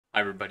Hi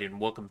everybody and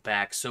welcome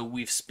back. So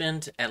we've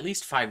spent at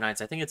least 5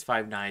 nights, I think it's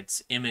 5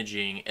 nights,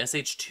 imaging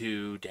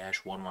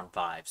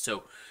SH2-115.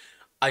 So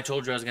I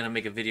told you I was going to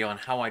make a video on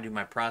how I do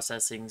my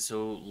processing,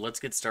 so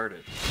let's get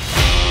started.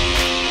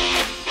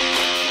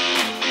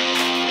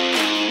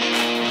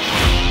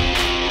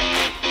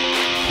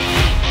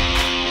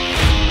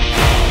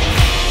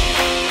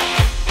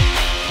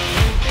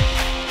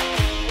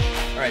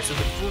 Alright, so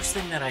the first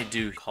thing that I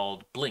do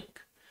called blink.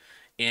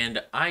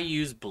 And I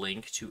use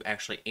blink to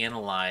actually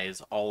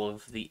analyze all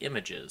of the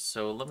images.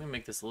 So let me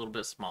make this a little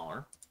bit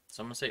smaller.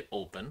 So I'm going to say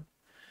open.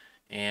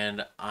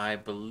 And I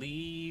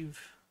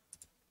believe,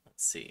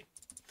 let's see.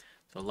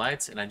 So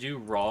lights, and I do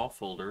raw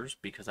folders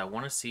because I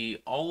want to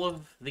see all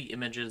of the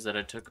images that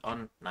I took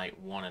on night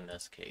 1 in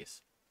this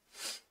case.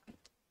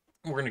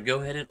 We're going to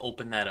go ahead and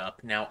open that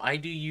up. Now I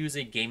do use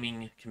a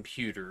gaming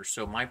computer,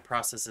 so my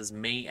processes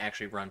may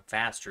actually run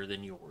faster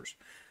than yours.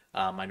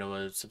 I know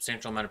a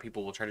substantial amount of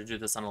people will try to do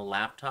this on a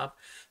laptop.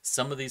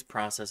 Some of these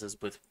processes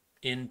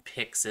within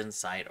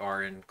PixInsight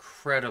are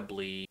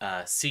incredibly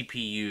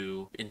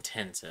CPU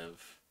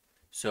intensive.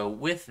 So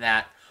with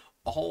that,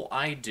 all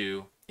I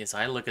do is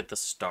I look at the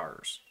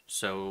stars.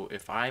 So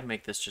if I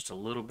make this just a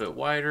little bit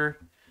wider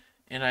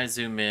and I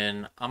zoom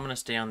in, I'm going to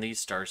stay on these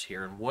stars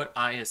here. And what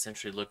I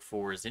essentially look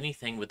for is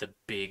anything with a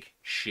big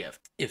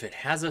shift. If it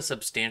has a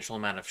substantial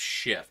amount of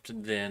shift,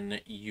 then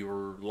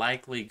you're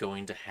likely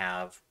going to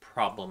have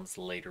problems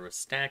later with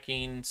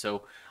stacking.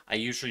 So I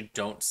usually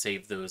don't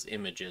save those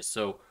images.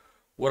 So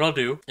what I'll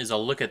do is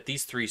I'll look at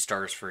these 3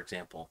 stars, for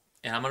example,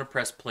 and I'm going to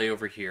press play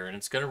over here, and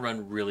it's going to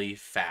run really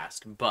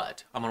fast.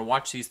 But I'm going to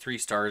watch these 3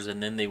 stars,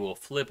 and then they will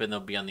flip, and they'll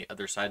be on the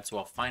other side. So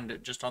I'll find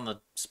it just on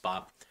the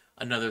spot.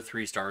 Another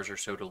 3 stars or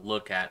so to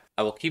look at.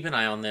 I will keep an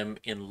eye on them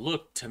and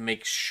look to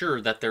make sure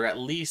that they're at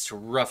least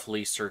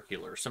roughly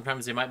circular.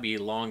 Sometimes they might be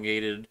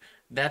elongated.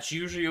 That's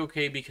usually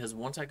okay because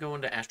once I go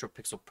into Astro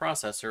Pixel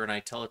Processor and I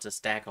tell it to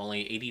stack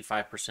only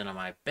 85% of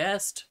my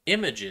best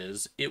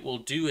images, it will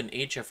do an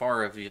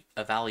HFR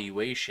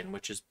evaluation,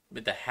 which is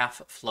the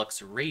half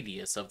flux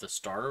radius of the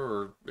star,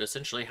 or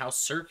essentially how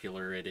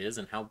circular it is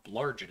and how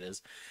large it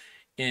is.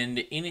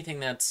 And anything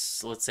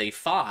that's, let's say,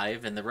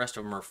 5 and the rest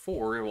of them are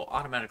 4, it will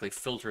automatically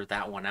filter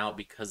that one out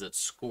because its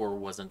score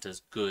wasn't as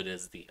good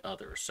as the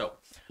other. So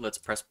let's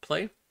press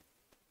play.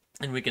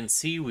 And we can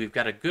see we've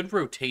got a good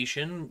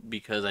rotation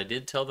because I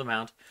did tell the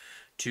mount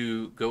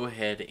to go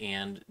ahead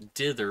and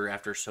dither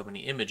after so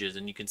many images.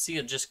 And you can see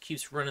it just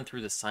keeps running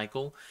through the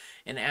cycle.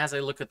 And as I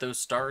look at those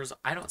stars,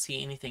 I don't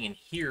see anything in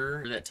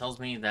here that tells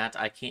me that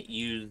I can't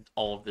use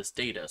all of this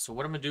data. So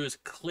what I'm going to do is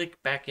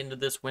click back into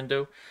this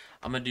window.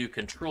 I'm going to do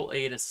Control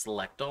A to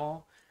select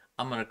all.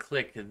 I'm going to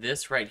click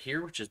this right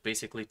here, which is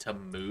basically to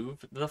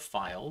move the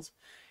files.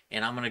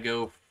 And I'm going to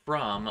go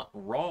from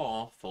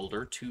raw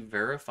folder to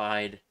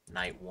verified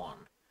night 1.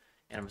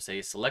 And I'm going to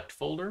say select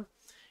folder.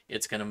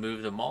 It's going to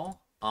move them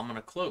all. I'm going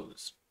to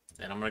close.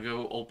 Then I'm going to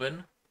go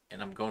open,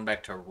 and I'm going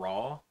back to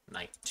raw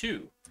night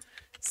 2.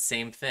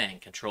 Same thing,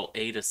 Control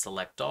A to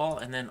select all,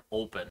 and then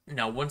open.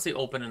 Now, once they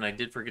open, and I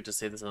did forget to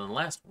say this on the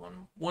last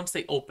one, once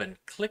they open,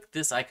 click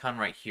this icon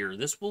right here.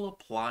 This will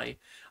apply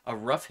a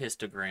rough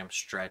histogram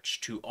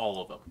stretch to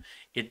all of them.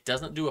 It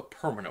doesn't do a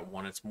permanent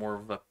one. It's more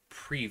of a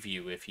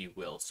preview, if you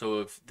will. So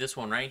if this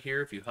one right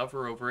here, if you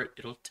hover over it,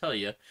 it'll tell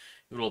you, it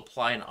will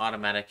apply an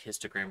automatic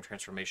histogram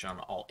transformation on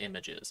all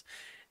images.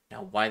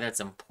 Now, why that's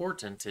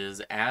important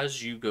is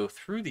as you go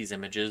through these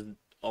images,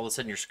 all of a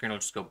sudden your screen will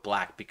just go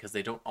black because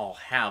they don't all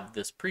have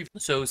this preview.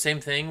 So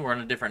same thing, we're on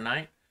a different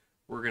night.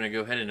 We're going to go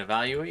ahead and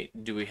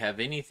evaluate. Do we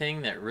have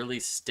anything that really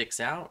sticks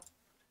out?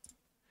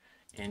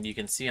 And you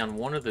can see on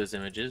one of those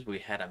images, we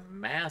had a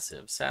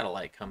massive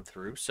satellite come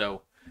through.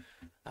 So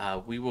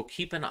we will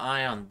keep an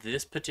eye on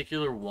this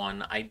particular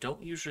one. I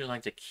don't usually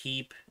like to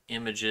keep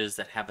images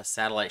that have a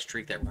satellite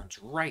streak that runs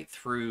right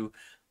through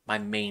my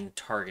main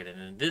target. And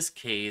in this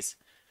case,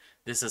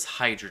 this is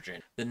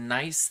hydrogen. The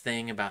nice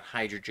thing about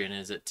hydrogen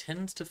is it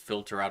tends to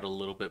filter out a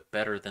little bit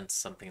better than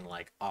something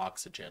like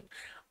oxygen.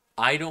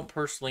 I don't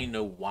personally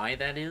know why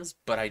that is,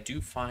 but I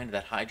do find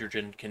that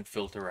hydrogen can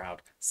filter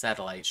out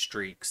satellite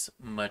streaks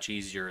much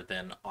easier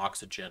than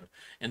oxygen.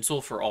 And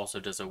sulfur also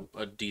does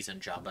a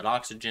decent job, but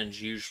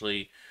oxygen's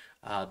usually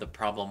the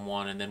problem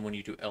one. And then when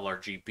you do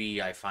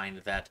LRGB, I find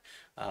that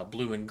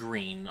blue and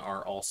green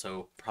are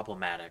also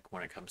problematic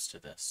when it comes to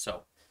this.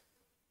 So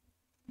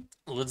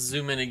let's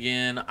zoom in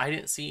again. I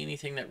didn't see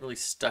anything that really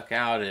stuck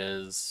out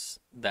as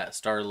that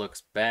star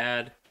looks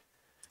bad.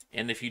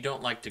 And if you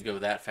don't like to go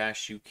that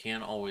fast, you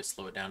can always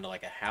slow it down to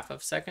like a half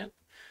of a second.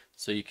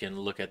 So you can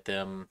look at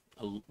them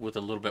with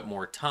a little bit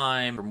more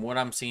time. From what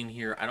I'm seeing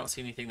here, I don't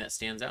see anything that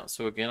stands out.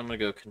 So again, I'm going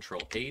to go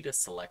Control A to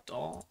select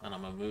all. And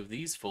I'm going to move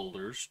these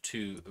folders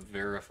to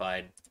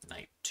verified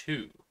night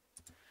 2.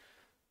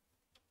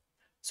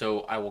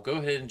 So I will go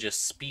ahead and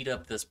just speed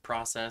up this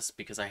process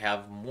because I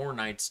have more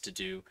nights to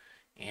do.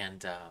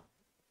 And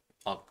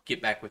I'll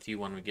get back with you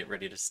when we get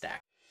ready to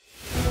stack.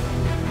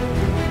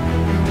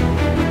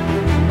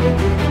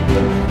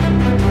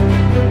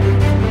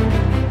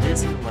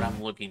 This is what I'm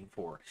I'm looking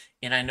for.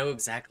 And I know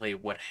exactly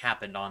what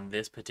happened on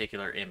this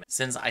particular image.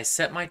 Since I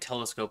set my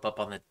telescope up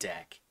on the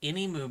deck,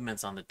 any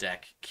movements on the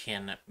deck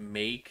can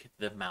make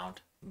the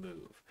mount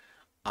move.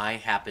 I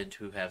happen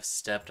to have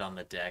stepped on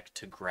the deck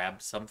to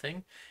grab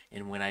something,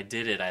 and when I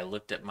did it, I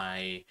looked at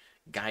my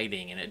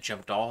guiding and it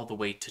jumped all the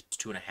way to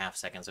 2.5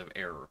 seconds of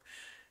error.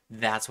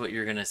 That's what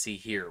you're going to see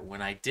here.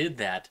 When I did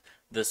that,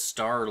 the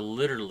star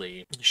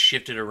literally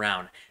shifted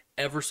around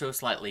ever so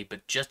slightly,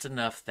 but just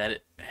enough that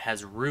it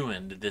has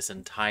ruined this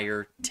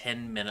entire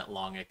 10-minute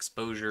long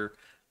exposure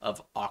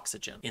of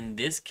oxygen. In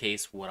this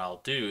case, what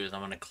I'll do is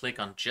I'm going to click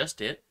on just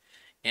it,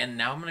 and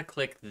now I'm going to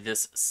click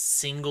this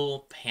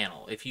single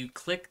panel. If you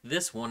click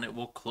this one, it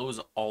will close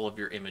all of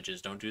your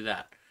images. Don't do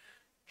that.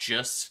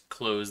 Just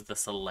close the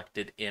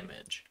selected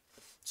image.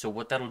 So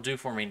what that'll do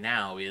for me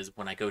now is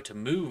when I go to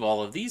move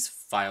all of these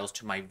files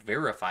to my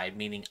verified,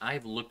 meaning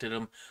I've looked at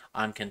them,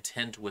 I'm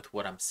content with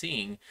what I'm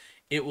seeing,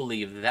 it will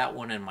leave that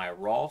one in my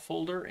raw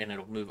folder and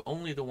it'll move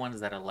only the ones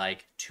that I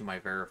like to my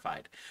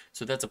verified.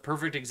 So that's a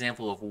perfect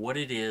example of what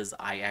it is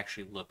I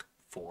actually look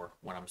for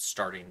when I'm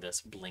starting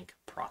this blink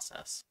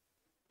process.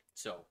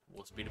 So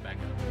we'll speed it back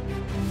up.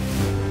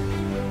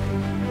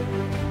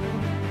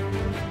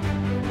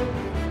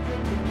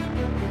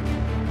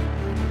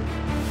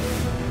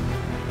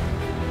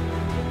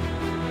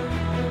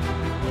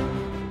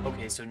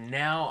 Okay, so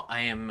now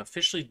I am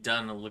officially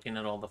done looking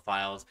at all the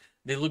files.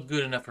 They look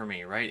good enough for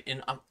me, right?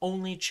 And I'm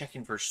only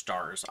checking for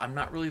stars. I'm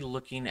not really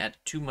looking at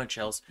too much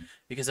else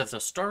because if the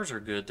stars are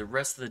good, the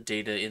rest of the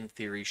data in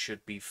theory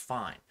should be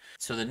fine.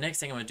 So the next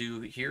thing I'm going to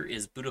do here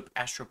is boot up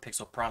Astro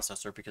Pixel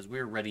Processor because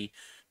we're ready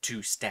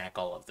to stack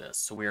all of this.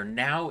 So we are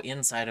now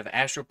inside of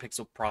Astro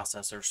Pixel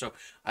Processor. So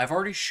I've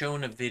already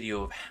shown a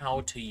video of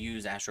how to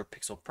use Astro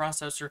Pixel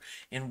Processor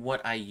and what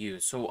I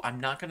use. So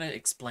I'm not going to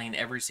explain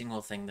every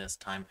single thing this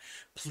time.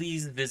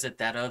 Please visit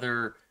that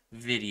other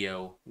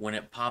video when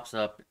it pops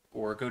up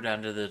or go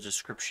down to the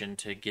description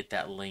to get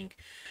that link.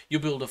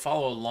 You'll be able to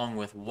follow along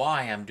with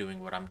why I'm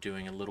doing what I'm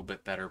doing a little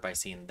bit better by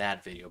seeing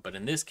that video. But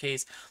in this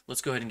case,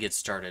 let's go ahead and get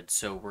started.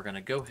 So we're going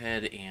to go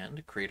ahead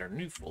and create our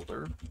new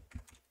folder.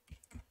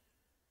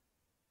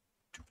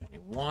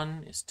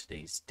 21 is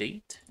today's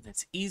date, and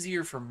it's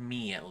easier for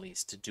me at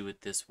least to do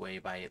it this way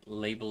by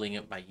labeling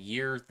it by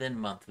year, then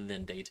month,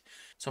 then date.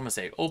 So I'm going to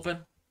say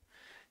open.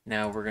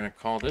 Now we're going to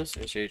call this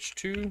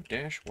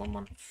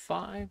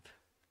SH2-115,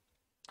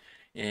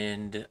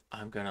 and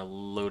I'm going to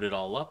load it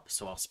all up.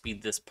 So I'll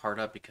speed this part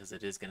up because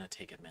it is going to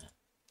take a minute.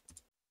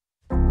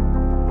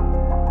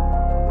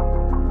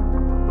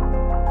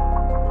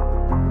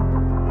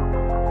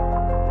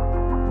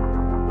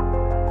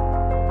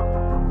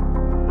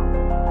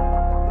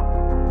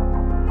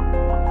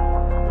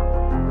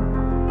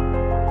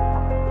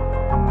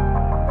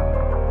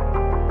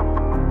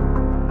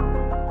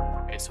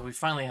 So we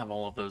finally have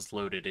all of those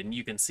loaded, and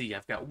you can see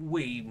I've got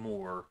way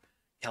more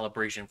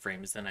calibration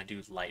frames than I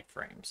do light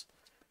frames.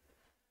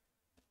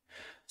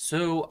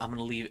 So I'm going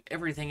to leave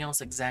everything else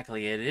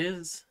exactly as it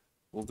is.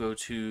 We'll go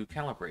to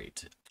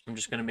calibrate. I'm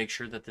just going to make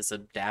sure that this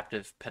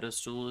adaptive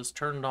pedestal is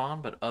turned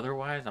on, but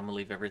otherwise I'm going to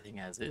leave everything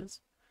as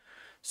is.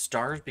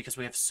 Stars, because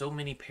we have so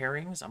many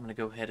pairings, I'm going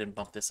to go ahead and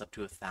bump this up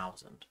to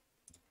 1,000.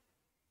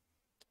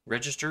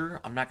 Register,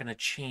 I'm not going to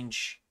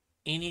change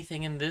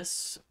anything in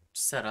this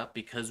setup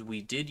because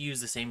we did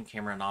use the same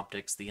camera and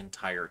optics the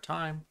entire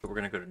time. But we're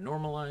going to go to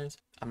normalize.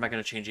 I'm not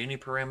going to change any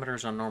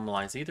parameters on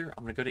normalize either.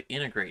 I'm going to go to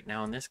integrate.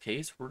 Now in this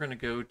case, we're going to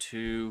go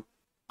to,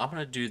 I'm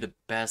going to do the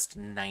best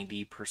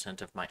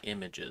 90% of my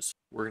images.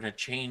 We're going to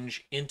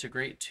change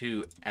integrate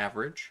to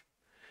average.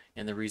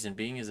 And the reason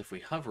being is if we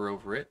hover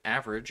over it,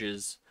 average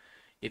is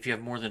if you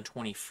have more than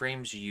 20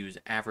 frames, you use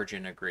average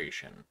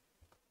integration.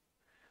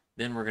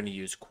 Then we're going to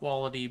use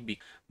quality,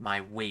 my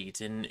weight.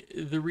 And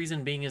the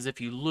reason being is if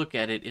you look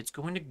at it, it's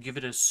going to give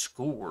it a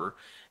score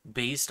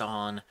based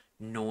on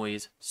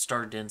noise,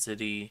 star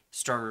density,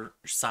 star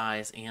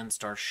size, and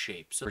star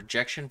shape. So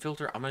rejection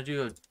filter, I'm going to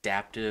do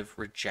adaptive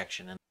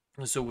rejection.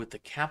 And so with the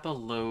kappa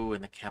low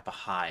and the kappa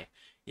high,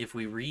 if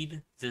we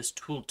read this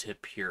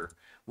tooltip here,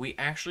 we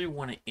actually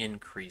want to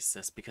increase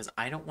this because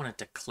I don't want it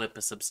to clip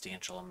a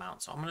substantial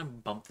amount. So I'm going to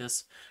bump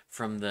this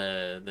from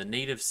the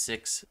native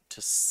 6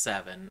 to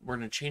 7. We're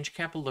going to change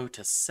kappa low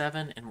to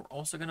 7, and we're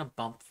also going to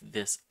bump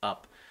this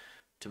up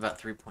to about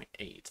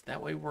 3.8.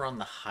 That way we're on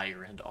the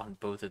higher end on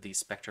both of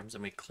these spectrums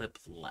and we clip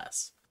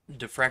less.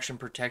 Diffraction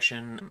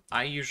protection,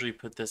 I usually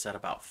put this at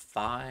about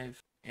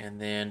 5.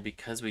 And then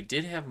because we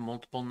did have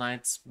multiple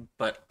nights,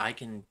 but I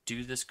can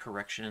do this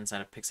correction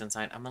inside of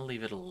PixInsight, I'm going to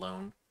leave it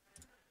alone.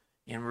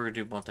 And we're going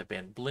to do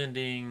multi-band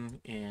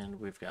blending, and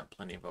we've got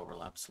plenty of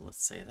overlap, so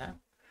let's say that.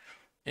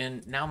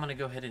 And now I'm going to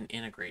go ahead and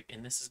integrate,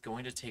 and this is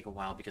going to take a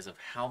while because of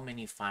how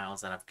many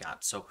files that I've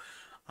got. So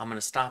I'm going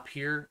to stop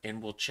here,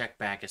 and we'll check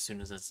back as soon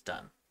as it's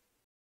done.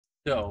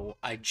 So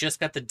I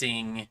just got the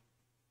ding.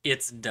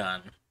 It's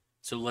done.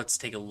 So let's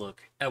take a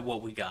look at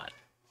what we got.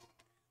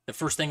 The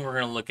first thing we're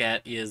going to look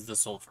at is the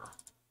sulfur.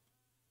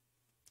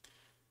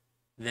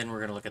 Then we're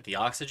going to look at the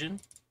oxygen.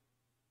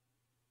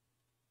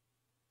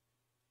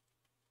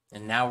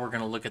 And now we're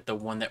going to look at the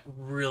one that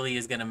really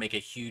is going to make a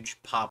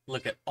huge pop.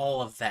 Look at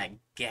all of that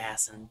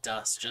gas and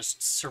dust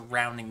just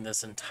surrounding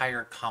this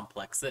entire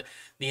complex.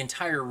 The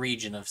entire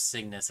region of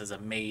Cygnus is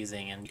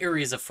amazing, and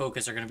areas of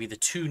focus are going to be the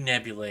two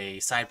nebulae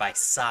side by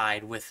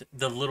side with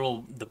the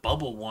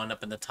bubble one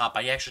up in the top.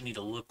 I actually need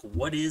to look,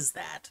 what is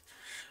that?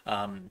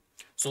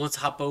 So let's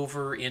hop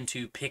over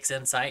into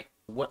PixInsight.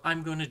 What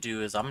I'm going to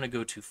do is I'm going to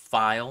go to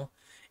File,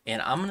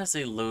 and I'm going to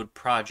say Load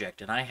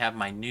Project, and I have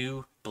my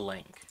new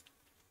blank.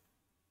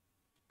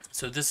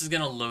 So this is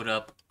going to load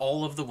up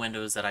all of the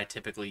windows that I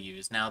typically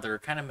use. Now they're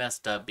kind of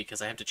messed up because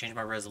I have to change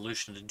my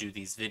resolution to do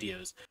these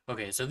videos.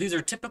 Okay, so these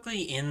are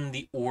typically in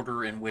the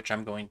order in which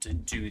I'm going to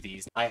do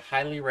these. I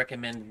highly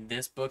recommend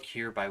this book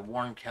here by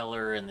Warren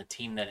Keller and the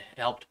team that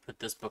helped put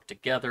this book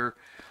together.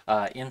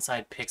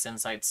 Inside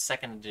PixInsight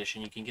 2nd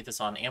edition. You can get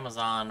this on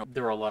Amazon.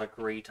 There are a lot of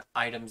great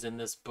items in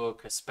this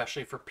book,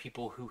 especially for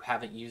people who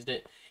haven't used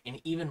it, and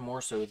even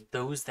more so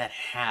those that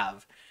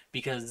have.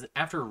 Because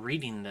after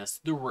reading this,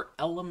 there were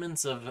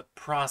elements of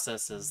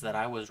processes that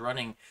I was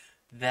running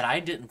that I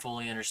didn't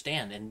fully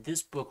understand. And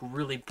this book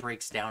really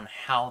breaks down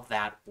how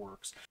that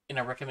works. And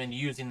I recommend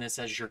using this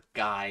as your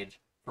guide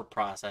for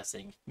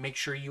processing. Make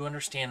sure you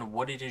understand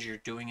what it is you're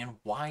doing and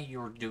why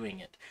you're doing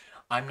it.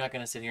 I'm not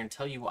going to sit here and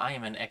tell you I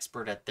am an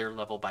expert at their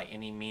level by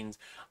any means.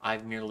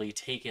 I've merely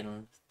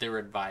taken their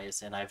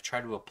advice and I've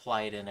tried to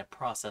apply it in a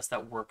process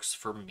that works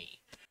for me.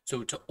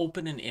 So to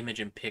open an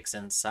image in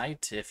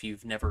PixInsight, if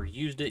you've never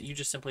used it, you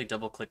just simply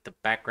double click the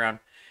background.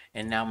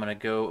 And now I'm going to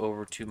go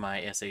over to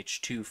my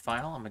SH2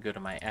 file. I'm going to go to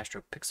my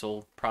Astro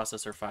Pixel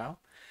processor file.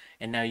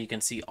 And now you can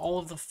see all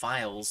of the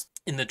files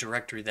in the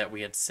directory that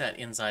we had set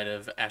inside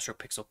of Astro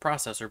Pixel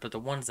processor, but the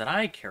ones that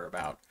I care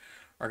about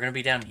are going to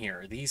be down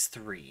here, these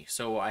three.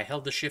 So I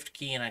held the shift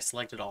key and I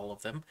selected all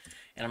of them,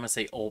 and I'm going to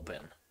say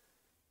open.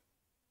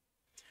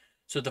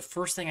 So the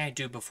first thing I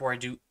do before I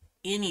do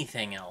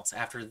anything else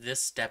after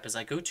this step is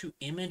I go to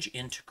image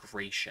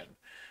integration.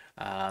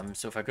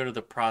 So if I go to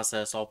the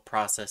process, all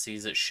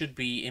processes, it should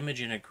be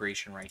image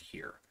integration right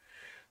here.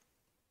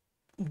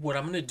 What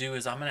I'm going to do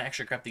is I'm going to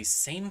actually grab these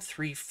same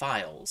three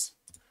files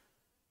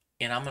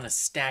and I'm going to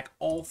stack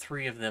all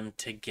three of them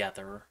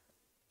together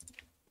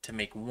to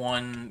make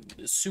one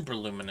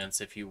superluminance,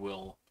 if you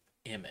will,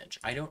 image.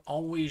 I don't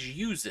always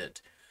use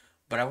it,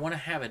 but I want to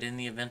have it in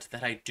the event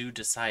that I do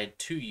decide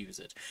to use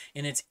it.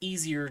 And it's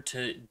easier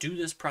to do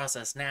this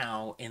process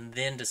now and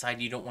then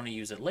decide you don't want to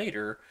use it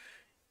later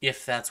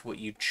if that's what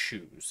you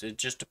choose. It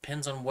just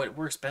depends on what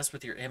works best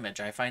with your image.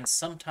 I find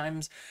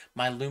sometimes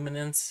my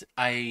luminance,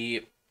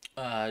 I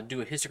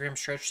do a histogram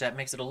stretch that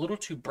makes it a little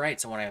too bright,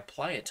 so when I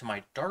apply it to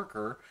my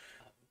darker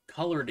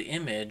colored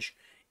image,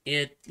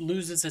 it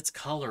loses its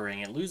coloring,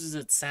 it loses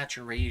its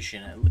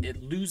saturation,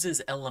 it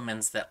loses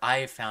elements that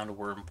I found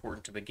were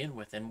important to begin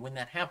with. And when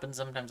that happens,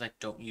 sometimes I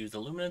don't use the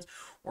luminance,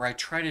 or I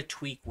try to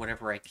tweak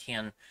whatever I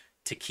can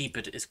to keep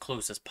it as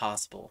close as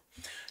possible.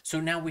 So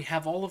now we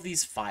have all of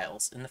these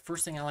files, and the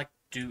first thing I like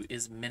to do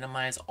is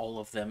minimize all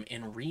of them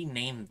and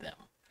rename them.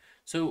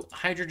 So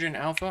hydrogen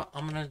alpha,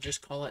 I'm going to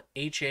just call it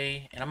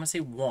HA, and I'm going to say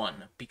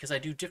 1, because I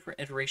do different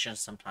iterations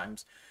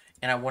sometimes,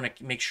 and I want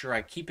to make sure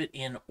I keep it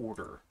in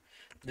order.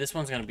 This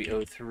one's going to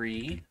be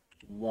 03,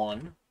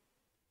 1.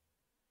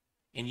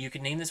 And you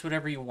can name this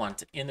whatever you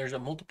want. And there's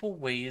multiple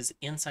ways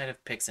inside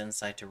of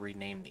PixInsight to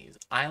rename these.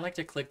 I like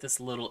to click this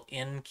little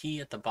N key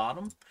at the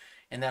bottom,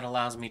 and that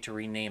allows me to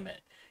rename it.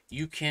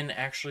 You can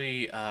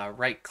actually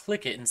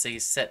right-click it and say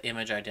Set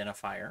Image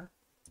Identifier.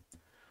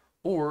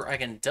 Or I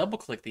can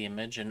double-click the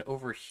image, and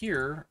over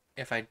here,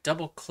 if I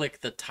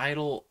double-click the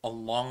title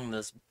along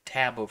this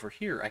tab over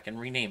here, I can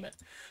rename it.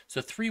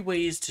 So 3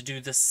 ways to do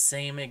the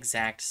same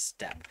exact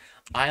step.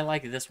 I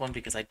like this one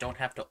because I don't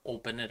have to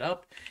open it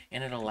up,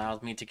 and it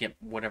allows me to get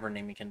whatever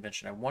naming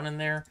convention I want in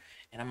there.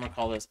 And I'm going to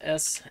call this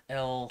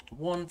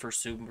SL1 for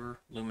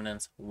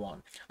Superluminance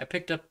 1. I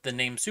picked up the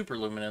name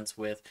Superluminance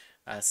with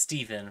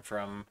Steven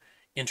from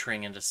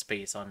Entering into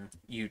Space on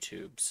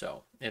YouTube.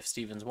 So if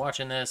Steven's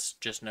watching this,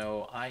 just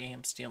know I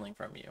am stealing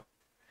from you.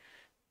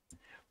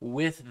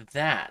 With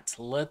that,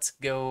 let's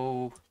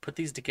go put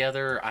these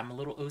together. I'm a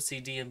little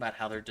OCD about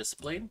how they're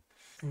displayed.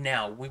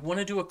 Now, we want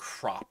to do a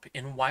crop,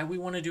 and why we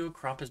want to do a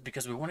crop is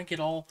because we want to get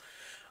all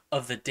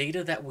of the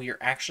data that we are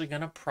actually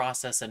going to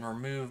process and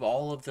remove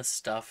all of the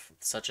stuff,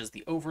 such as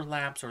the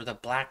overlaps or the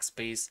black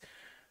space.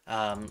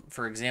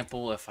 For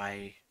example, if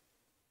I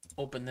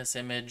open this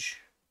image,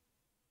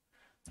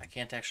 I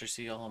can't actually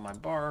see all of my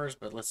bars,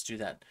 but let's do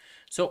that.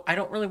 So I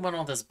don't really want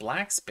all this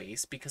black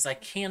space because I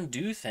can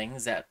do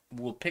things that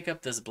will pick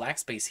up this black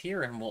space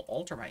here and will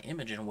alter my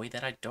image in a way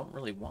that I don't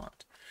really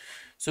want.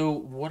 So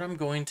what I'm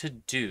going to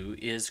do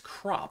is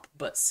crop,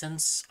 but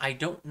since I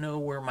don't know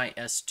where my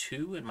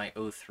S2 and my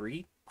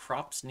O3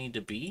 crops need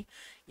to be,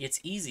 it's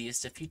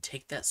easiest if you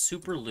take that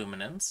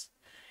superluminance,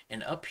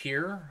 and up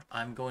here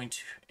I'm going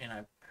to, and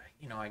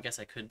I guess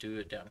I could do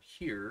it down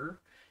here.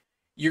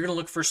 You're going to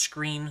look for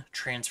screen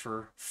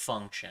transfer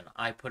function.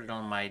 I put it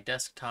on my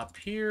desktop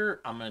here.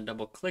 I'm going to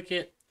double click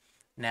it.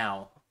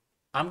 Now,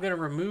 I'm going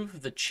to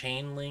remove the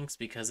chain links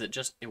because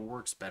it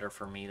works better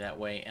for me that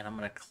way. And I'm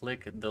going to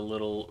click the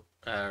little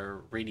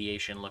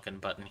radiation looking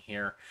button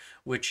here,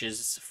 which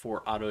is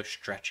for auto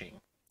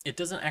stretching. It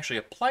doesn't actually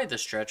apply the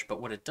stretch,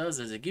 but what it does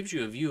is it gives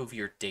you a view of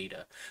your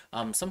data.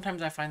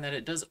 Sometimes I find that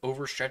it does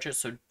overstretch it,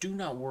 so do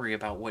not worry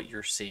about what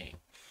you're seeing.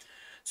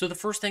 So the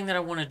first thing that I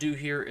want to do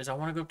here is I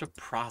want to go up to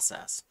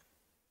Process.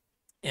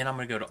 And I'm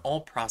going to go to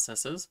All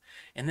Processes,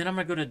 and then I'm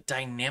going to go to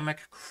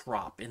Dynamic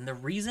Crop. And the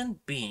reason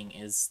being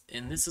is,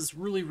 and this is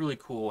really, really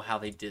cool how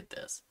they did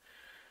this.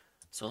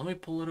 So let me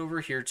pull it over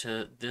here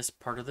to this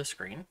part of the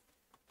screen.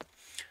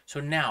 So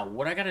now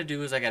what I got to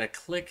do is I got to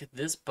click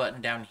this button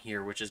down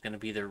here, which is going to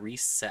be the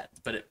reset,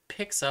 but it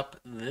picks up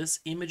this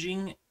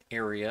imaging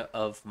area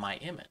of my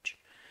image.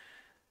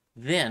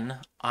 Then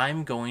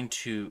I'm going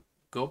to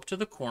go up to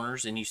the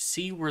corners, and you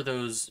see where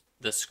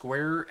the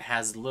square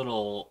has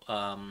little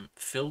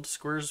filled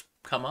squares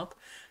come up.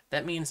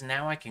 That means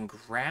now I can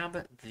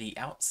grab the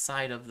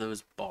outside of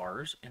those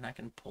bars and I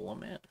can pull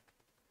them in.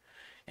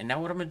 And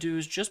now what I'm going to do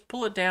is just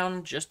pull it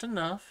down just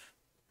enough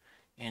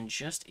and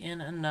just in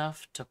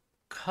enough to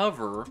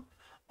cover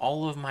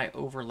all of my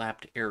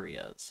overlapped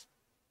areas.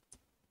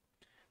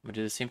 I'm going to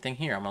do the same thing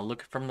here. I'm going to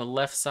look from the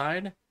left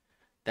side.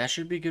 That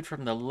should be good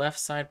from the left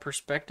side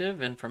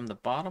perspective, and from the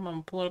bottom I'm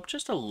going to pull it up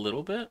just a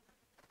little bit.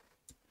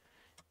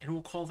 And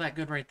we'll call that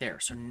good right there.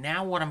 So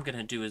now what I'm going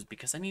to do is,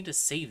 because I need to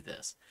save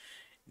this,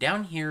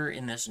 down here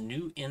in this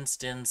new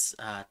instance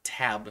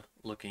tab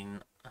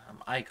looking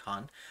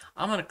icon,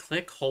 I'm going to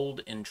click,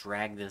 hold, and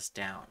drag this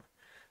down.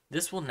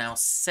 This will now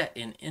set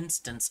an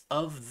instance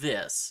of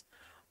this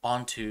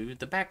onto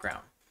the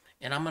background.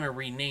 And I'm going to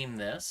rename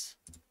this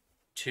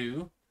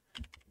to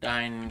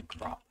Dyne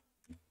Crop.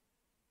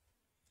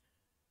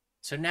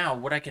 So now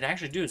what I could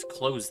actually do is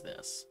close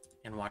this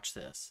and watch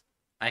this.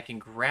 I can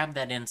grab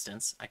that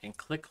instance, I can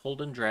click,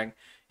 hold, and drag,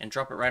 and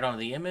drop it right onto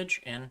the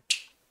image, and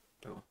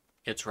boom,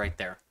 it's right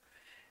there.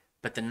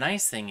 But the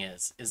nice thing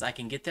is I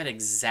can get that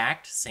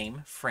exact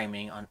same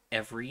framing on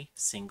every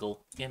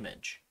single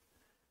image.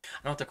 I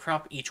don't have to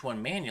crop each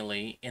one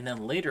manually, and then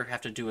later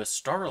have to do a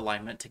star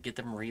alignment to get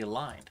them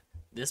realigned.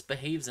 This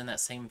behaves in that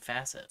same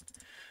facet.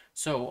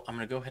 So I'm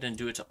going to go ahead and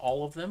do it to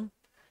all of them,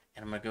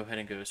 and I'm going to go ahead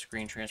and go to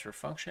Screen Transfer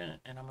Function,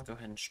 and I'm going to go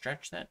ahead and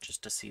stretch that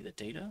just to see the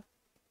data.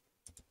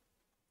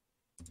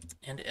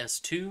 And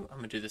S2, I'm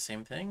going to do the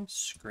same thing,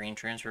 Screen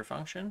Transfer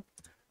Function,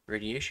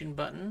 Radiation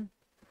button,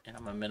 and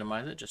I'm going to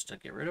minimize it just to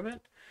get rid of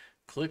it.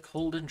 Click,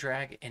 hold, and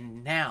drag,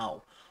 and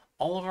now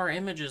all of our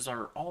images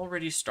are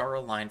already star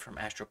aligned from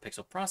Astro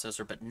Pixel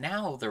Processor, but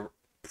now they're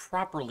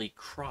properly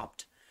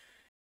cropped.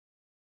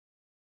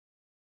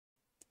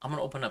 I'm going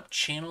to open up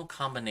Channel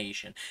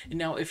Combination. And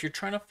now if you're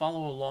trying to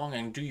follow along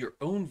and do your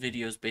own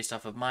videos based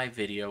off of my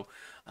video,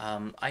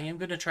 I am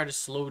going to try to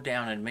slow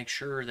down and make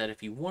sure that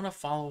if you want to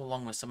follow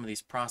along with some of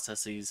these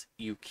processes,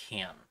 you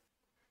can.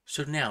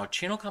 So now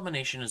Channel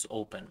Combination is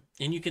open,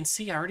 and you can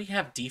see I already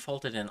have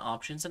defaulted in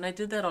options, and I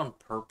did that on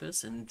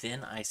purpose, and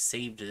then I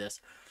saved this.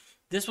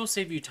 This will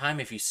save you time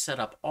if you set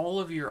up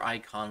all of your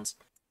icons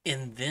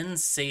and then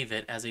save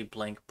it as a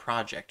blank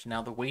project.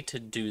 Now the way to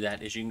do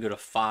that is you can go to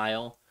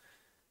File,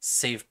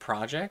 Save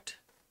Project,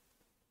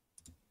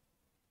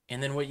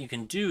 and then what you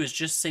can do is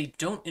just say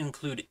don't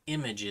include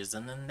images,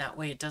 and then that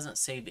way it doesn't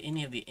save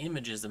any of the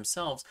images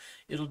themselves.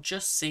 It'll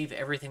just save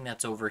everything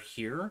that's over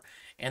here.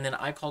 And then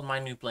I called my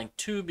new blank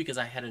 2 because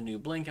I had a new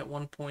blank at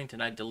one point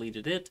and I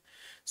deleted it.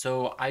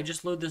 So I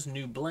just load this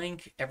new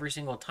blank every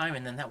single time,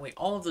 and then that way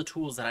all of the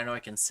tools that I know I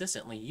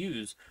consistently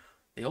use,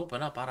 they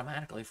open up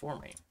automatically for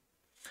me.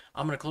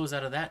 I'm going to close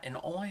out of that, and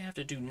all I have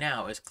to do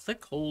now is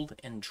click, hold,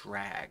 and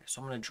drag.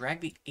 So I'm going to drag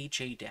the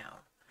HA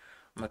down.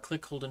 I'm going to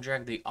click, hold, and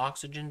drag the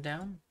oxygen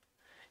down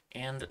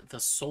and the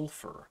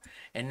sulfur.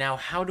 And now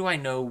how do I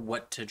know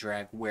what to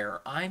drag where?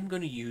 I'm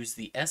going to use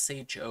the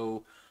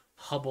SHO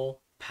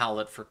Hubble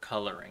palette for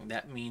coloring.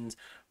 That means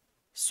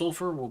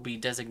sulfur will be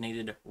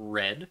designated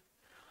red,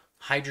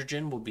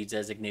 hydrogen will be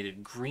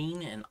designated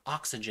green, and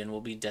oxygen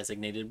will be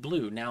designated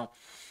blue. Now,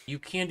 you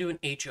can do an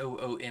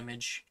HOO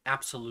image,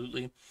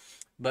 absolutely,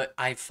 but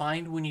I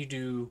find when you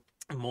do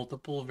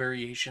multiple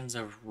variations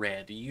of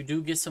red, you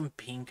do get some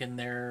pink in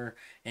there,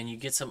 and you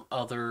get some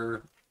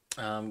other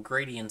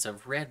gradients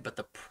of red, but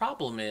the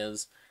problem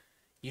is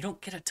you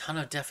don't get a ton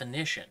of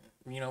definition.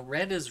 You know,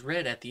 red is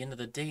red at the end of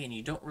the day, and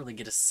you don't really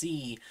get to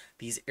see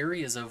these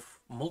areas of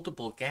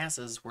multiple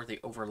gases where they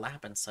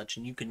overlap and such,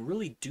 and you can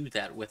really do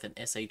that with an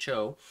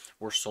SHO,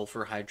 or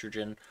sulfur,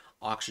 hydrogen,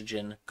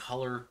 oxygen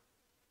color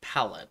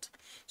palette.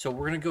 So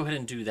we're going to go ahead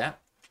and do that.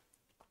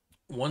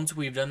 Once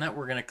we've done that,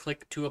 we're going to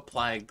click to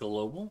apply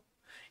global,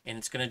 and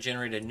it's going to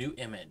generate a new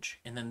image.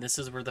 And then this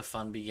is where the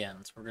fun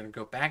begins. We're going to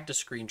go back to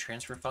Screen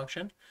Transfer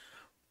Function,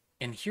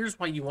 and here's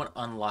why you want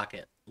to unlock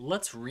it.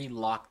 Let's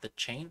relock the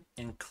chain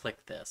and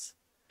click this.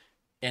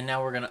 And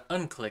now we're going to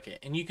unclick it,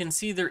 and you can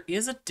see there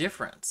is a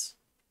difference,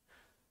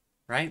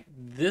 right?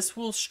 This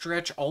will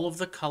stretch all of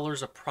the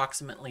colors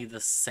approximately the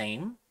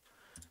same,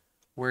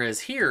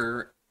 whereas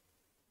here,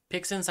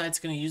 PixInsight's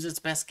going to use its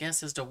best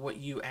guess as to what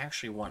you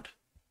actually want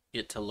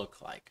it to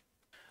look like.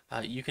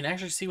 You can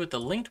actually see with the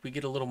linked, we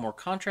get a little more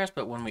contrast,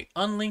 but when we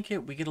unlink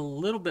it, we get a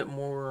little bit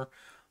more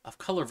of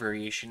color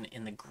variation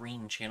in the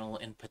green channel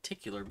in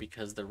particular,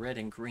 because the red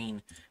and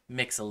green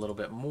mix a little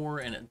bit more,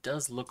 and it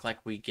does look like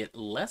we get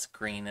less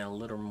green and a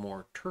little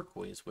more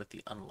turquoise with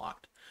the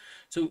unlocked.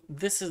 So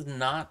this is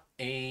not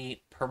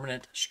a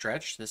permanent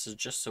stretch. This is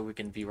just so we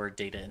can view our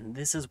data, and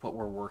this is what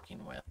we're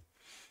working with.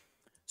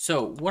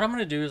 So what I'm going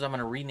to do is I'm going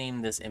to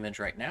rename this image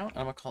right now.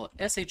 I'm going to call it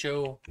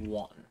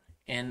SHO1.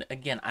 And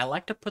again, I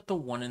like to put the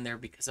 1 in there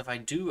because if I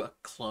do a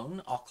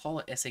clone, I'll call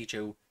it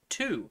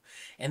SHO2.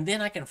 And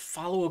then I can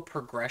follow a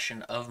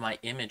progression of my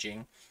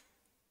imaging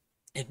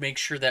and make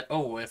sure that,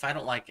 oh, if I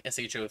don't like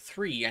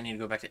SHO3, I need to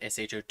go back to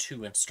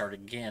SHO2 and start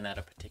again at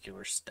a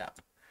particular step.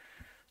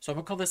 So I'm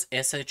going to call this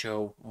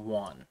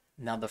SHO1.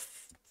 Now the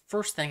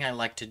first thing I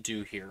like to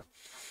do here,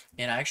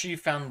 and I actually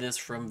found this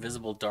from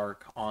Visible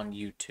Dark on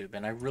YouTube,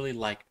 and I really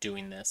like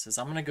doing this, is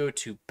I'm going to go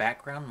to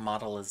Background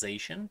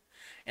Modelization,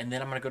 and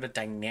then I'm going to go to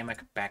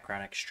Dynamic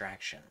Background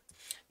Extraction.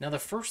 Now the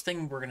first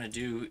thing we're going to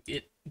do,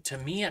 to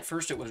me at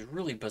first it was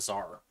really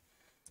bizarre,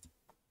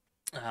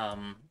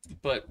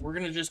 but we're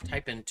going to just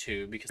type in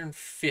 2, because there are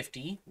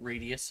 50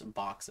 radius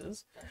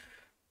boxes,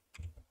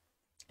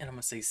 and I'm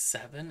going to say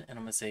 7, and I'm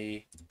going to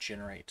say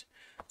generate.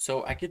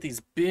 So I get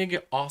these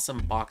big, awesome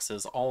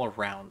boxes all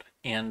around.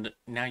 And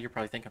now you're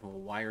probably thinking, well,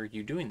 why are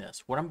you doing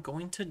this? What I'm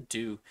going to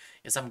do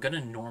is I'm going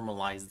to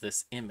normalize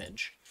this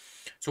image.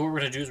 So what we're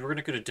going to do is we're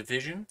going to go to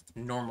Division,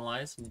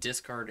 Normalize,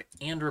 Discard,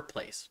 and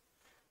Replace.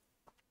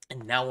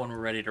 And now when we're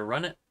ready to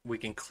run it, we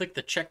can click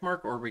the check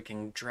mark or we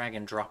can drag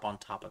and drop on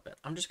top of it.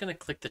 I'm just going to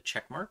click the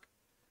check mark.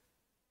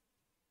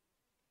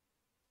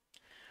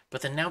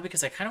 But then now,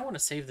 because I kind of want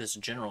to save this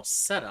general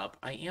setup,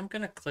 I am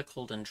going to click,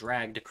 hold, and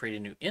drag to create a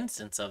new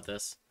instance of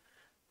this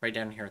right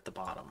down here at the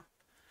bottom.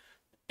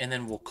 And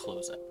then we'll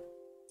close it,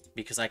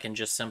 because I can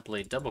just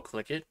simply double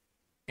click it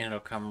and it'll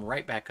come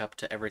right back up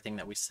to everything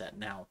that we set.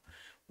 Now,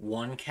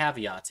 one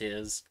caveat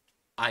is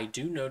I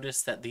do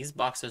notice that these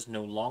boxes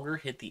no longer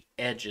hit the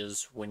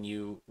edges when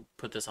you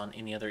put this on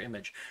any other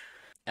image.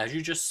 As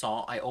you just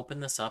saw, I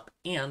opened this up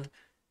and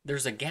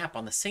there's a gap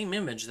on the same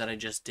image that I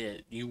just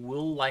did. You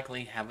will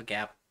likely have a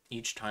gap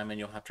each time, and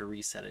you'll have to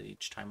reset it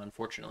each time,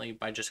 unfortunately,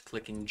 by just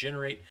clicking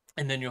generate,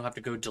 and then you'll have to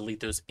go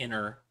delete those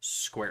inner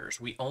squares.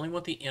 We only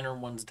want the inner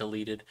ones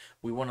deleted.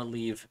 We want to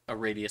leave a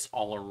radius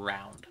all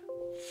around.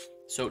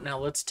 So now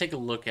let's take a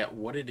look at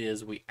what it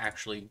is we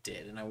actually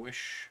did. And I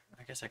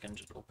guess I can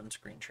just open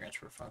screen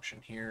transfer function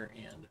here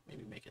and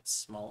maybe make it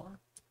smaller.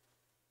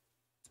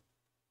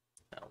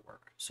 That'll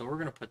work. So we're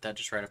going to put that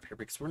just right up here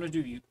because we're going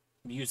to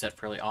use that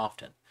fairly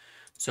often.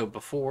 So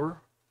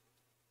before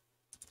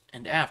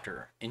and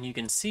after, and you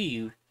can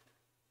see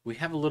we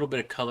have a little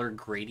bit of color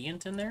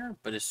gradient in there,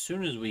 but as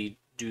soon as we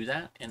do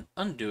that and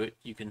undo it,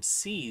 you can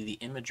see the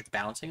image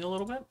bouncing a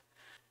little bit.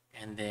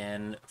 And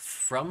then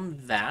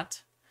from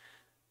that,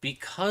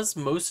 because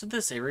most of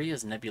this area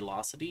is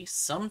nebulosity,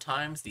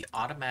 sometimes the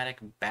automatic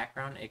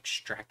background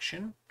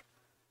extraction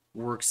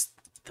works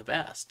the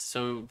best.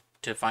 So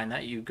to find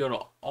that, you go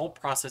to all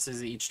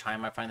processes each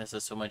time. I find this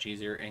is so much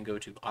easier, and go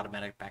to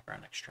automatic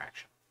background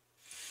extraction.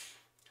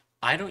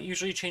 I don't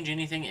usually change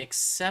anything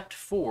except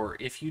for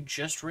if you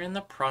just ran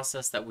the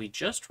process that we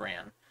just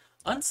ran,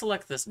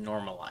 unselect this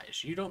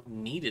normalize. You don't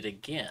need it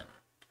again.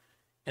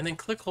 And then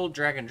click, hold,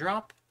 drag, and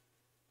drop.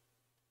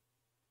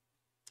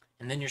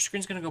 And then your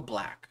screen's going to go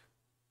black.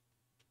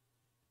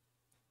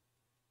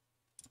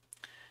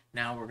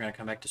 Now we're going to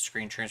come back to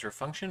screen transfer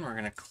function. We're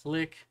going to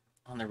click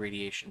on the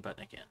radiation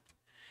button again.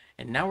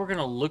 And now we're going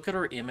to look at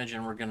our image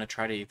and we're going to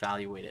try to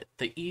evaluate it.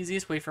 The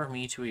easiest way for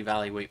me to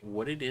evaluate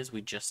what it is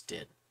we just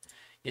did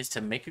is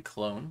to make a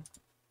clone.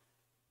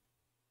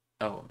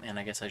 Oh, and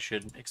I guess I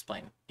should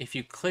explain. If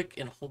you click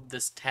and hold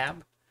this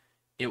tab,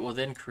 it will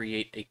then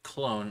create a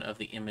clone of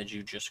the image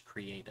you just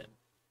created.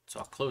 So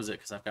I'll close it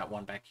because I've got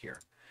one back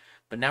here.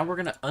 But now we're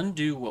going to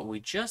undo what we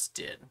just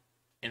did,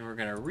 and we're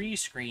going to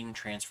re-screen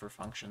transfer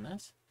function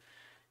this.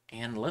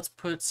 And let's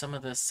put some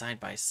of this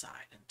side by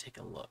side and take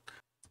a look.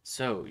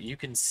 So you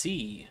can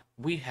see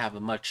we have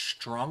a much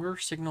stronger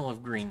signal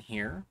of green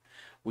here.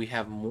 We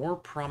have more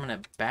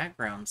prominent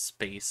background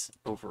space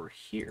over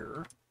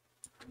here.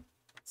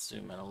 Let's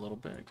zoom in a little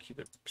bit, keep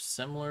it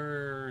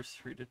similar,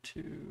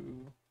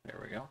 3:2. There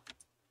we go.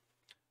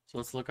 So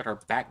let's look at our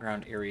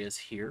background areas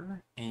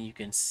here, and you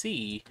can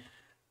see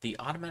the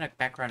automatic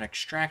background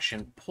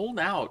extraction pulled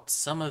out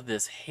some of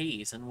this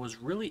haze and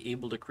was really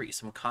able to create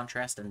some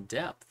contrast and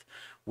depth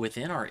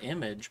within our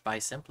image by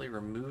simply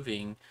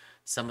removing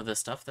some of the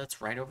stuff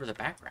that's right over the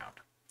background.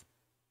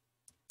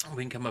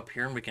 We can come up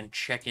here and we can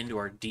check into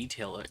our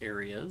detail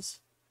areas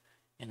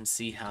and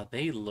see how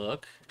they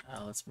look.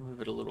 Let's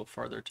move it a little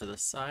farther to the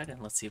side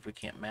and let's see if we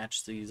can't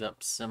match these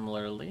up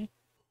similarly.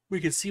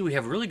 We can see we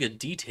have really good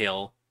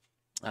detail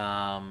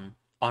on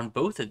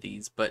both of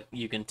these, but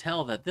you can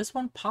tell that this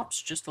one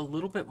pops just a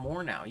little bit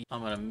more now.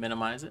 I'm going to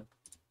minimize it.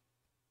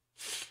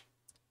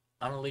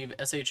 I'm going to leave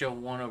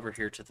SHO1 over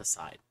here to the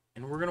side.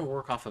 And we're going to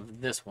work off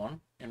of this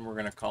one, and we're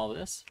going to call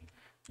this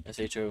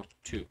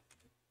SHO2.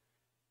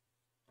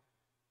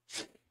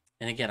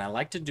 And again, I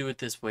like to do it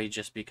this way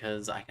just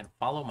because I can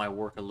follow my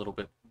work a little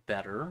bit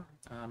better.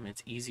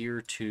 It's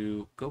easier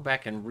to go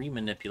back and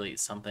remanipulate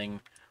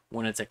something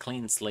when it's a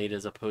clean slate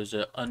as opposed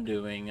to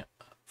undoing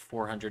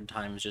 400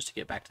 times just to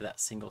get back to that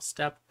single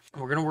step.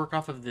 We're going to work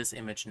off of this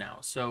image now.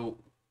 So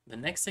the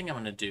next thing I'm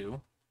going to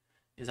do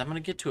is I'm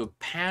going to get to a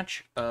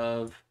patch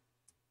of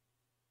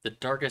the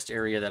darkest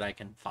area that I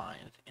can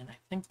find. And I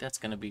think that's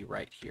going to be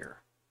right here.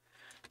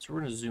 So we're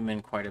going to zoom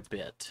in quite a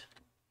bit.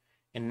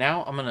 And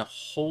now I'm going to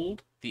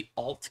hold the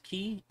Alt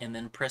key and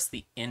then press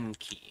the N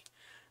key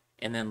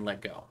and then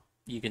let go.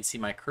 You can see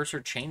my cursor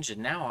changed,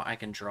 and now I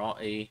can draw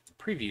a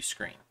preview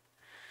screen.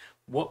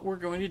 What we're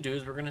going to do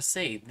is we're going to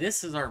say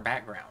this is our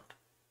background.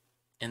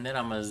 And then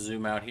I'm going to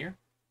zoom out here.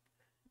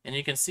 And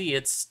you can see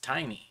it's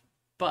tiny.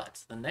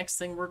 But the next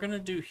thing we're going to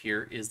do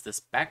here is this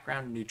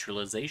background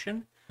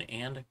neutralization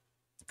and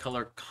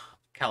color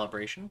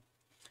calibration.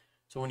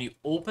 So when you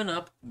open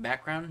up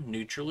background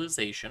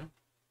neutralization,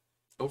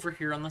 over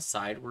here on the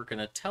side, we're going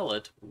to tell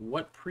it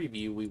what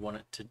preview we want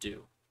it to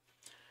do.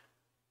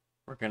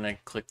 We're going to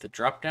click the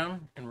drop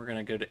down and we're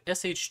going to go to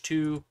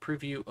SH2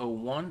 preview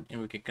 01, and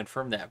we can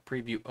confirm that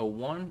preview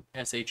 01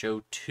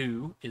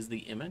 SH02 is the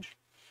image.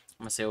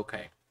 I'm going to say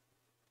OK.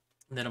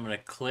 And then I'm going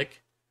to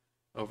click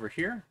over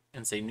here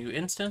and say new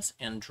instance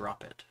and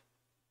drop it.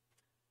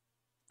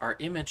 Our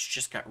image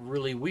just got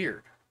really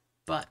weird.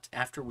 But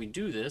after we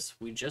do this,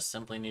 we just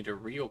simply need to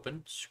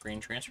reopen screen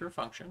transfer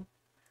function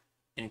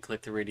and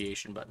click the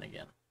radiation button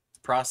again.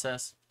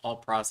 Process, all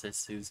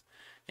processes,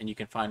 and you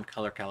can find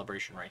color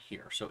calibration right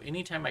here. So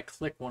anytime I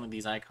click one of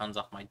these icons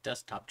off my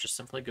desktop, just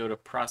simply go to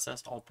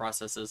process, all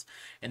processes,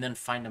 and then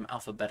find them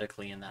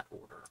alphabetically in that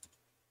order.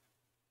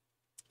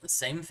 The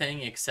same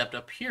thing, except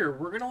up here,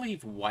 we're going to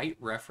leave white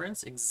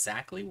reference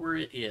exactly where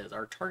it is.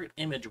 Our target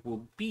image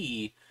will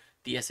be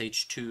the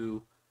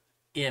SH2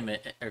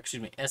 image,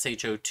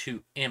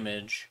 SH02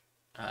 image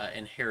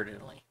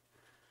inheritedly.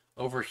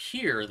 Over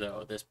here,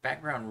 though, this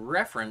background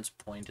reference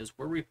point is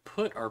where we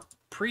put our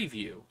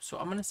preview. So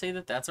I'm going to say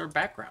that that's our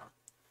background.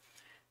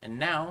 And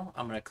now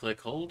I'm going to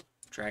click, hold,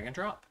 drag and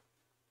drop.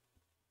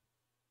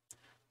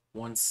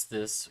 Once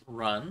this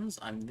runs,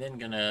 I'm then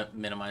going to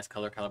minimize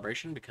color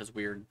calibration because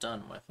we are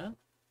done with it.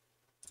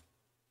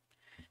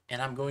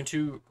 And I'm going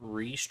to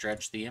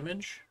re-stretch the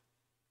image.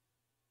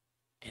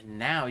 And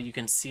now you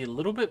can see a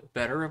little bit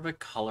better of a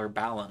color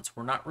balance.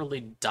 We're not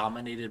really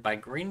dominated by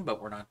green,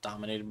 but we're not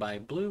dominated by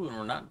blue, and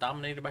we're not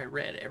dominated by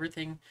red.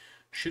 Everything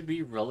should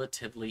be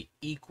relatively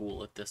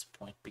equal at this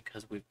point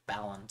because we've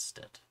balanced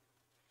it.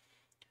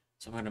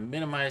 So I'm going to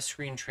minimize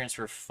screen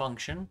transfer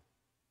function.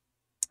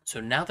 So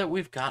now that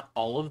we've got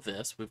all of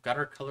this, we've got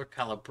our color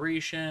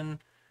calibration,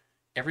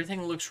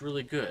 everything looks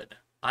really good.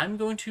 I'm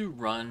going to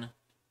run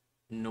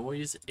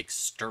Noise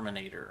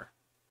Exterminator.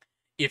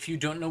 If you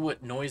don't know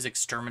what Noise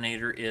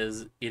Exterminator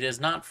is, it is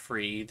not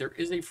free. There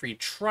is a free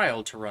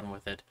trial to run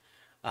with it.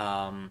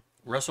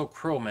 Russell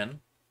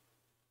Croman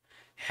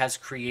has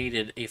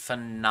created a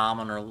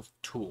phenomenal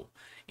tool.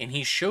 And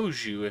he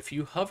shows you, if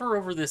you hover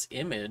over this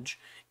image,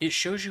 it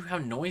shows you how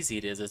noisy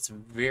it is. It's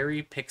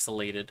very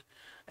pixelated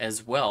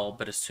as well,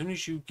 but as soon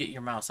as you get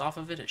your mouse off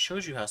of it, it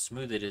shows you how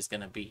smooth it is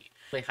going to be.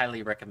 I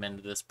highly recommend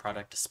this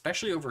product,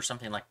 especially over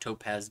something like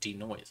Topaz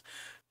Denoise.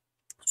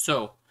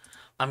 So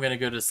I'm going to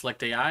go to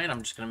Select AI, and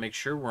I'm just going to make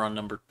sure we're on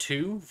number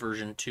 2,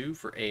 version 2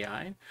 for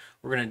AI.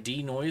 We're going to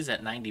denoise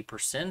at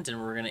 90%,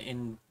 and we're going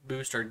to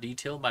boost our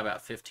detail by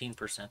about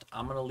 15%.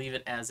 I'm going to leave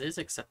it as is,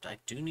 except I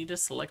do need to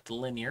select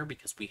linear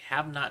because we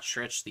have not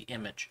stretched the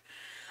image.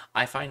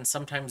 I find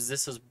sometimes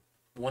this is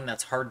one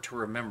that's hard to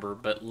remember,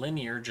 but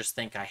linear, just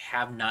think I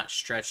have not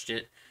stretched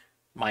it.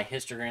 My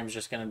histogram is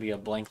just going to be a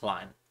blank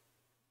line.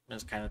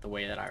 That's kind of the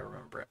way that I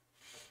remember it.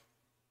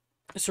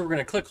 So we're going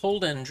to click,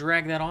 hold, and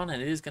drag that on,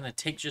 and it is going to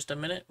take just a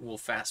minute. We'll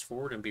fast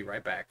forward and be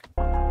right back.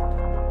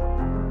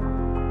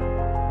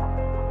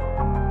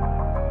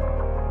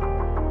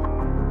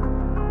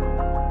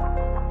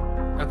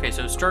 Okay,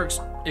 so Star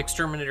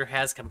Exterminator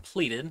has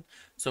completed.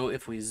 So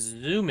if we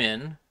zoom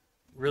in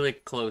really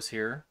close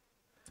here,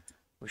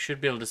 we should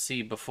be able to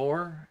see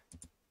before,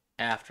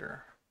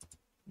 after,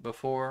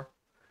 before,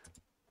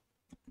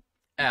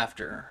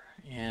 after.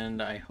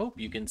 And I hope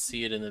you can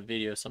see it in the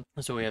video.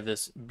 So we have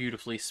this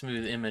beautifully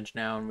smooth image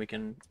now, and we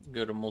can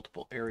go to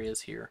multiple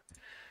areas here.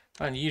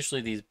 And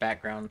usually these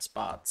background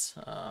spots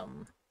are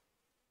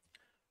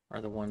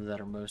the ones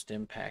that are most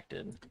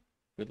impacted.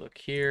 If we look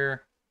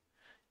here,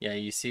 yeah,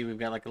 you see we've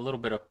got like a little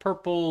bit of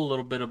purple, a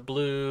little bit of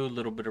blue, a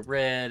little bit of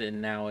red,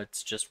 and now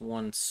it's just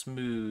one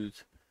smooth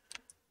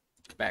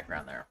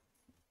background there.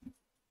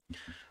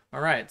 All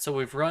right, so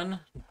we've run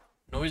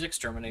Noise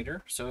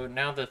Exterminator. So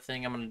now the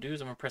thing I'm going to do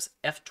is I'm going to press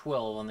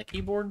F12 on the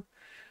keyboard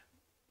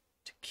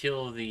to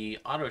kill the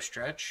auto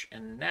stretch.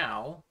 And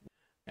now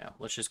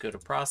let's just go to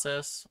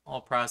process,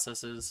 all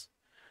processes.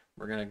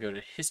 We're going to go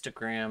to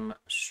histogram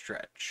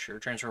stretch or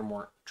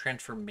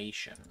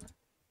transformation.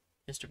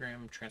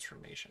 Histogram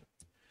transformation.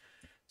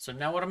 So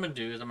now what I'm going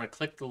to do is I'm going to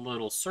click the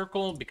little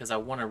circle because I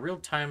want a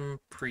real-time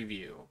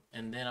preview.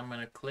 And then I'm going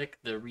to click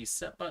the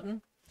reset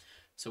button.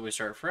 So we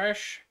start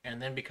fresh,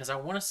 and then because I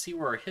want to see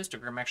where our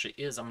histogram actually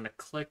is, I'm going to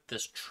click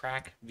this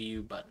track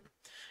view button.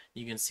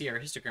 You can see our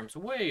histogram's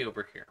way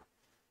over here.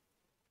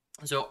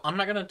 So I'm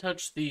not going to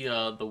touch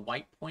the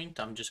white point.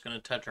 I'm just going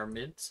to touch our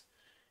mids.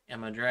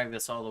 I'm going to drag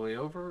this all the way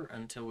over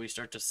until we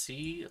start to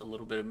see a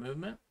little bit of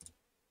movement.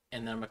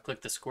 And then I'm going to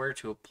click the square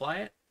to apply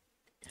it.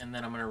 And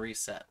then I'm going to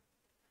reset.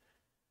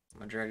 I'm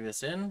going to drag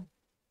this in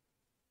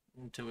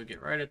until we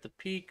get right at the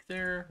peak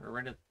there, or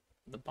right at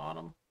the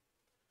bottom.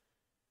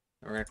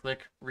 We're going to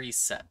click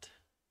reset.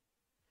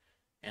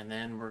 And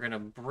then we're going to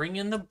bring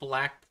in the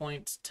black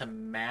points to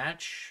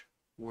match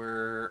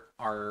where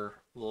our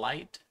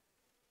light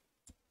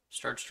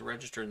starts to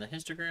register in the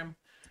histogram.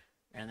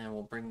 And then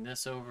we'll bring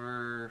this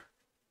over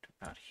to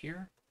about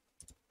here.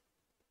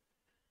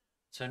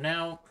 So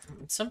now,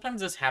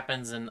 sometimes this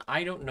happens, and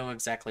I don't know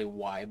exactly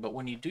why, but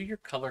when you do your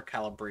color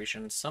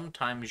calibration,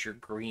 sometimes your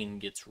green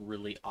gets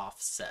really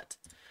offset.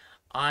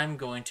 I'm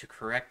going to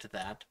correct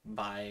that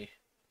by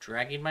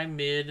dragging my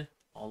mid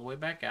all the way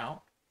back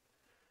out.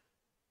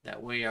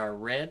 That way our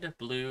red,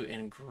 blue,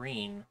 and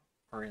green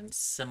are in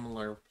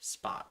similar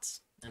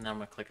spots. And then I'm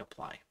going to click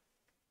apply.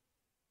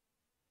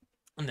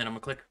 And then I'm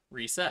going to click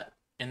reset.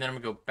 And then I'm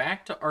going to go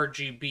back to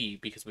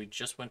RGB because we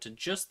just went to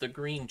just the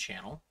green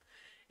channel.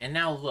 And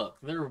now look,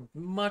 they're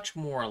much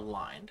more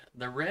aligned.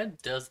 The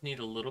red does need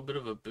a little bit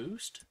of a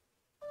boost.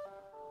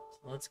 So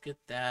let's get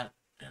that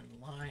in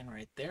line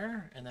right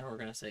there. And then we're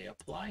going to say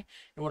apply.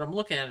 And what I'm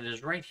looking at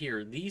is right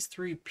here, these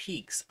three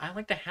peaks, I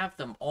like to have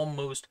them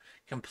almost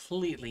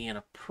completely in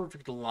a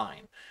perfect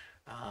line.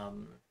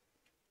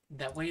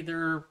 That way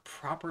they're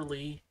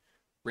properly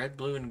red,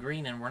 blue, and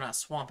green, and we're not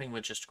swamping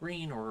with just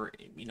green or,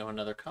 you know,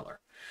 another color.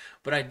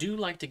 But I do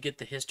like to get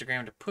the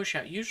histogram to push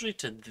out usually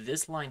to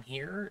this line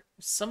here.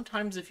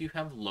 Sometimes if you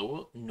have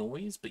low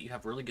noise, but you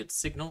have really good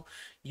signal,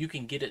 you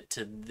can get it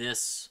to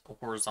this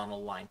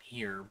horizontal line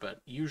here, but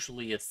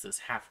usually it's this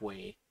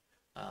halfway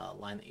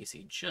line that you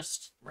see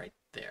just right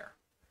there.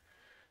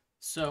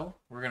 So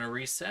we're going to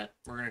reset.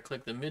 We're going to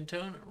click the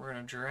midtone. We're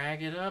going to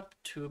drag it up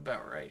to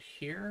about right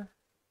here.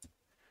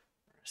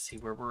 See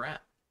where we're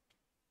at.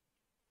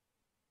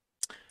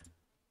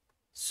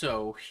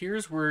 So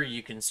here's where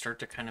you can start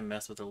to kind of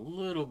mess with a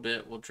little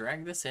bit. We'll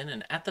drag this in,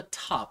 and at the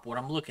top, what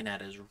I'm looking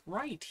at is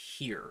right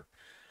here.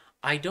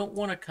 I don't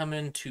want to come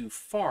in too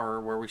far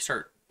where we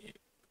start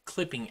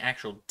clipping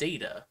actual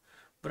data,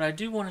 but I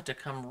do want it to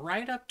come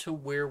right up to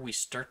where we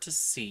start to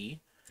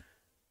see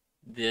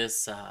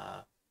this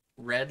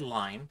red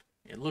line.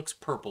 It looks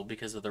purple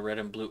because of the red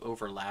and blue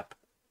overlap.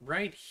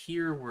 Right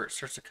here where it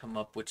starts to come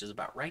up, which is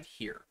about right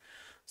here.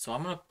 So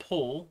I'm going to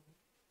pull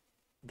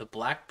the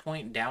black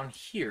point down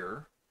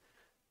here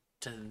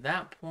to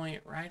that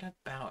point right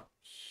about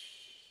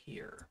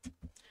here.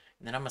 And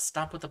then I'm going to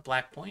stop with the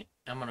black point.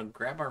 I'm going to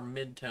grab our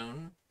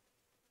mid-tone,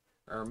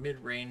 or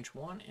mid-range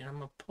one, and I'm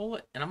going to pull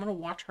it, and I'm going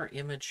to watch our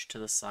image to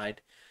the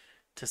side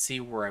to see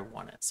where I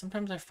want it.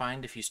 Sometimes I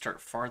find if you start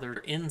farther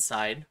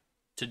inside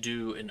to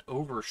do an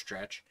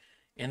overstretch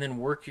and then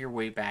work your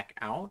way back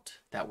out,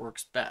 that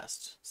works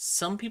best.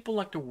 Some people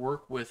like to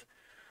work with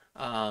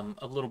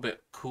a little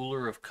bit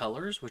cooler of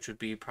colors, which would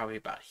be probably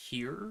about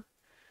here.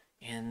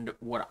 And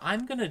what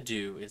I'm going to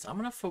do is I'm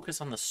going to focus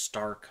on the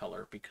star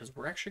color because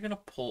we're actually going to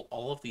pull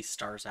all of these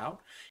stars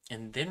out,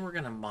 and then we're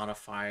going to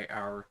modify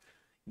our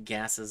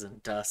gases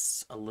and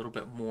dusts a little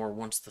bit more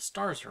once the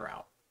stars are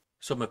out.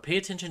 So I'm going to pay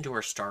attention to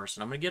our stars,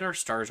 and I'm going to get our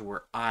stars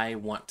where I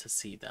want to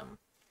see them.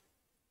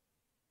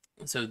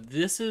 So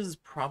this is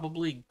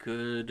probably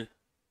good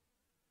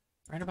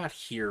right about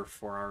here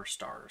for our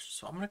stars.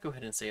 So I'm going to go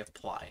ahead and say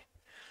apply.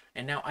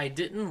 And now I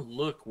didn't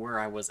look where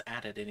I was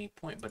at any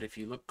point, but if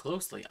you look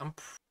closely, I'm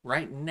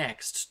right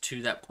next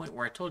to that point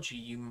where I told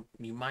you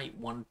you might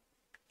want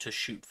to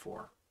shoot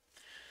for.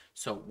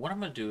 So what I'm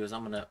going to do is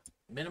I'm going to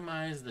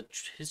minimize the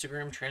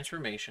histogram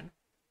transformation.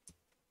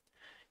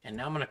 And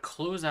now I'm going to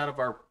close out of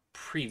our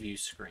preview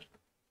screen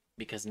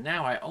because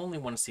now I only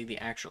want to see the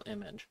actual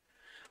image.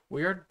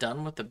 We are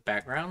done with the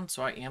background,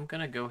 so I am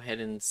going to go ahead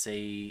and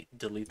say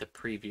delete the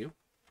preview.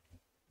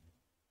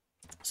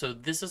 So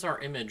this is our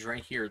image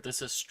right here.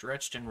 This is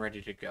stretched and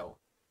ready to go.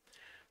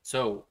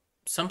 So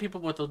some people,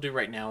 what they'll do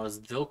right now is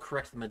they'll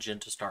correct the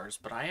magenta stars,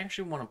 but I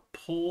actually want to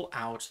pull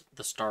out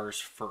the stars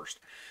first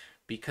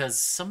because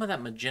some of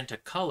that magenta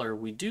color,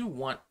 we do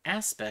want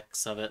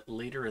aspects of it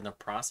later in the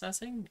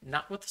processing,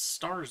 not with the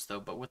stars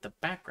though, but with the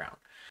background.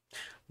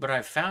 But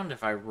I've found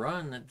if I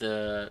run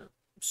the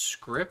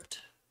script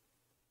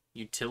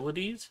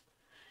utilities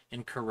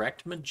and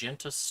correct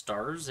magenta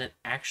stars, it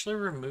actually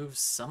removes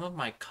some of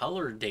my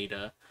color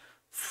data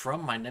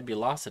from my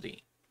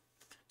nebulosity.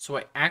 So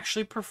I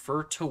actually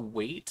prefer to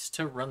wait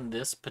to run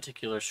this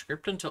particular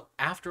script until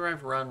after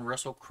I've run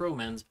Russell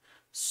Croman's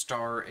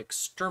Star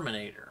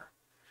Exterminator.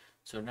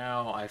 So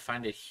now I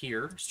find it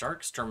here, Star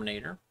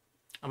Exterminator.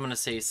 I'm going to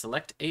say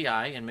select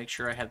AI and make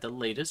sure I have the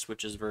latest,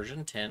 which is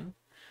version 10.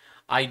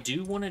 I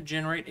do want to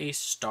generate a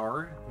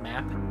star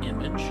map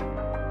image.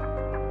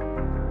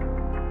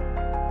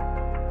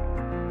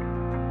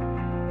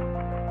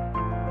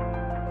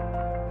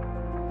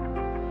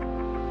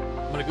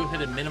 going to go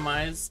ahead and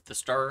minimize the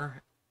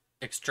star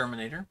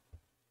exterminator.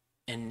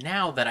 And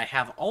now that I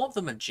have all of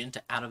the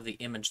magenta out of the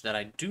image that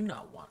I do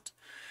not want,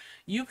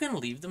 you can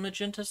leave the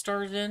magenta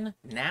stars in.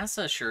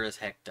 NASA sure as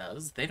heck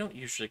does. They don't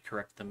usually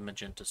correct the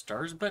magenta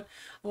stars, but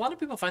a lot of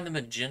people find the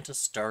magenta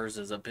stars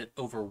as a bit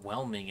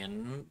overwhelming,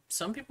 and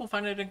some people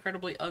find it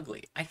incredibly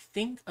ugly. I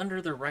think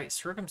under the right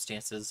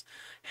circumstances,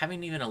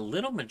 having even a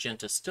little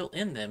magenta still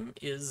in them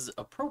is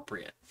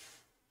appropriate.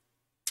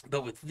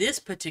 But with this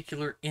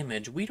particular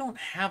image, we don't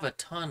have a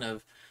ton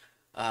of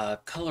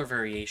color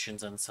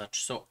variations and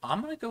such. So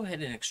I'm going to go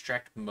ahead and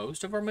extract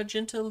most of our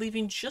magenta,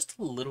 leaving just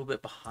a little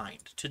bit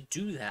behind. To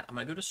do that, I'm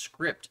going to go to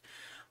Script,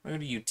 I'm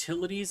going to go to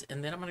Utilities,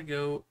 and then I'm going to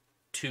go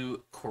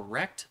to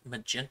Correct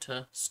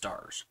Magenta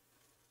Stars.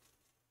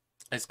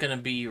 It's going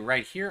to be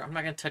right here. I'm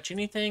not going to touch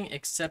anything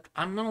except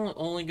I'm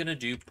only going to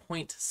do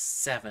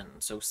 0.7.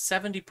 So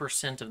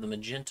 70% of the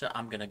magenta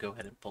I'm going to go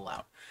ahead and pull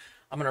out.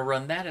 I'm going to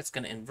run that. It's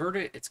going to invert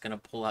it. It's going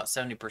to pull out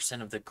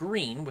 70% of the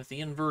green with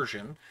the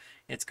inversion.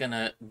 It's going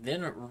to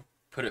then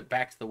put it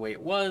back to the way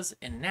it was.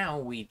 And now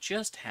we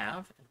just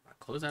have, I'll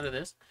close out of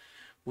this,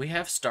 we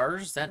have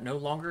stars that no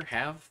longer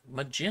have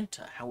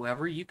magenta.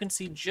 However, you can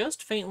see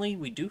just faintly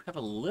we do have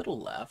a little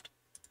left.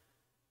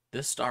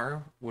 This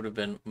star would have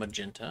been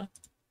magenta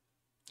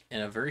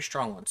and a very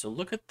strong one. So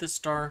look at this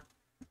star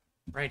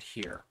right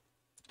here.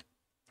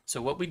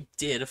 So what we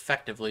did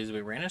effectively is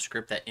we ran a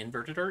script that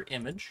inverted our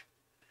image.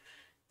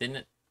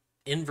 Then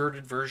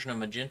inverted version of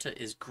magenta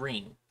is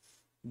green.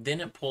 Then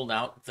it pulled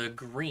out the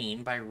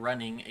green by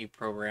running a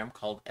program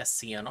called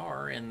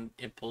SCNR, and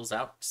it pulls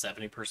out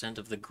 70%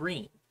 of the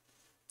green.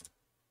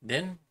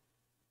 Then,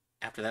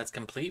 after that's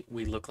complete,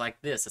 we look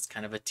like this. It's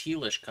kind of a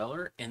tealish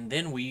color, and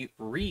then we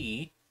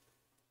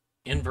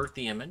re-invert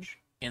the image,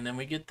 and then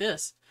we get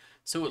this.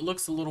 So it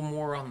looks a little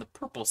more on the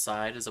purple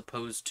side as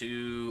opposed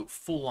to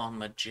full-on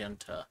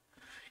magenta,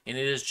 and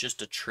it is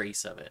just a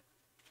trace of it.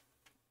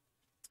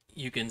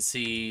 You can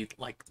see,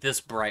 like,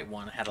 this bright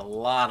one had a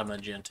lot of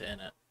magenta in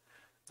it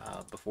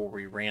before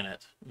we ran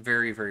it.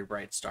 Very, very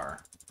bright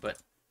star. But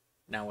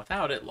now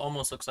without it,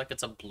 almost looks like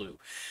it's a blue.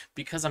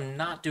 Because I'm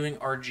not doing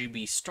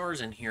RGB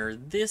stars in here,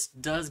 this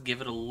does give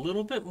it a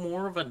little bit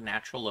more of a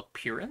natural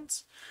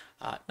appearance.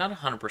 Not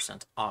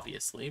 100%,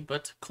 obviously,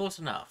 but close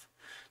enough.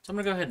 So I'm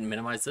going to go ahead and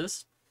minimize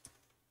this,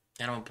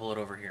 and I'm going to pull it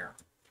over here.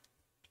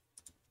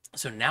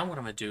 So now what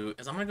I'm going to do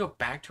is I'm going to go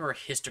back to our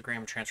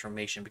histogram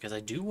transformation because I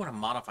do want to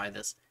modify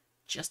this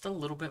just a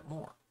little bit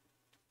more.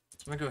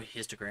 So I'm going to go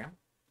histogram.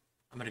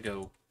 I'm going to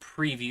go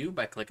preview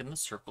by clicking the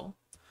circle.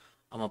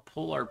 I'm going to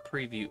pull our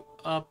preview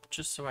up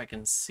just so I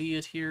can see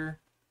it here.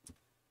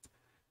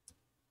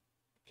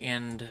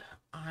 And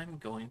I'm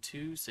going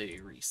to say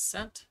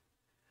reset.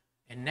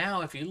 And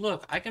now if you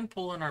look, I can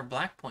pull in our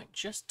black point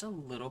just a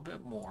little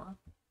bit more.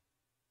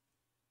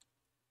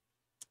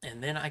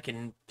 And then I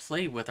can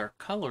play with our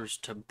colors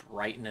to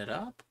brighten it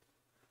up.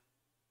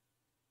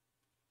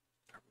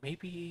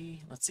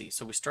 Maybe, let's see,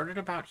 so we started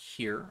about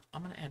here.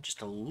 I'm going to add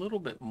just a little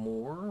bit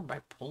more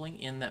by pulling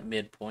in that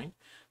midpoint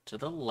to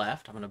the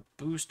left. I'm going to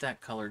boost that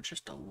color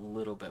just a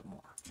little bit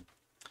more.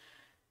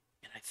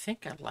 And I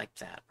think I like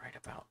that right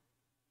about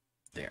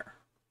there.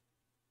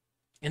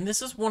 And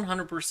this is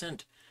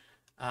 100%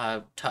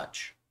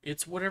 touch.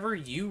 It's whatever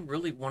you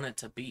really want it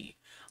to be.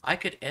 I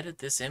could edit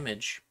this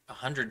image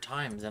 100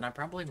 times and I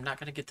probably am not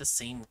going to get the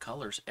same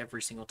colors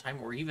every single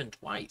time, or even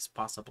twice,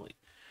 possibly.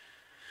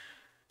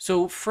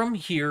 So from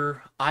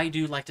here, I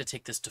do like to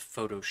take this to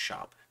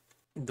Photoshop.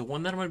 The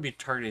one that I'm going to be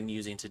targeting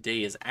using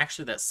today is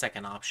actually that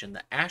second option,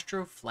 the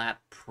Astro Flat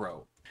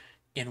Pro.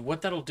 And what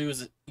that'll do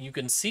is you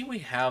can see we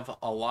have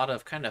a lot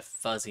of kind of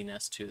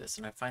fuzziness to this,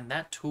 and I find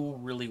that tool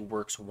really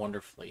works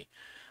wonderfully.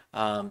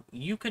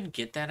 You can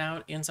get that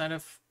out inside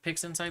of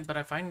PixInsight, but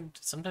I find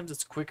sometimes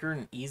it's quicker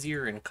and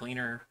easier and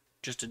cleaner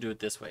just to do it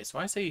this way. So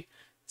I say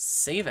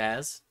save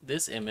as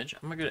this image.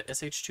 I'm going to go to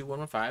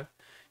SH2115.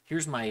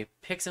 Here's my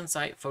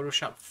PixInsight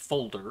Photoshop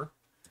folder.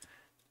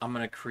 I'm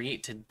going to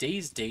create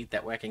today's date.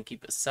 That way I can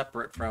keep it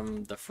separate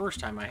from the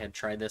first time I had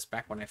tried this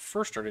back when I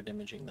first started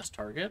imaging this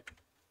target.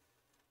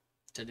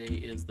 Today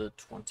is the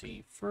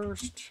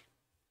 21st.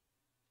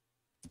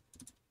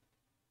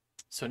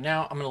 So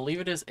now I'm going to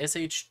leave it as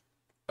SH02,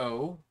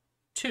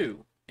 and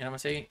I'm going to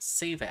say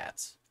save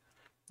as.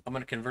 I'm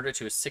going to convert it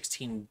to a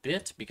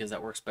 16-bit because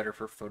that works better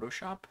for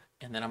Photoshop.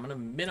 And then I'm going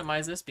to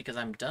minimize this because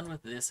I'm done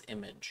with this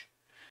image.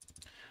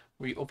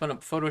 We open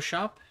up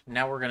Photoshop.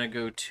 Now we're going to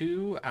go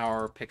to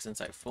our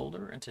PixInsight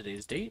folder and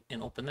today's date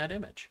and open that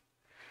image.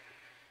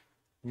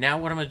 Now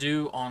what I'm going to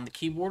do on the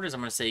keyboard is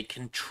I'm going to say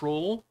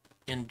Control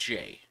and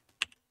J.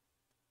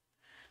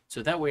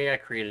 So that way I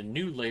create a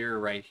new layer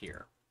right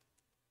here.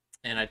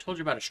 And I told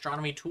you about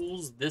astronomy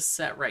tools. This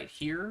set right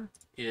here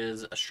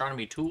is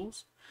astronomy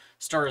tools.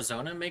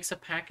 Starizona makes a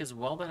pack as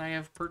well that I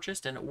have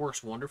purchased, and it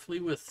works wonderfully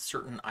with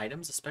certain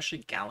items, especially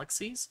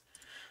galaxies.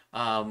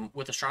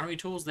 With astronomy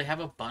tools, they have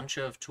a bunch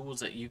of tools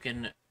that you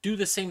can do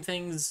the same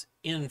things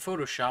in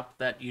Photoshop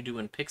that you do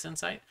in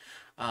PixInsight.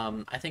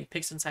 I think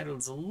PixInsight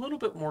was a little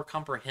bit more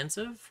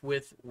comprehensive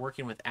with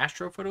working with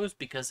astro photos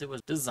because it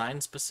was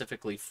designed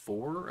specifically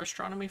for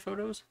astronomy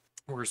photos.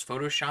 Whereas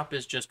Photoshop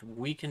is just,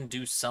 we can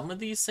do some of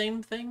these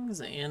same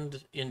things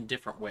and in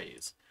different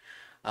ways.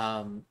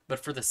 But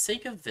for the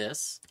sake of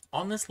this,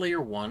 on this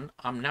layer 1,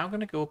 I'm now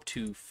going to go up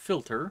to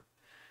filter.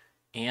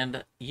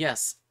 And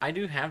yes, I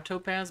do have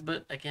topaz,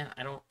 but again,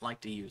 I don't like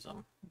to use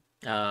them.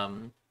 But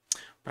I'm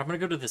going to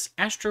go to this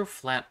Astro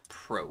Flat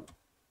Pro.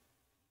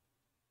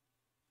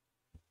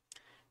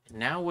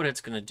 Now what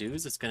it's going to do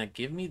is it's going to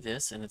give me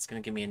this, and it's going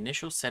to give me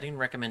initial setting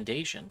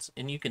recommendations.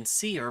 And you can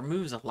see it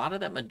removes a lot of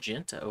that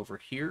magenta over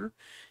here.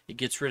 It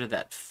gets rid of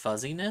that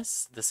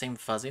fuzziness, the same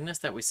fuzziness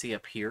that we see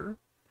up here.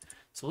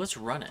 So let's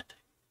run it,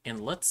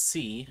 and let's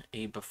see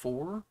a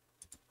before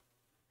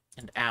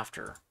and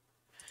after.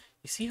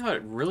 You see how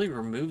it really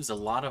removes a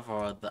lot of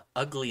the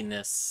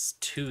ugliness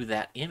to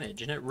that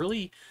image, and it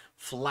really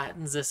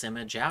flattens this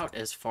image out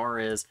as far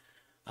as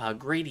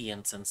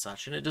gradients and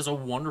such, and it does a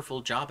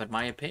wonderful job in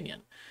my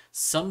opinion.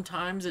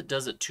 Sometimes it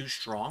does it too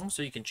strong,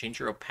 so you can change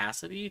your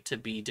opacity to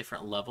be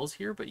different levels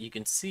here, but you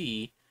can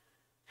see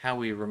how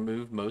we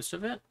remove most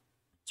of it.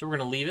 So we're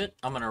going to leave it.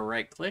 I'm going to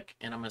right click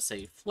and I'm going to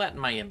say flatten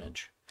my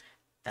image.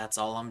 That's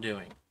all I'm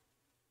doing.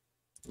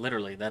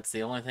 Literally, that's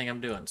the only thing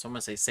I'm doing. So I'm going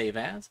to say save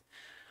as.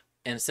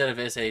 Instead of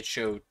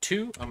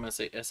SHO2, I'm going to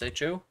say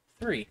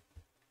SHO3.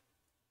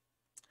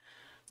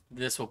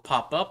 This will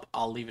pop up.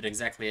 I'll leave it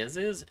exactly as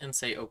is and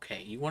say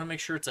OK. You want to make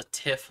sure it's a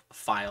TIFF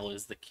file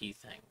is the key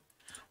thing.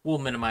 We'll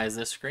minimize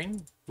this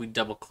screen. We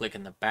double click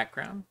in the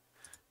background.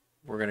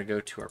 We're going to go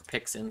to our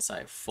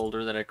PixInsight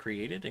folder that I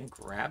created and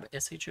grab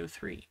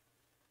SHO3.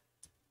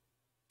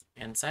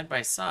 And side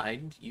by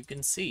side, you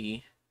can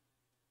see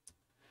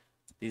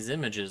these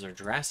images are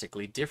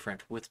drastically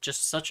different with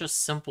just such a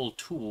simple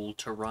tool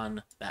to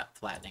run that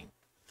flattening.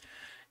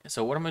 And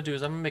so what I'm going to do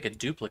is I'm going to make a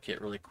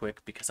duplicate really quick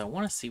because I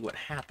want to see what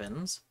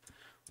happens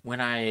when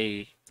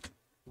I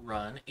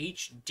run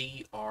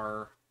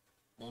HDR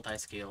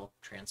multi-scale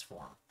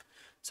transform.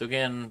 So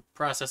again,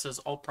 processes,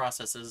 all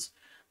processes,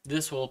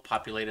 this will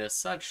populate as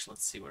such.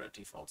 Let's see what it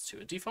defaults to.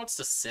 It defaults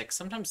to 6.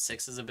 Sometimes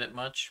 6 is a bit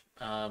much.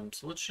 So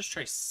let's just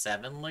try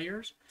 7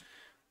 layers.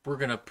 We're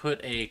going to put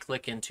a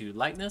click into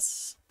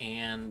lightness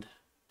and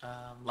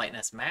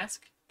lightness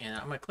mask. And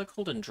I'm going to click,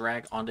 hold, and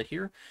drag onto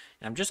here.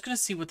 And I'm just going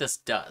to see what this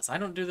does. I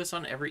don't do this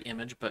on every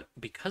image, but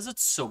because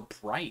it's so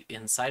bright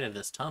inside of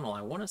this tunnel,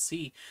 I want to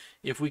see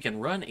if we can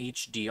run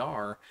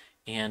HDR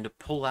and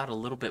pull out a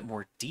little bit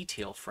more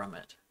detail from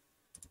it.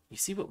 You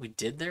see what we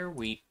did there?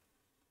 We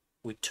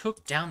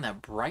took down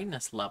that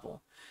brightness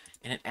level,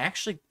 and it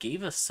actually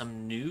gave us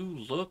some new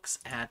looks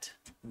at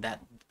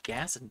that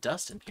gas and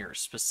dust in here,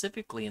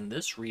 specifically in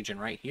this region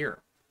right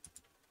here.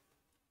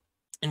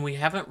 And we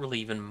haven't really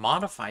even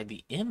modified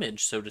the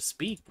image, so to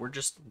speak. We're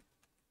just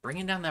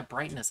bringing down that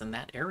brightness in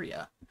that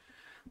area.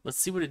 Let's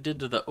see what it did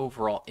to the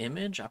overall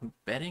image. I'm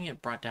betting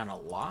it brought down a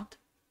lot.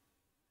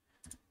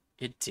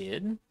 It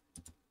did.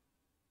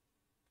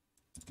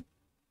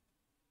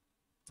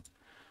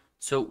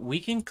 So we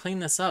can clean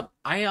this up.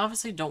 I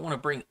obviously don't want to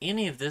bring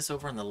any of this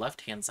over on the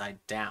left-hand side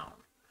down.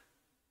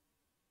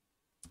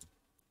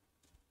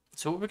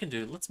 So what we can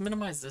do, let's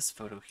minimize this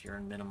photo here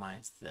and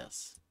minimize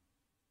this.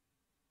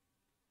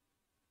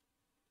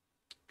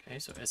 Okay,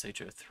 so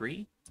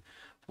SHO3.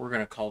 We're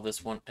going to call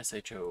this one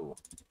SHO,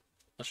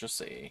 let's just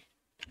say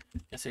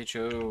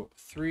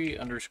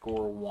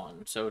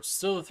SHO3_1. So it's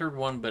still the third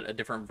one, but a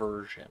different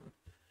version.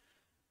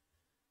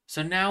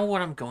 So now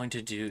what I'm going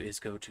to do is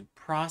go to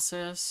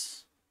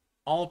Process,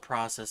 All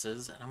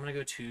Processes, and I'm going to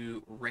go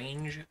to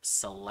Range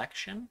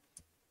Selection.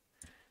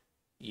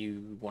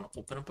 You want to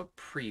open up a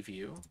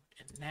preview,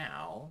 and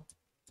now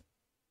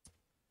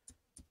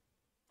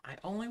I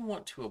only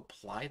want to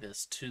apply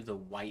this to the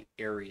white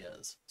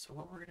areas. So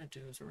what we're going to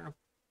do is we're going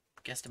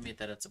to guesstimate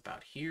that it's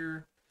about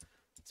here.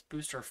 Let's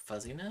boost our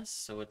fuzziness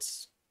so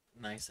it's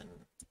nice and,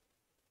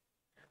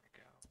 there we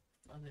go,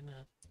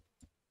 fuzziness.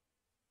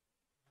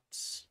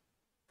 Let's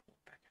pull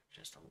it back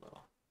just a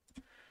little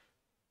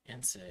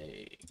and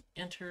say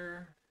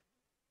enter,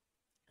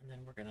 and then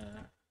we're going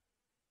to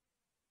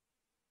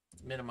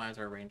minimize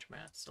our range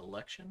mask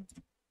selection.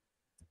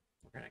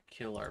 We're going to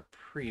kill our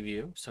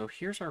preview. So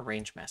here's our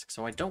range mask.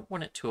 So I don't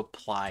want it to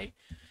apply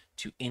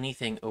to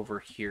anything over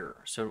here.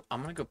 So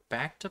I'm going to go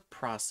back to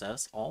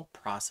Process, All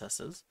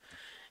Processes,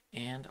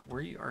 and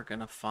we are going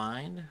to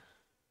find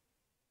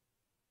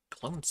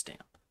Clone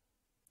Stamp.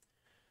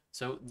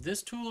 So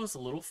this tool is a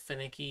little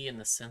finicky in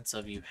the sense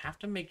of you have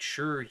to make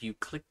sure you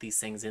click these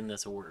things in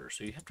this order.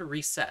 So you have to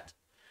reset.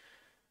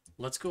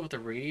 Let's go with a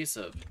radius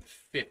of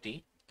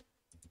 50.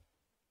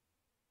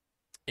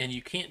 And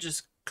you can't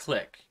just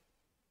click.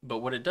 But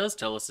what it does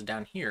tell us is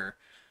down here,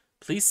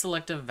 please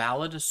select a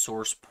valid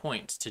source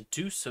point. To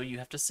do so, you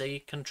have to say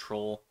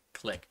Control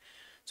click.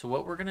 So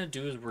what we're going to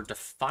do is we're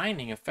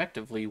defining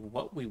effectively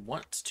what we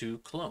want to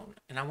clone.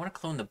 And I want to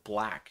clone the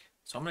black.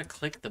 So I'm going to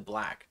click the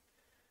black.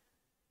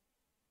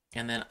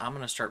 And then I'm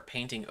going to start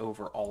painting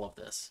over all of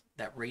this.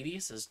 That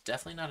radius is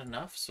definitely not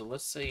enough. So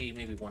let's say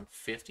maybe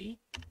 150.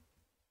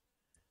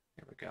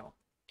 we go.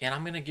 And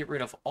I'm going to get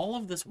rid of all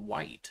of this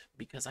white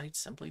because I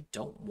simply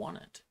don't want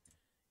it.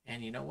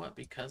 And you know what?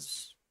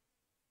 Because,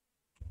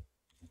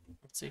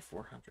 let's say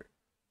 400.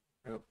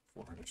 Oh,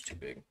 400 is too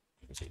big.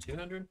 Let's say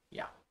 200.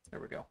 Yeah, there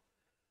we go.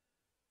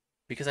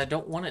 Because I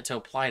don't want it to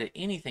apply to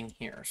anything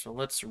here. So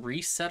let's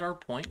reset our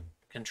point.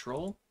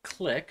 Control,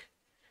 click,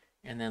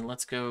 and then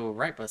let's go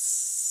right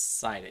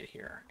beside it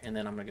here. And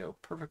then I'm going to go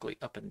perfectly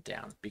up and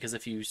down. Because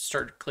if you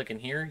start clicking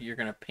here, you're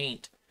going to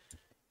paint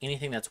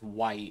anything that's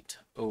white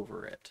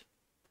over it.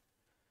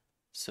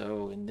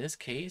 So in this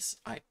case,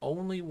 I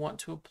only want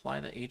to apply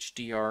the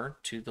HDR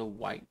to the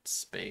white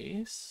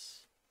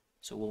space.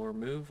 So we'll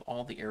remove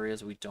all the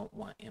areas we don't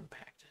want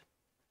impacted.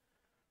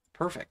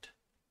 Perfect.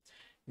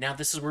 Now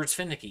this is where it's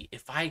finicky.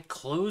 If I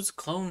close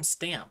clone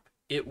stamp,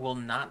 it will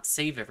not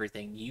save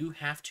everything. You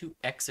have to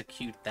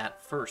execute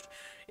that first.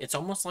 It's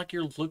almost like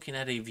you're looking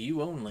at a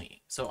view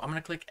only. So I'm going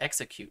to click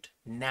execute.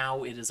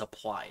 Now it is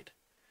applied.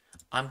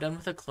 I'm done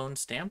with a clone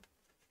stamp.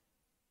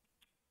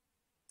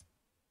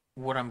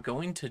 What I'm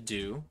going to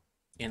do,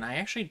 and I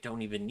actually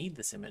don't even need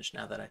this image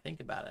now that I think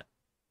about it.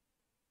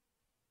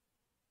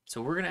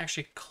 So we're going to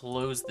actually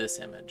close this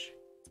image.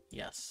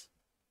 Yes.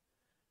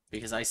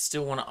 Because I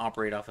still want to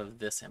operate off of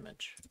this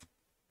image.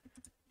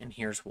 And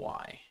here's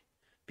why.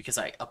 Because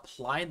I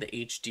applied the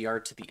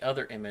HDR to the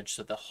other image,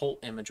 so the whole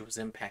image was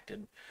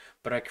impacted.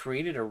 But I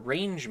created a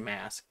range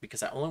mask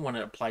because I only want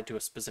it applied to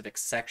a specific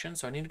section.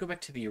 So I need to go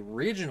back to the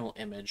original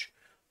image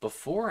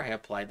before I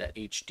applied that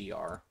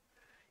HDR.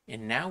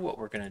 And now what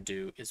we're going to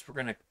do is we're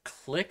going to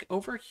click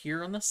over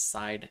here on the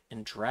side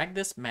and drag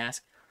this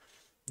mask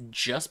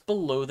just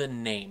below the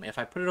name. If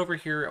I put it over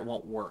here, it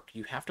won't work.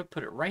 You have to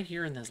put it right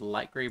here in this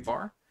light gray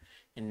bar.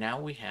 And now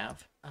we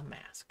have a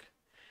mask.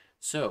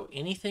 So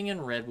anything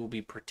in red will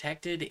be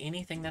protected.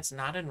 Anything that's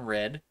not in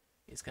red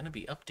is going to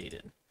be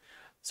updated.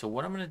 So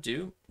what I'm going to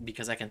do,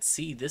 because I can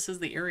see this is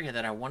the area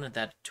that I wanted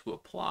that to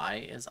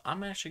apply, is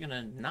I'm actually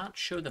going to not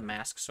show the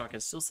mask so I can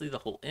still see the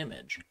whole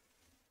image.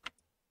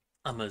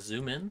 I'm going to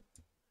zoom in.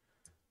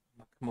 I'm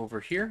going to come over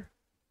here.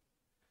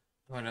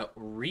 I'm going to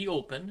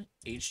reopen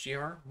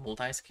HDR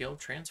multi-scale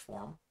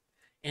transform.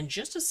 And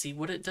just to see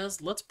what it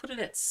does, let's put it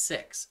at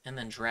 6 and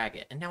then drag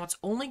it. And now it's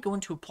only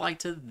going to apply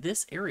to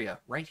this area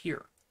right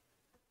here.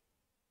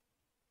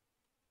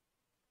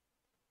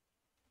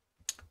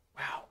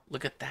 Wow,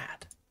 look at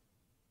that.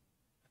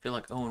 I feel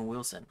like Owen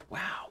Wilson.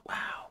 Wow,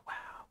 wow,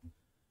 wow.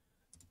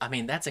 I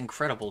mean, that's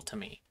incredible to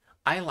me.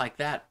 I like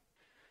that.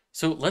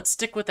 So let's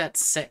stick with that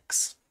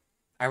 6.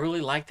 I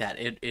really like that.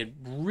 It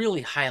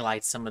really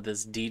highlights some of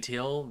this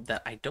detail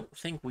that I don't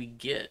think we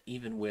get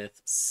even with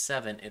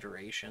 7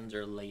 iterations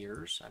or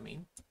layers. I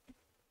mean,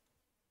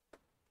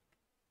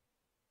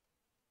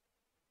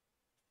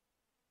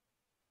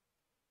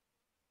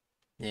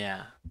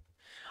 yeah,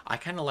 I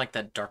kind of like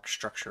that dark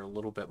structure a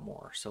little bit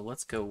more. So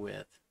let's go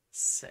with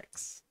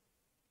 6.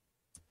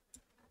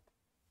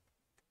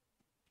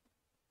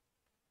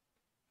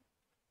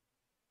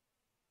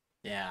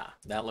 Yeah,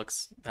 that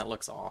looks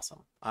awesome.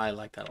 I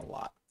like that a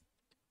lot.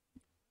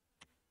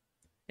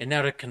 And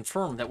now to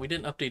confirm that we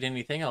didn't update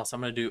anything else,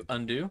 I'm going to do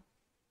undo,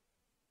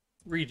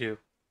 redo,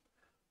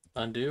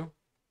 undo,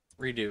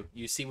 redo.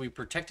 You see we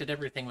protected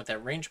everything with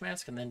that range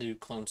mask and then do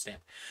clone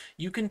stamp.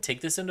 You can take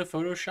this into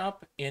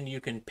Photoshop and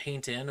you can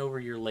paint in over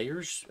your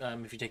layers.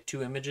 If you take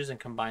 2 images and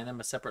combine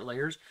them as separate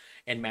layers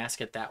and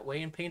mask it that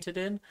way and paint it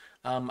in.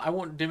 I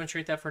won't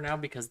demonstrate that for now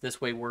because this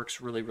way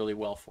works really, really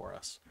well for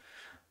us.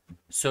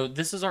 So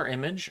this is our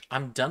image.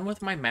 I'm done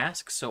with my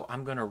mask, so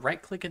I'm going to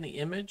right click in the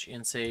image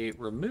and say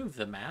remove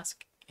the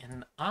mask,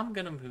 and I'm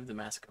going to move the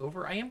mask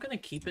over. I am going to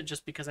keep it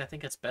just because I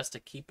think it's best to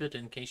keep it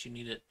in case you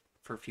need it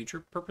for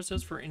future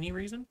purposes for any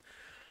reason.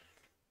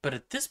 But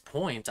at this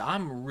point,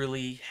 I'm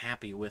really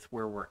happy with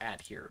where we're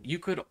at here. You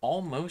could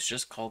almost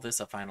just call this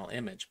a final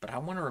image, but I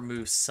want to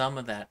remove some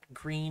of that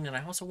green, and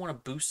I also want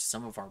to boost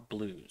some of our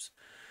blues.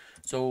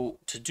 So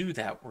to do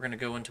that, we're going to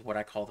go into what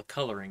I call the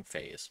coloring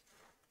phase.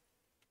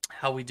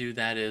 How we do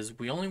that is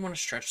we only want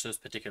to stretch those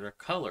particular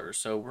colors.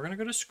 So we're going to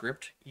go to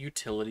Script,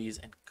 Utilities,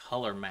 and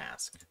Color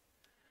Mask.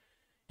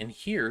 And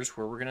here's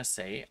where we're going to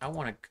say, I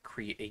want to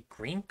create a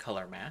green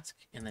color mask.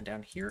 And then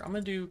down here, I'm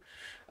going to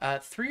do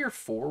 3 or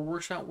 4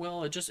 works out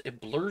well.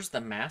 It blurs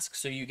the mask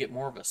so you get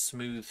more of a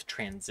smooth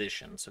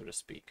transition, so to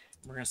speak.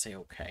 We're going to say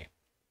OK.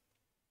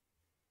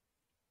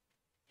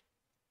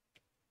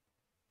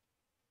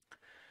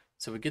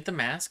 So we get the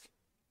mask.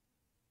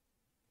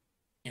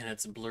 And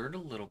it's blurred a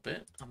little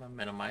bit. I'm going to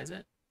minimize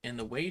it. And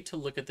the way to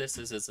look at this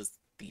is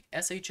the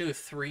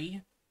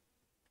SHO3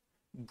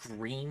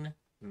 green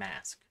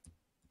mask.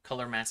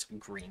 Color mask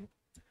green.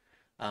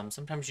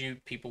 Sometimes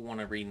people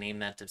want to rename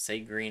that to say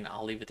green.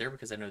 I'll leave it there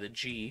because I know the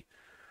G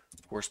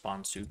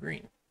corresponds to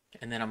green.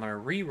 And then I'm going to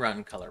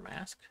rerun color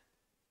mask.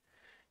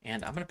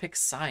 And I'm going to pick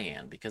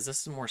cyan because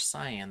this is more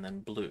cyan than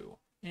blue.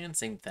 And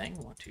same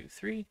thing. 1, 2,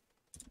 3.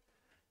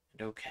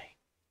 And OK.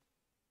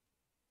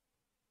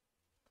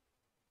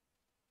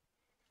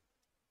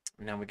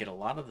 Now we get a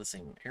lot of the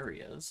same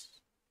areas.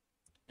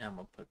 And I'm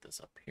going to put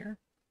this up here.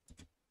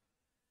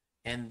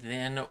 And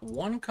then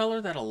one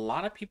color that a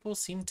lot of people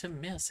seem to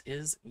miss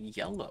is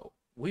yellow.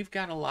 We've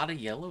got a lot of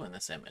yellow in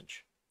this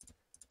image.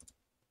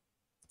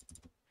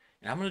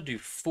 And I'm going to do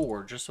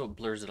 4 just so it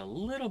blurs it a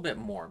little bit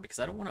more because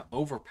I don't want to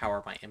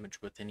overpower my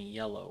image with any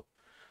yellow.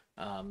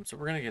 So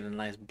we're going to get a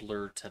nice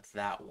blur to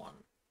that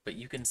one. But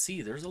you can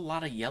see there's a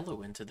lot of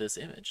yellow into this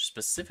image,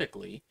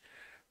 specifically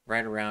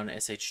right around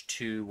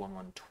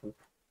SH2112.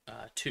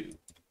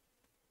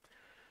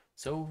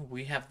 So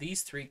we have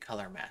these 3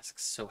 color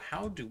masks. So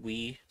how do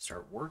we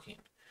start working?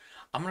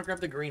 I'm going to grab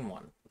the green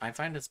one. I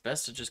find it's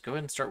best to just go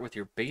ahead and start with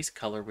your base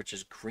color, which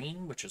is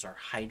green, which is our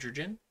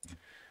hydrogen.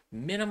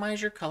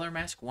 Minimize your color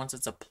mask once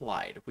it's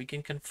applied. We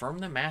can confirm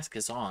the mask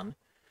is on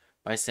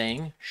by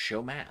saying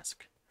show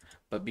mask.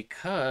 But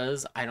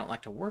because I don't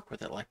like to work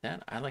with it like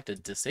that, I like to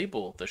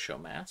disable the show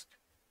mask,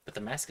 but the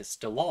mask is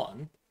still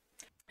on.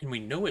 And we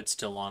know it's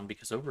still on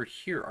because over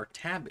here, our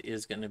tab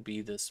is going to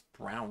be this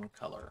brown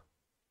color.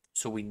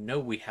 So we know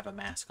we have a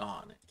mask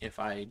on. If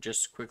I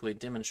just quickly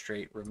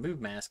demonstrate remove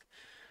mask,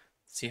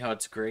 see how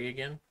it's gray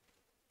again?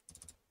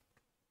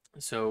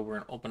 So we're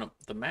going to open up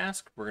the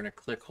mask. We're going to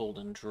click, hold,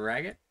 and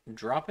drag it,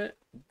 drop it.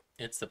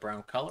 It's the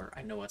brown color.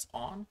 I know it's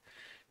on.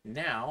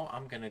 Now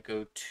I'm going to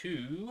go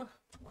to,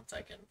 once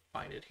I can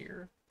find it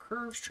here,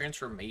 curves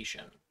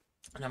transformation.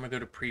 And I'm going to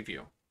go to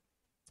preview.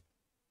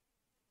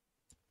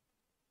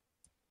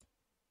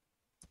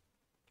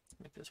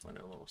 Make this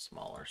window a little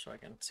smaller so I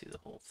can see the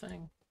whole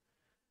thing.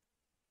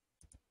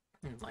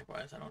 And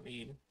likewise, I don't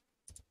need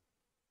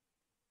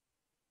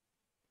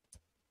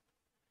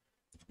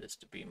this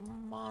to be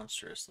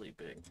monstrously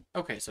big.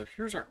 Okay, so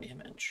here's our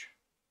image.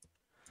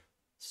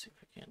 Let's see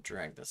if we can't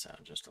drag this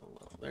out just a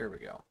little. There we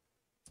go.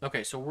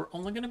 Okay, so we're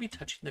only going to be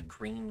touching the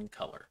green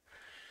color.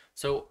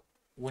 So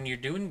when you're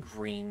doing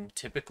green,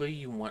 typically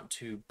you want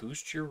to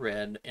boost your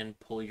red and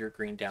pull your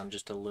green down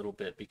just a little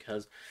bit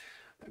because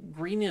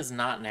green is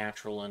not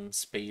natural in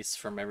space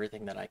from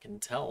everything that I can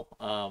tell.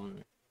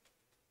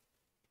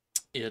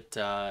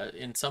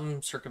 In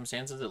some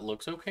circumstances it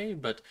looks okay,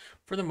 but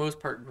for the most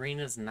part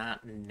green is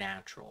not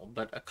natural,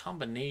 but a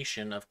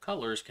combination of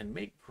colors can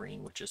make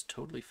green, which is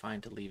totally fine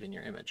to leave in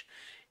your image.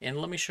 And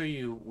let me show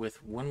you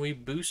with when we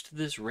boost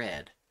this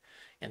red,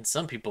 and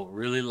some people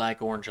really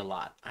like orange a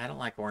lot. I don't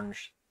like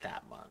orange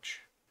that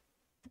much.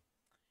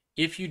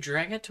 If you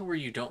drag it to where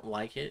you don't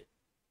like it,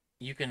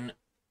 you can,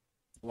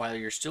 while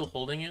you're still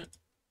holding it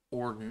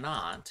or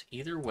not,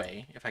 either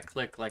way, if I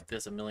click like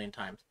this a million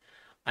times,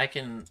 I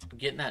can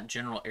get in that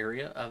general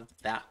area of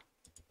that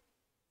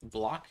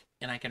block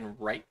and I can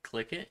right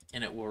click it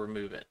and it will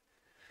remove it.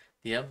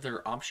 The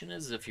other option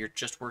is if you're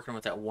just working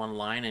with that one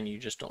line and you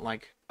just don't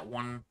like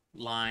one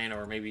line,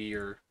 or maybe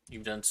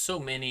you've done so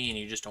many and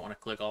you just don't want to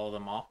click all of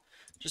them off,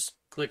 just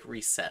click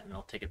reset and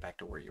it'll take it back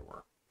to where you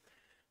were.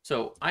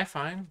 So I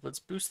find, let's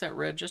boost that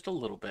red just a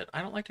little bit.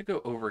 I don't like to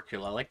go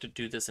overkill. I like to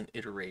do this in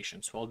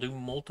iterations. So I'll do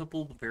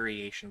multiple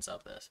variations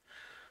of this.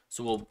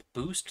 So we'll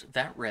boost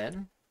that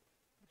red.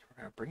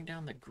 We're going to bring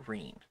down the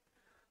green.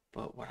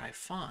 But what I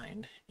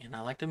find, and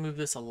I like to move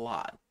this a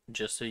lot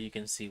just so you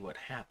can see what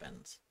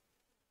happens.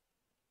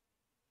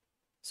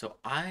 So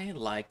I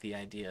like the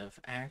idea of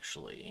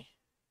actually,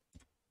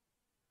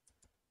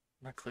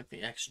 I'm going to click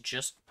the X,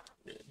 just,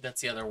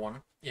 that's the other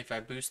one. If I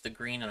boost the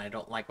green and I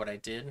don't like what I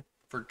did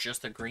for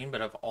just the green,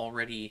 but I've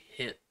already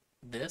hit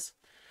this,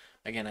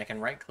 again, I can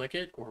right click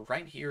it, or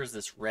right here is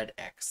this red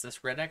X.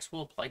 This red X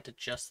will apply to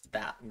just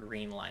that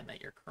green line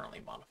that you're currently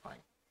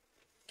modifying.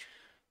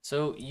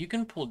 So you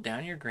can pull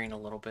down your green a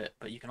little bit,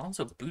 but you can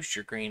also boost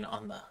your green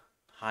on the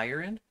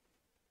higher end,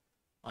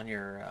 on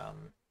your,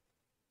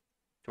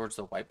 towards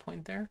the white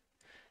point there.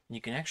 And you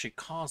can actually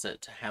cause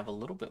it to have a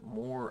little bit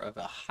more of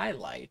a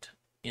highlight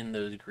in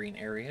those green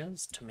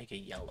areas to make a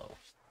yellow.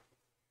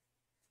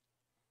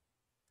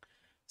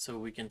 So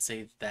we can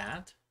say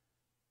that.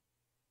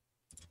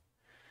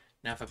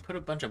 Now if I put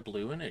a bunch of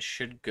blue in, it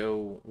should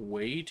go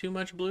way too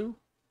much blue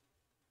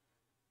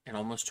and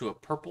almost to a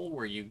purple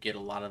where you get a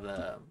lot of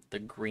the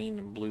green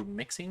and blue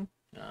mixing.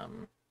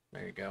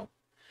 There you go.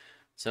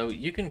 So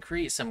you can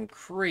create some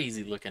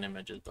crazy looking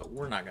images, but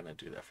we're not going to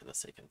do that for the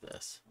sake of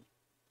this.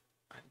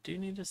 I do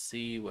need to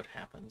see what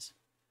happens.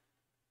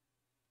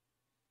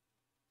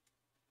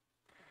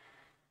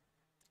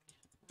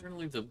 We're going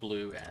to leave the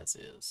blue as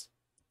is.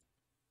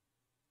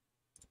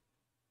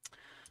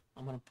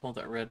 I'm going to pull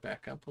that red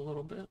back up a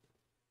little bit.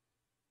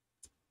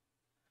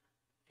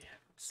 Yeah,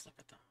 let's look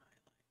at the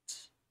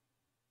highlights.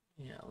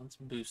 Yeah, let's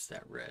boost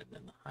that red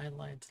and the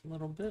highlights a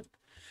little bit.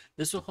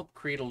 This will help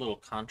create a little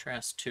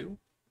contrast too.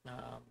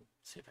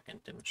 See if I can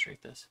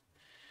demonstrate this.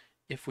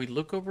 If we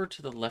look over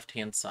to the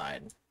left-hand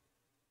side,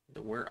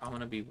 where I'm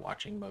going to be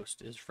watching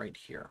most is right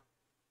here.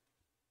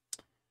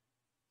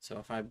 So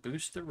if I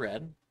boost the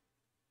red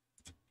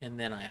and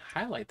then I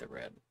highlight the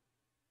red,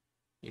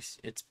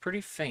 it's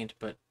pretty faint,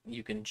 but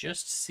you can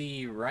just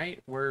see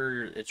right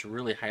where it's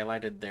really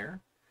highlighted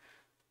there.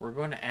 We're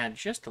going to add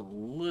just a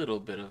little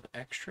bit of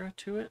extra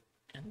to it,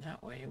 and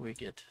that way we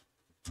get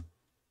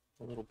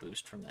a little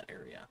boost from that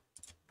area.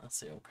 Let's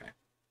say okay.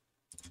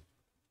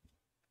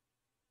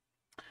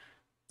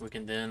 We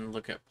can then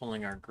look at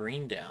pulling our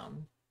green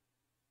down.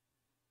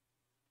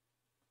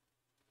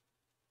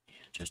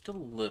 Yeah, just a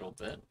little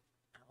bit.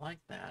 I like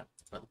that.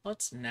 But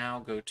let's now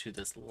go to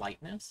this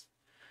lightness.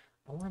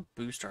 I want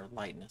to boost our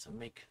lightness and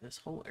make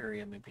this whole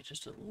area maybe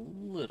just a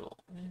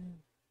little. I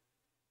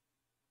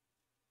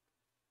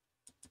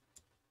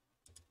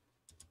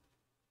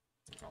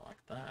don't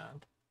like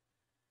that.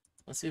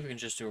 Let's see if we can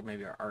just do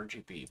maybe our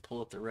RGB.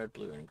 Pull up the red,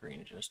 blue, and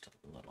green just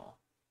a little.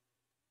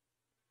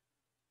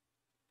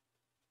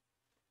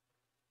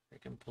 We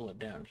can pull it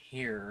down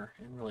here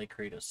and really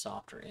create a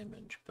softer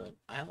image, but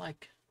I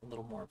like a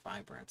little more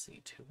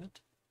vibrancy to it.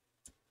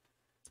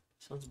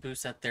 So let's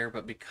boost that there,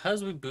 but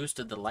because we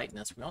boosted the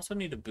lightness, we also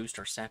need to boost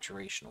our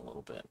saturation a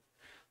little bit.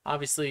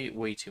 Obviously,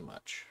 way too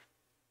much.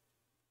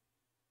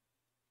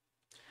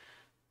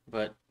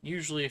 But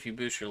usually if you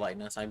boost your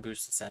lightness, I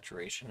boost the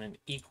saturation an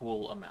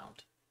equal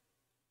amount.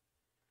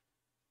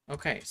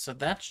 Okay, so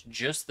that's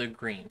just the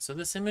green. So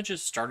this image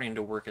is starting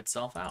to work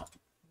itself out.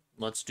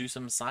 Let's do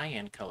some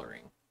cyan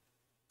coloring.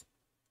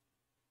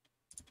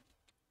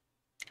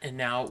 And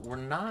now we're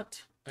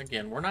not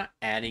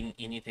adding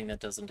anything that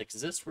doesn't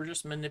exist. We're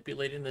just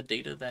manipulating the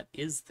data that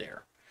is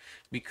there.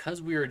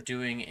 Because we are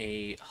doing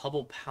a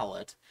Hubble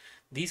palette,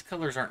 these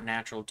colors aren't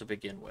natural to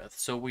begin with.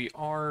 So we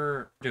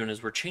are doing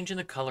is we're changing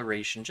the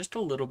coloration just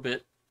a little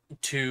bit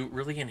to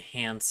really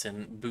enhance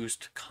and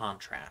boost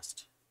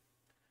contrast.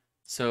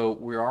 So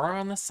we are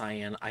on the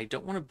cyan. I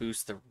don't want to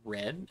boost the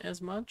red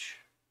as much.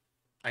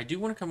 I do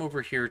want to come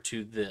over here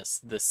to this,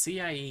 the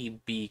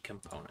CIEB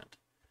component.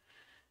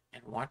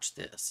 And watch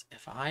this.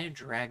 If I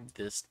drag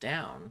this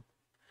down,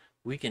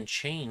 we can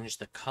change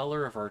the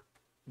color of our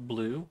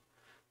blue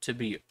to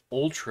be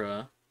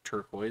ultra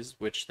turquoise,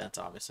 which that's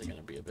obviously going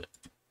to be a bit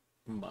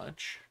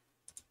much.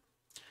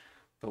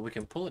 But we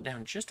can pull it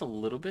down just a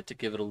little bit to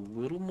give it a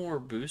little more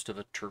boost of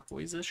a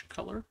turquoise-ish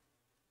color.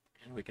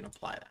 And we can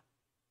apply that.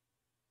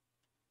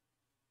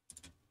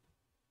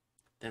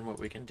 Then what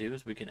we can do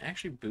is we can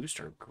actually boost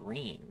our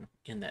green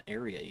in that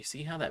area. You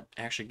see how that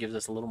actually gives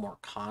us a little more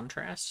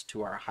contrast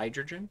to our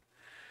hydrogen?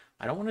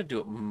 I don't want to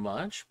do it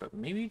much, but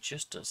maybe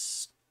just a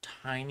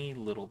tiny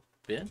little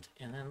bit.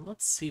 And then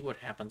let's see what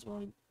happens when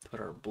we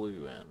put our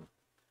blue in.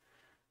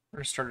 We're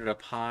going to start it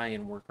up high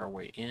and work our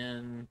way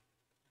in.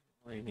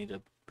 We need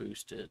to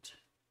boost it.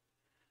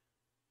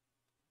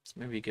 Let's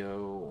maybe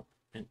go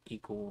an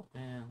equal,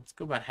 let's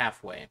go about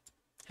halfway.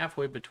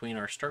 Halfway between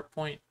our start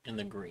point and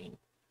the green.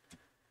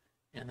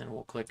 And then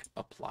we'll click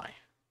apply.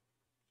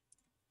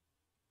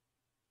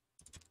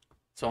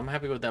 So I'm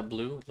happy with that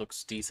blue. It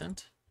looks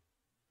decent.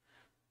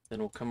 Then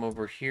we'll come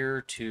over here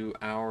to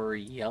our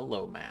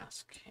yellow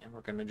mask and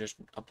we're going to just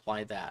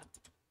apply that.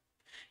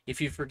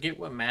 If you forget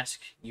what mask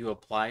you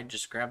applied,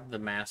 just grab the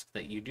mask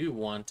that you do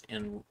want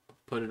and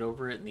put it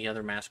over it and the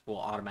other mask will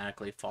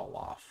automatically fall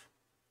off.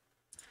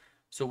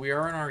 So we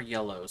are in our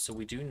yellow, so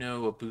we do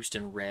know a boost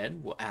in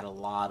red will add a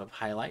lot of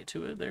highlight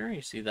to it there.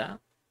 You see that?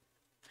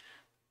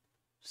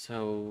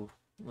 So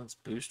let's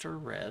boost our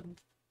red.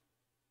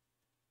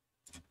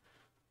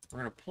 We're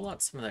going to pull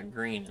out some of that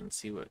green and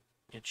see what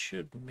it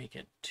should make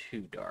it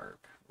too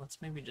dark.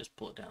 Let's maybe just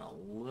pull it down a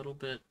little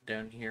bit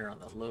down here on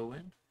the low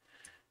end.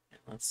 And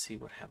let's see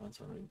what happens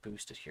when we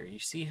boost it here. You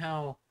see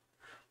how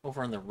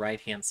over on the right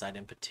hand side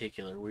in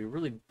particular, we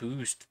really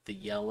boost the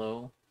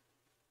yellow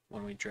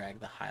when we drag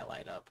the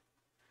highlight up.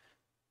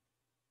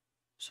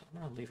 So I'm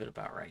going to leave it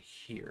about right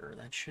here.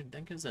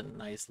 That gives a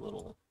nice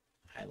little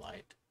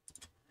highlight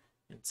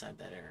inside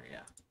that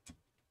area.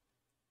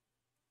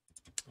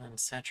 And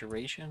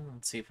saturation,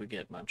 let's see if we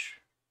get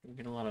much. We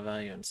get a lot of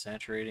value in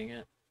saturating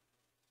it.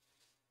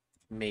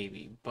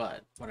 Maybe,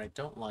 but what I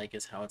don't like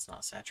is how it's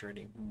not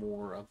saturating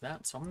more of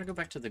that. So I'm going to go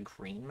back to the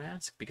green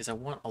mask because I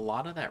want a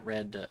lot of that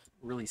red to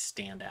really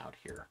stand out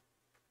here.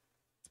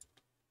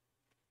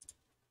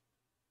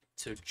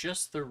 So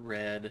just the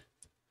red.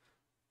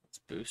 Let's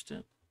boost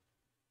it.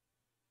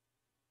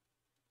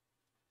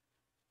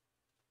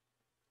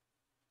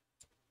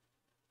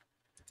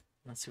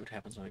 Let's see what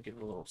happens when I give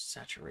it a little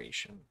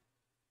saturation.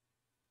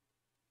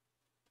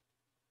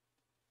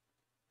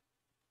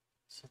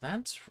 So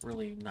that's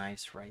really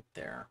nice right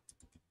there.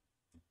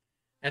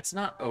 It's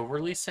not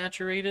overly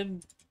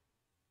saturated.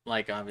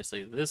 Like,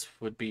 obviously, this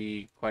would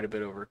be quite a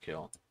bit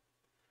overkill.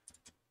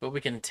 But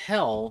we can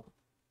tell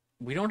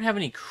we don't have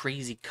any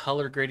crazy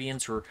color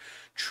gradients or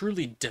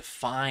truly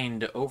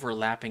defined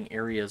overlapping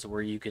areas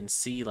where you can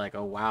see, like,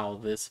 oh, wow,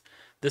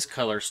 this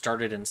color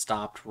started and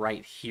stopped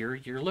right here.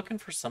 You're looking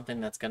for something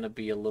that's going to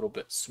be a little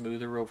bit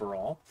smoother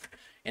overall.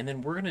 And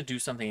then we're going to do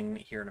something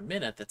here in a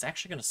minute that's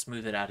actually going to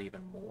smooth it out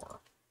even more.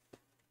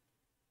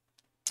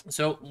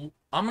 So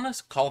I'm going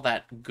to call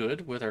that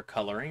good with our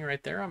coloring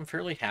right there. I'm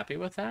fairly happy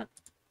with that.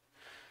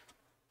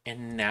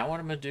 And now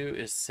what I'm going to do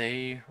is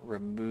say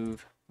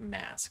remove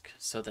mask.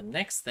 So the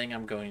next thing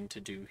I'm going to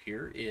do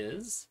here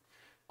is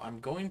I'm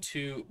going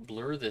to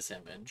blur this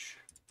image.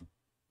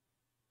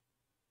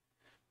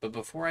 But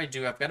before I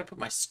do, I've got to put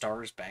my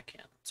stars back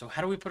in. So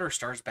how do we put our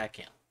stars back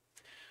in?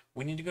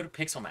 We need to go to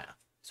Pixel Math.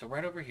 So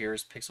right over here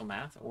is pixel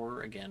math,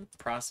 or again,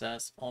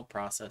 process, all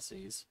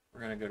processes.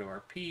 We're going to go to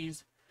our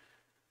P's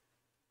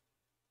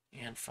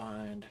and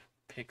find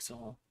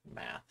pixel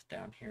math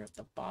down here at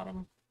the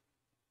bottom.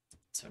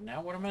 So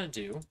now what I'm going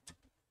to do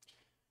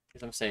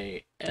is I'm going to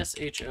say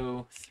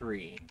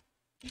SHO3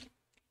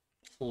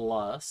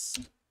 plus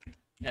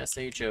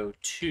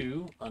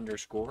SHO2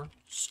 underscore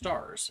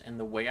stars. And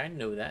the way I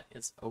know that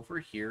is over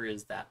here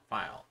is that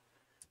file.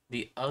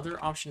 The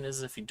other option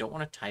is, if you don't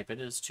want to type it,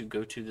 is to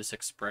go to this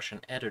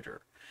expression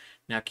editor.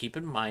 Now keep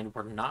in mind,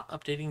 we're not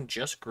updating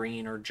just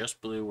green or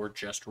just blue or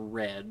just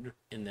red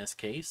in this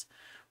case.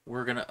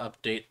 We're going to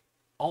update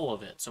all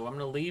of it. So I'm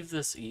going to leave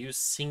this use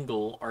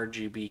single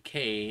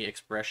RGBK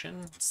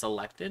expression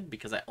selected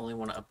because I only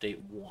want to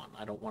update one.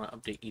 I don't want to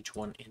update each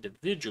one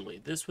individually.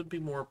 This would be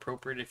more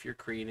appropriate if you're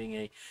creating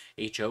a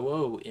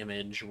HOO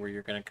image where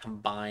you're going to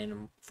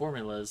combine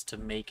formulas to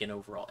make an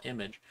overall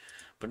image.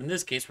 But in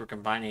this case, we're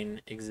combining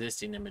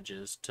existing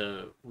images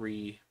to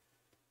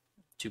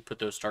put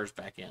those stars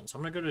back in. So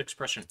I'm going to go to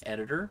expression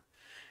editor.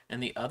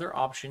 And the other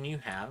option you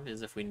have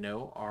is, if we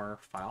know our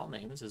file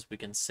names, is we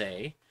can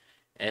say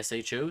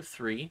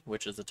SHO3,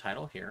 which is the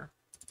title here,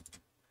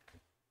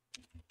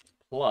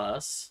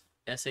 plus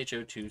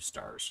SHO2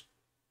 stars.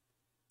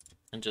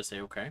 And just say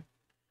OK.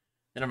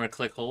 Then I'm going to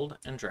click, hold,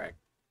 and drag.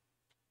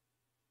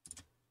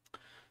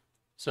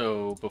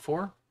 So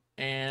before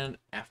and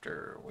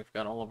after, we've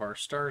got all of our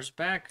stars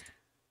back.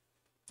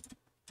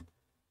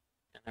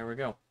 And there we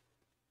go.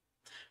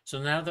 So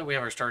now that we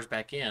have our stars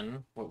back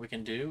in, what we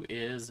can do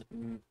is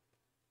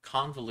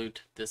convolute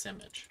this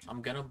image.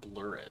 I'm going to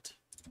blur it.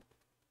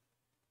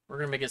 We're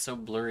going to make it so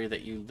blurry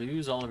that you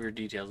lose all of your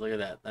details. Look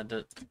at that.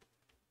 That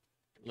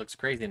looks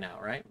crazy now,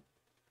 right?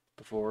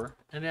 Before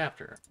and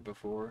after.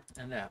 Before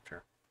and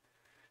after.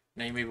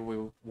 Now you may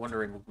be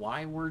wondering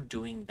why we're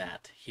doing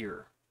that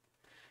here.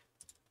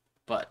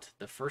 But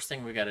the first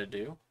thing we got to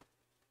do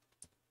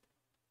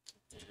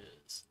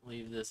is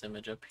leave this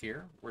image up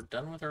here. We're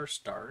done with our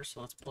stars,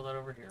 so let's pull that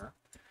over here.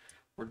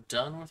 We're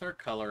done with our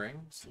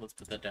coloring, so let's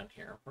put that down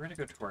here. We're going to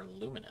go to our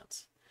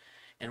luminance,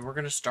 and we're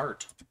going to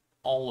start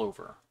all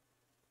over.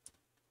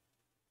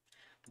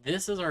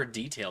 This is our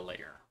detail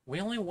layer. We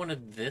only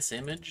wanted this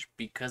image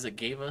because it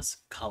gave us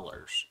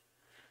colors.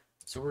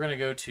 So we're going to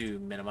go to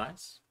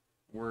minimize.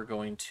 We're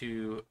going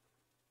to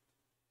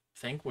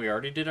think we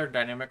already did our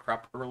dynamic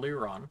crop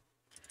earlier on.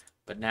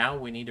 But now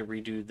we need to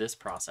redo this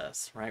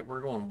process, right?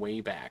 We're going way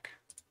back.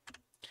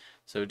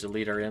 So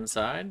delete our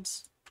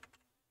insides.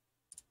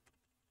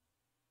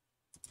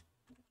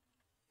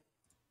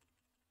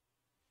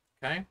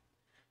 Okay.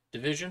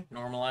 Division,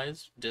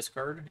 normalize,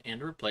 discard,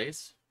 and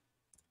replace.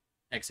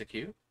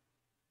 Execute.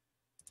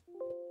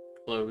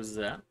 Close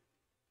that.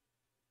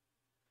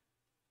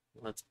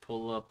 Let's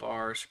pull up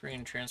our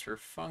screen transfer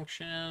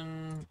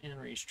function and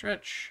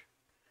restretch.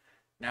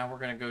 Now we're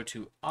going to go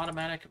to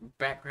automatic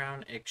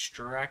background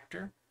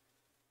extractor.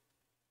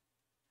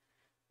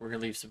 We're going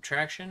to leave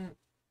subtraction,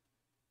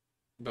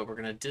 but we're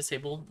going to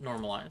disable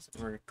normalize.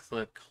 And we're going to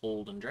click,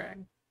 hold, and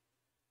drag.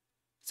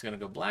 It's going to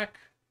go black.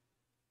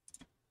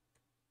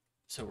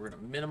 So we're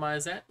going to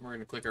minimize that. We're going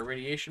to click our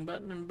radiation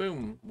button, and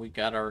boom, we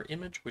got our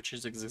image, which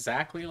is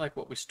exactly like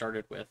what we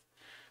started with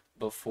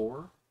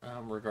before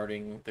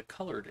regarding the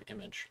colored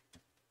image.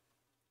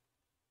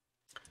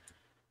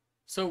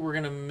 So we're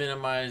going to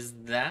minimize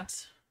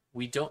that.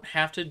 We don't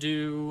have to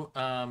do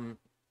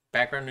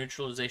background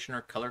neutralization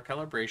or color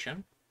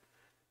calibration.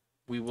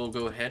 We will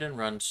go ahead and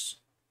run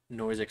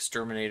noise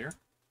exterminator.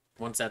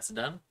 Once that's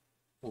done,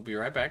 we'll be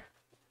right back.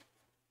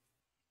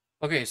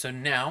 Okay, so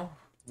now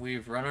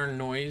we've run our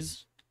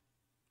noise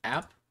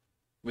app.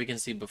 We can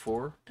see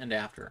before and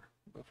after.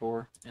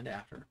 Before and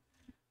after.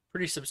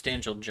 Pretty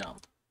substantial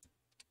jump.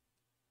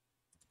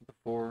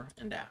 Before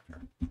and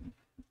after.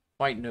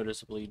 Quite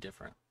noticeably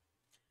different.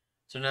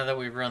 So now that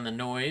we've run the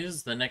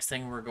noise, the next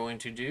thing we're going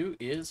to do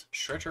is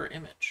stretch our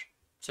image.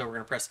 So we're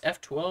going to press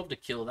F12 to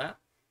kill that.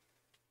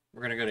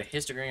 We're going to go to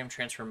histogram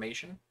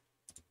transformation.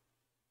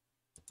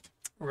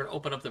 We're going to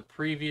open up the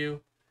preview.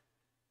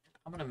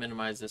 I'm going to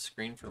minimize this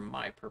screen for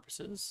my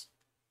purposes.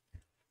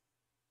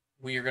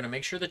 We are going to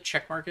make sure the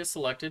check mark is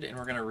selected, and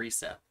we're going to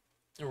reset.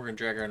 And we're going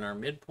to drag in our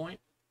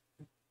midpoint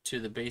to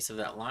the base of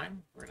that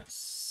line. We're going to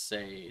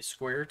say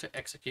square to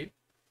execute.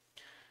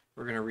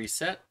 We're going to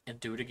reset and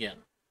do it again.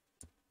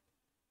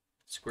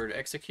 Square to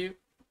execute,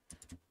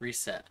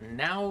 reset.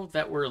 Now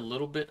that we're a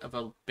little bit of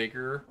a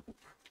bigger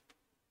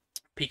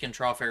peak and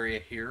trough area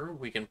here,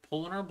 we can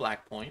pull in our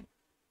black point.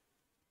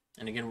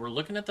 And again, we're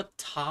looking at the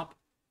top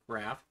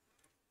graph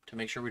to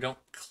make sure we don't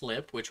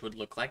clip, which would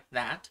look like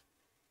that.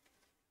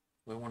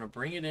 We want to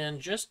bring it in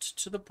just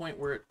to the point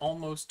where it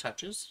almost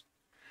touches.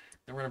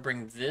 Then we're going to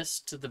bring this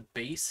to the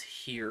base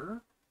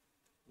here,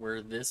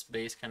 where this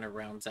base kind of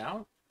rounds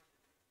out.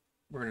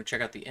 We're going to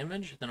check out the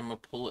image, then I'm going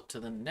to pull it to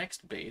the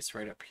next base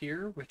right up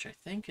here, which I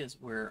think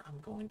is where I'm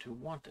going to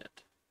want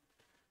it.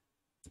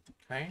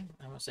 Okay,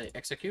 I'm going to say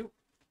execute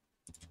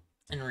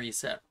and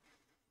reset.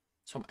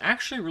 So I'm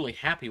actually really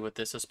happy with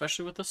this,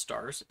 especially with the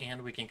stars,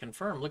 and we can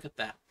confirm, look at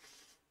that.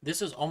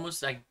 this is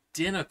almost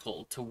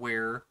identical to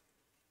where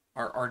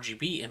our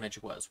RGB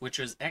image was, which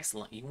is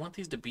excellent. You want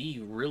these to be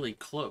really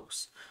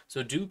close.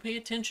 So do pay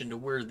attention to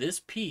where this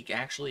peak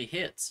actually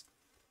hits,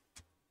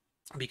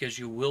 because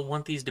you will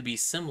want these to be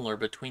similar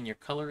between your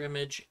color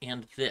image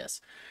and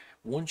this.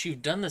 Once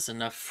you've done this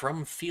enough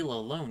from feel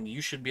alone, you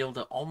should be able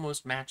to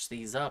almost match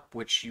these up,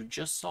 which you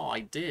just saw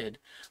I did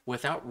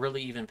without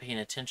really even paying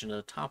attention to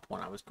the top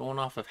one. I was going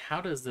off of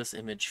how does this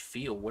image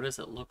feel? What does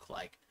it look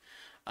like?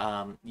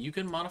 You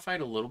can modify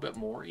it a little bit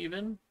more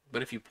even,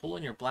 but if you pull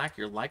in your black,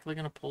 you're likely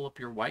going to pull up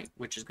your white,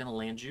 which is going to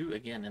land you,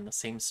 again, in the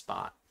same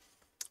spot.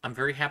 I'm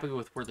very happy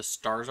with where the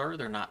stars are.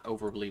 They're not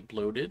overly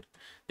bloated.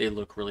 They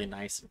look really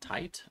nice and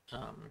tight.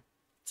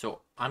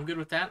 So I'm good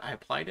with that. I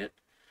applied it.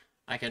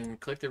 I can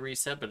click the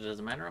reset, but it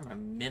doesn't matter. I'm going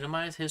to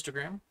minimize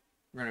histogram.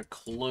 We're going to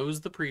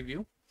close the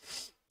preview.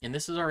 And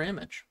this is our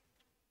image.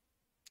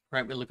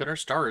 Right, we look at our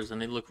stars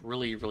and they look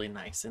really, really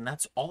nice. And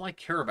that's all I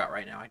care about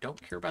right now. I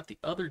don't care about the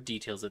other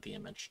details of the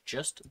image,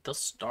 just the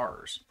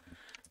stars.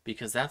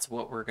 Because that's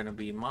what we're going to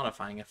be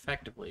modifying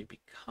effectively.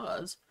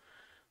 Because,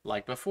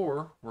 like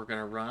before, we're going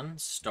to run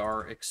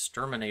Star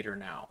Exterminator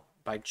now.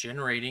 By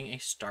generating a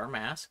star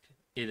mask,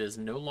 it is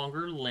no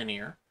longer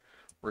linear.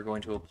 We're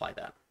going to apply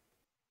that.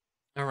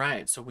 All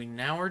right, so we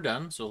now are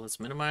done. So let's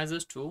minimize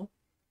this tool.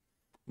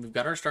 We've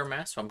got our star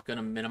mask, so I'm going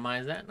to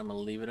minimize that and I'm going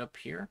to leave it up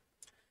here.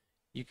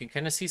 You can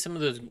kind of see some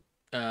of those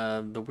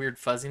the weird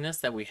fuzziness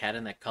that we had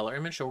in that color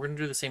image. So we're going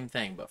to do the same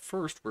thing, but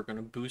first we're going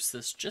to boost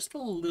this just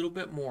a little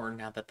bit more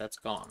now that that's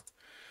gone.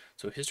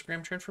 So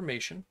histogram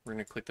transformation, we're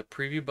going to click the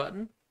preview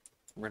button.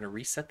 We're going to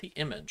reset the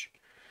image.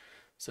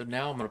 So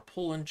now I'm going to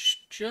pull in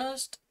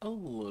just a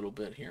little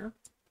bit here.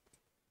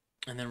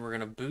 And then we're going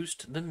to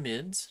boost the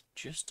mids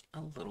just a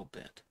little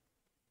bit.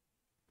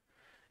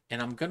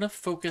 And I'm going to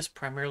focus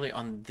primarily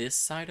on this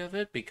side of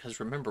it because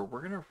remember,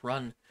 we're going to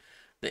run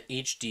the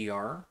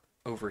HDR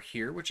over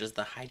here, which is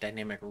the high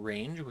dynamic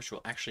range, which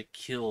will actually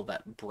kill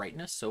that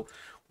brightness. So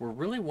we're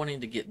really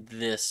wanting to get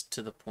this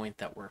to the point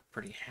that we're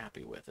pretty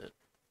happy with it.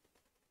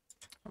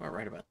 How about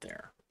right about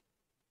there?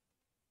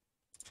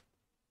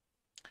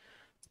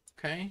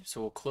 Okay,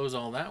 so we'll close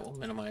all that. We'll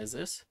minimize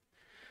this.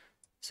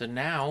 So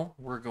now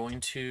we're going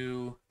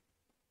to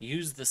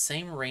use the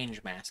same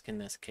range mask in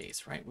this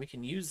case, right? We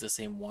can use the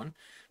same one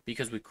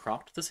because we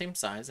cropped the same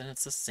size and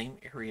it's the same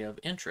area of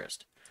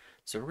interest.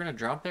 So we're going to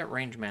drop that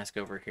range mask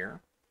over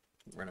here.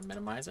 We're going to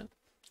minimize it.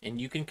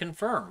 And you can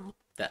confirm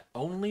that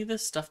only the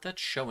stuff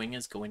that's showing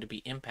is going to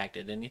be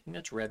impacted. Anything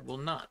that's red will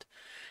not.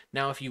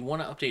 Now, if you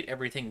want to update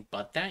everything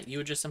but that, you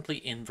would just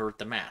simply invert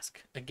the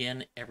mask.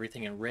 Again,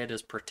 everything in red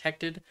is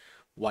protected.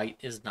 White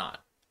is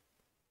not.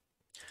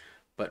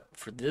 But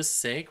for this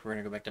sake, we're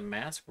going to go back to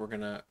mask. We're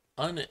going to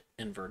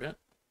uninvert it,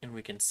 and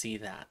we can see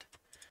that.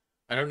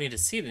 I don't need to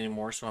see it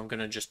anymore, so I'm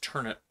going to just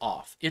turn it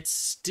off. It's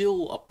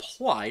still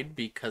applied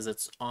because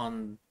it's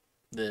on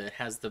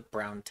has the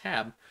brown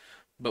tab,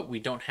 but we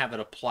don't have it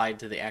applied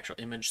to the actual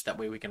image. That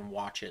way we can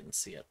watch it and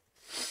see it.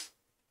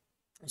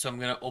 So I'm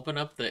going to open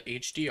up the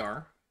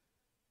HDR,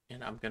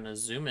 and I'm going to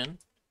zoom in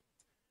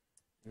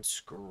and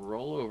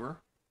scroll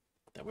over.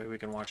 That way we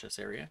can watch this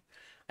area.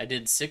 I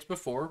did 6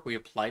 before. We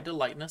applied to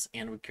lightness,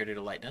 and we created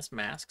a lightness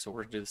mask, so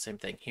we're going to do the same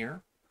thing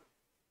here.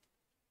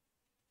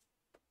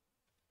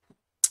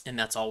 And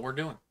that's all we're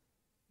doing.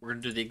 We're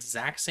going to do the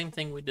exact same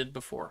thing we did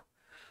before.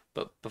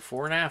 But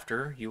before and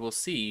after, you will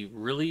see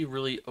really,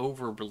 really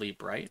overly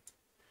bright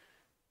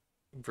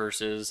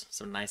versus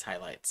some nice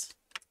highlights.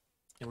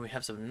 And we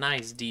have some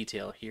nice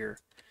detail here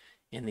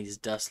in these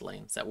dust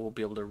lanes that we'll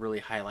be able to really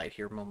highlight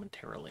here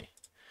momentarily.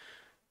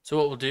 So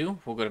what we'll do,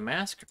 we'll go to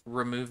mask,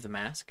 remove the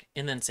mask,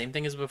 and then same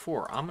thing as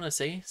before. I'm going to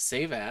say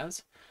save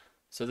as.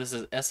 So this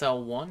is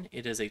SL1.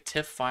 It is a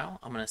TIFF file.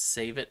 I'm going to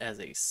save it as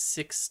a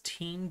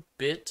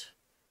 16-bit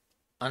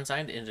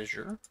unsigned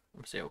integer. I'm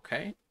going to say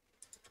OK.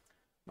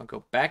 I'm going to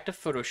go back to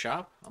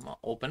Photoshop. I'm going to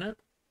open it.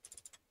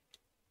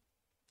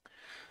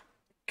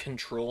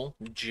 Control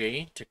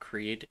J to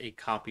create a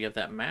copy of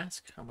that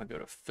mask. I'm going to go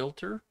to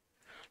Filter.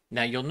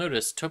 Now you'll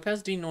notice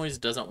Topaz Denoise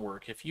doesn't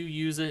work. If you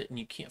use it and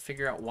you can't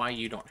figure out why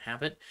you don't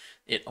have it,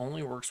 it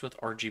only works with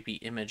RGB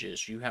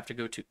images. You have to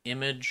go to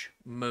Image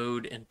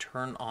Mode and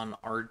turn on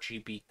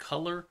RGB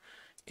Color,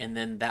 and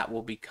then that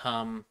will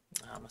become,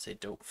 I'm going to say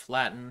Don't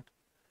Flatten,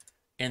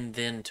 and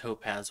then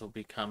Topaz will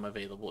become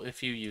available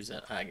if you use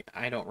it.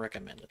 I don't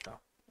recommend it though.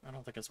 I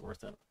don't think it's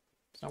worth it.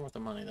 It's not worth the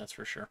money, that's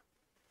for sure.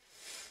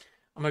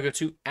 I'm going to go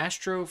to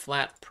Astro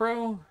Flat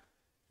Pro,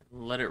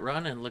 let it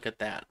run, and look at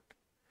that.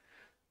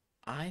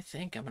 I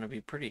think I'm going to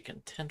be pretty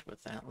content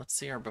with that. Let's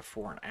see our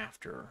before and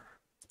after.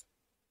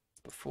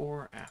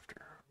 Before,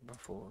 after,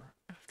 before,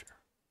 after.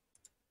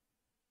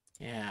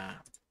 Yeah,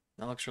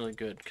 that looks really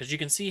good. Because you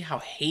can see how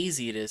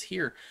hazy it is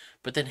here,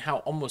 but then how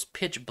almost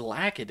pitch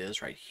black it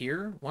is right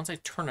here. Once I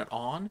turn it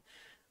on,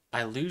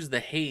 I lose the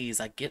haze.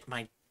 I get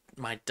my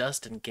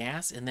dust and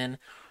gas, and then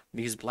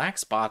these black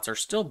spots are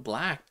still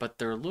black, but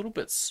they're a little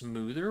bit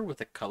smoother with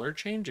a color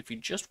change. If you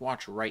just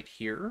watch right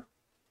here,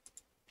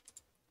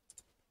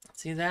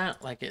 see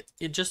that? Like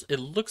it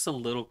looks a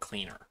little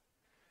cleaner.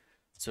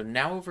 So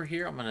now over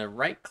here, I'm going to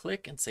right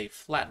click and say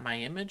flatten my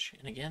image.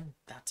 And again,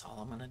 that's all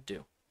I'm going to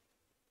do.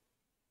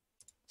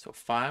 So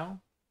File,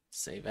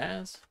 Save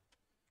As,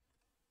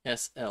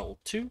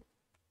 SL2.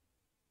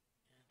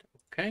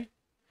 Okay.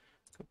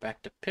 Go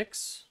back to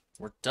Pix.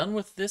 We're done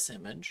with this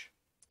image.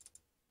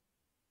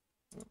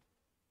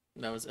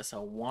 That was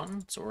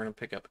SL1. So we're going to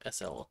pick up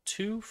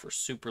SL2 for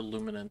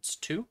Superluminance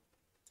 2.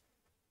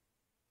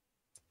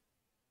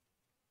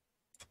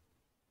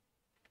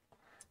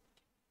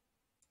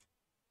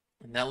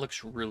 And that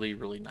looks really,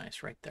 really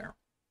nice right there.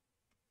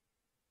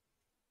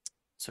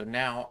 So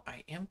now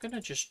I am going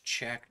to just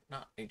check,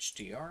 not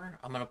HDR.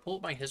 I'm going to pull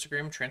up my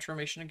histogram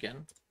transformation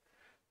again,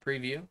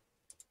 preview,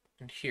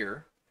 and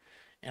here.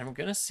 And I'm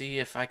going to see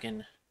if I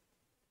can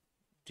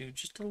do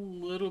just a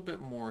little bit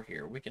more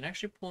here. We can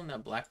actually pull in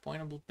that black point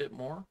a little bit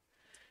more.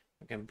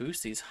 We can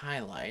boost these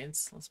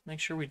highlights. Let's make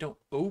sure we don't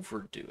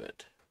overdo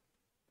it.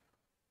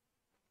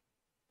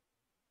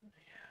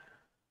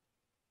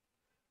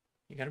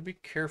 You got to be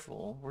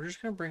careful. We're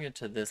just going to bring it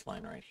to this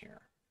line right here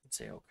and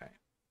say okay.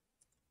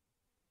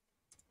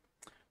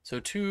 So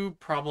two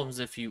problems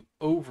if you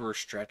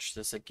overstretch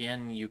this.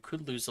 Again, you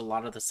could lose a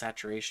lot of the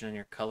saturation in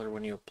your color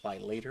when you apply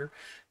later.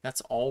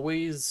 That's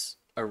always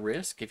a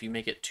risk if you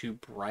make it too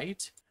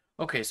bright.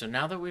 Okay, so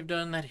now that we've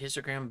done that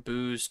histogram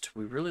boost,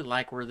 we really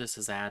like where this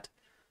is at.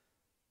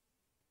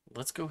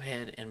 Let's go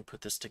ahead and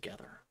put this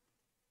together.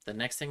 The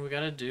next thing we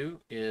got to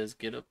do is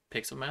get a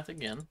pixel math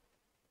again.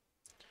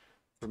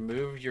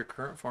 Remove your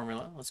current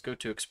formula. Let's go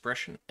to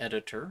Expression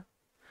Editor.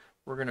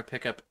 We're going to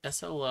pick up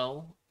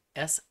SL2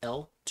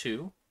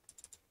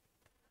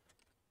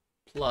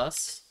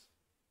 plus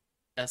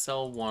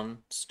SL1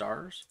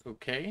 stars.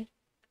 Okay.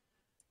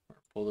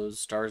 Pull those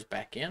stars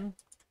back in.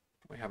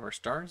 We have our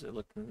stars. They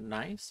look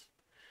nice.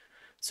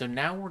 So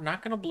now we're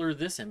not going to blur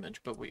this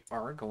image, but we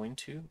are going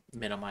to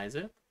minimize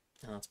it.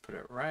 And let's put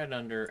it right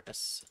under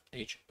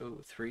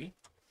SHO3.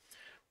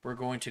 We're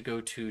going to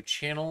go to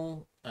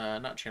channel,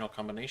 not channel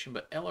combination,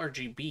 but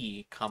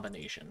LRGB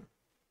combination.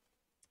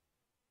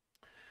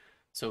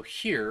 So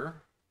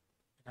here,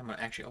 I'm going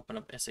to actually open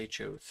up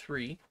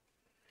SHO3.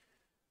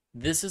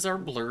 This is our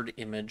blurred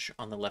image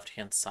on the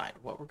left-hand side.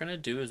 What we're going to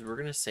do is we're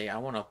going to say, I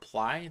want to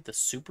apply the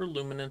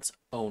superluminance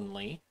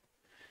only,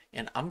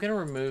 and I'm going to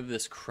remove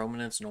this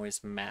chrominance noise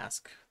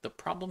mask. The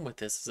problem with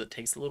this is it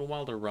takes a little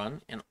while to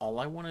run, and all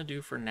I want to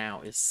do for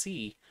now is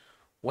see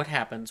what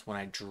happens when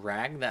I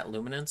drag that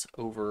luminance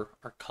over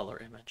our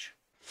color image.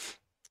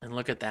 And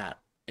look at that.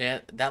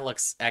 That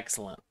looks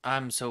excellent.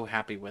 I'm so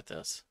happy with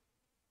this.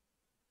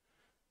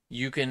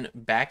 You can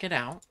back it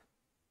out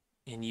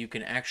and you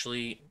can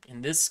actually,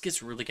 and this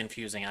gets really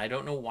confusing. I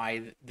don't know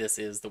why this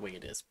is the way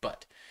it is,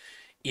 but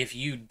if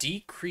you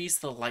decrease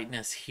the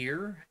lightness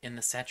here and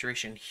the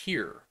saturation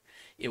here,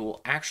 it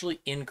will actually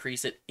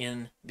increase it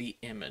in the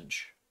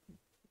image.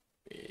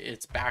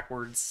 It's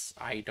backwards.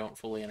 I don't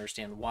fully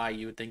understand why.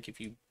 You would think if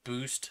you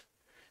boost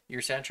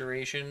your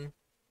saturation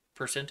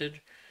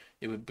percentage,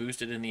 it would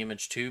boost it in the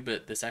image too,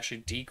 but this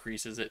actually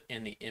decreases it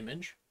in the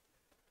image.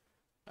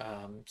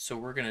 So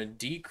we're going to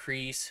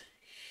decrease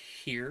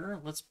here.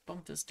 Let's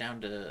bump this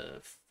down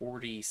to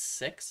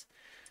 46.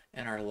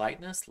 And our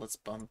lightness, let's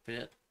bump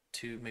it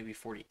to maybe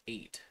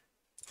 48.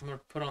 I'm going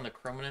to put on the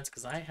chrominance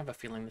because I have a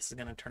feeling this is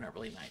going to turn out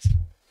really nice.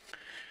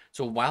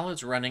 So while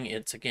it's running,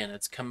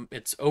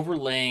 it's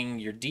overlaying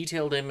your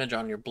detailed image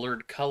on your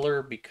blurred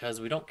color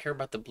because we don't care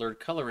about the blurred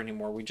color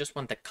anymore. We just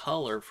want the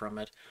color from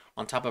it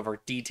on top of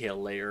our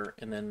detail layer,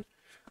 and then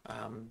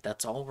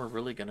that's all we're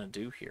really going to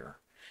do here.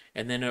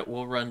 And then it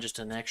will run just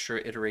an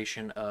extra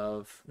iteration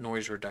of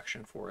noise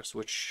reduction for us,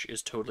 which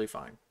is totally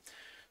fine.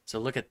 So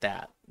look at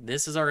that.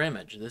 This is our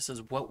image. This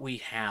is what we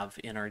have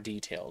in our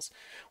details.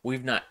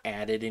 We've not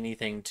added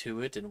anything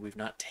to it and we've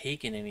not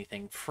taken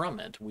anything from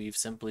it. We've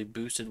simply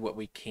boosted what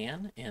we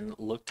can and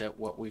looked at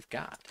what we've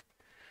got.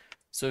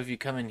 So if you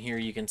come in here,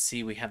 you can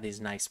see we have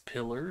these nice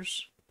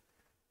pillars.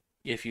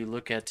 If you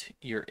look at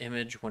your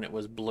image when it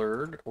was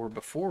blurred or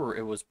before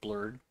it was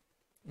blurred,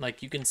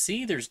 like you can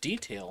see there's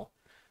detail,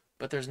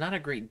 but there's not a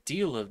great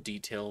deal of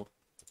detail.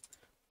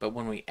 But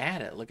when we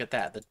add it, look at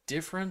that. The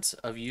difference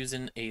of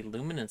using a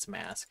luminance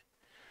mask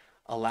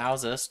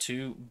allows us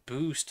to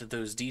boost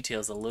those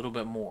details a little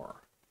bit more.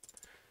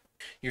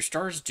 Your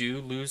stars do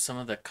lose some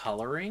of the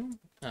coloring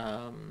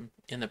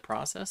in the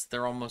process.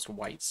 They're almost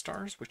white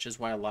stars, which is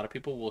why a lot of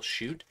people will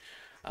shoot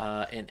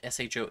an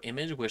SHO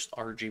image with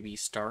RGB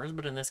stars.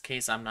 But in this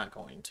case, I'm not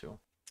going to.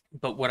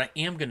 But what I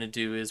am going to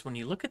do is when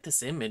you look at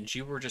this image,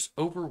 you were just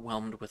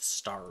overwhelmed with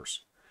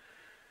stars.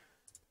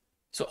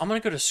 So I'm going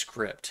to go to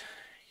Script.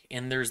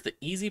 And there's the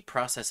Easy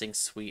Processing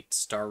Suite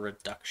Star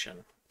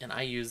Reduction. And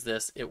I use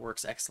this, it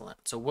works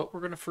excellent. So what we're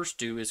going to first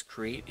do is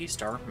create a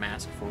star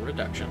mask for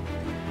reduction.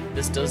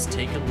 This does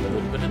take a little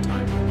bit of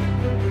time.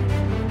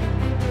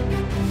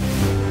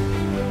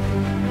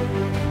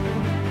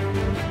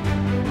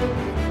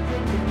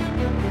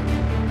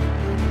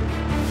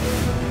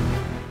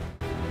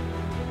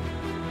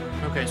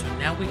 Okay, so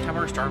now we have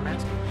our star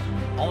mask.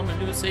 All I'm going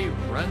to do is say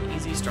Run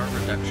Easy Star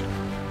Reduction.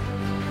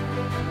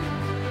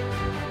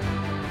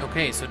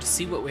 Okay, so to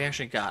see what we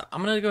actually got,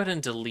 I'm going to go ahead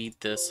and delete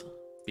this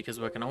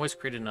because I can always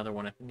create another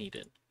one if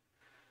needed.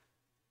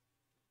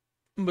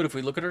 But if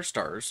we look at our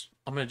stars,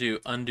 I'm going to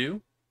do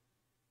undo,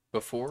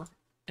 before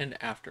and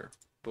after,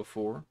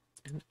 before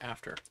and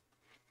after.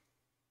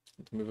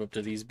 Let's move up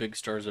to these big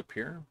stars up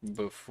here,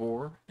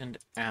 before and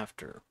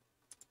after.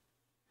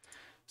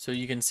 So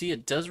you can see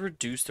it does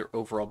reduce their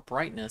overall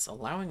brightness,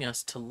 allowing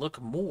us to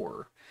look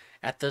more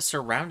at the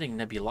surrounding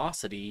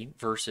nebulosity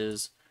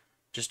versus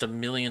just a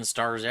million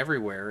stars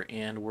everywhere,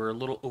 and we're a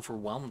little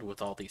overwhelmed with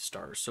all these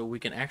stars. So we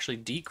can actually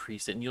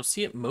decrease it, and you'll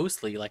see it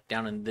mostly like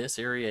down in this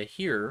area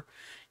here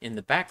in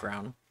the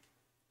background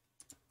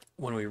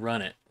when we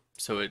run it.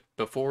 So it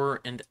before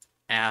and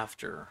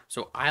after.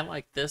 So I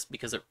like this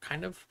because it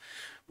kind of,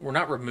 we're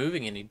not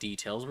removing any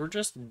details, we're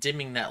just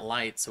dimming that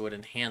light so it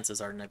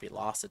enhances our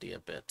nebulosity a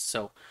bit.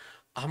 So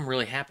I'm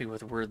really happy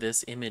with where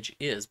this image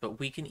is, but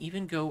we can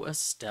even go a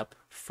step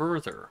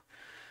further.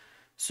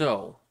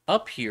 So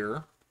up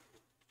here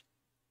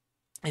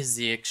is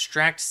the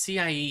extract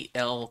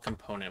CIEL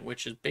component,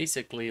 which is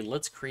basically,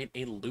 let's create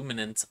a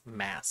luminance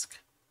mask.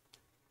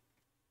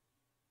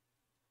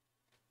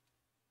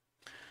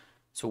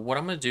 So what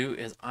I'm going to do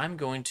is I'm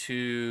going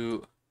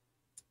to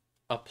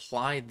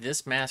apply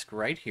this mask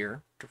right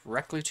here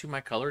directly to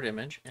my colored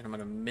image, and I'm going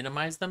to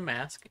minimize the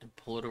mask and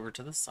pull it over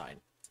to the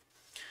side.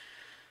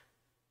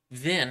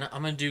 Then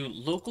I'm going to do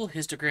local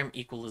histogram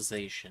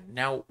equalization.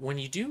 Now, when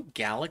you do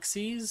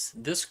galaxies,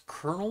 this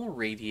kernel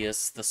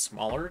radius, the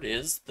smaller it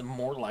is, the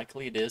more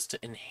likely it is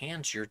to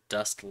enhance your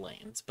dust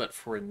lanes. But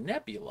for a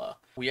nebula,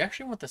 we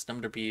actually want this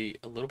number to be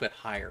a little bit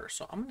higher.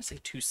 So I'm going to say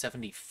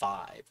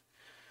 275.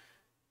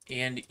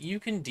 And you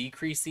can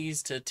decrease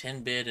these to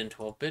 10-bit and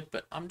 12-bit,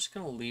 but I'm just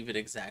going to leave it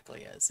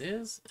exactly as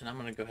is. And I'm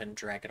going to go ahead and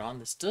drag it on.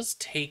 This does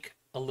take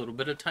a little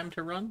bit of time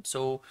to run,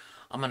 so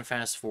I'm going to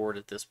fast forward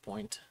at this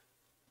point.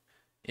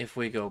 If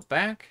we go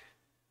back,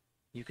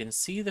 you can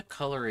see the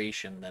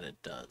coloration that it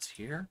does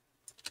here.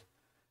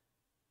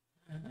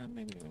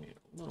 Maybe we need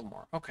a little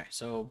more. Okay,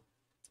 so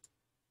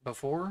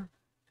before,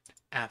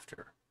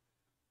 after,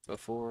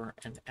 before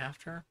and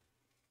after.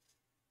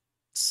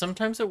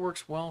 Sometimes it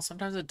works well,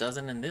 sometimes it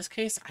doesn't. In this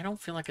case, I don't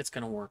feel like it's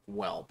going to work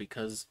well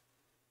because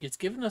it's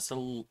given us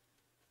a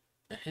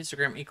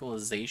histogram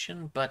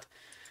equalization, but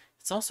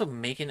it's also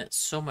making it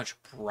so much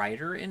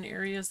brighter in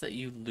areas that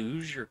you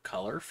lose your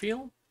color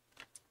feel.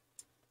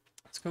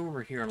 Let's go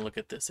over here and look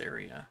at this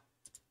area.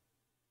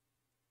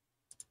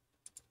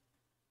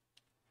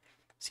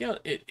 See how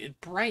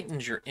it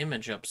brightens your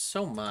image up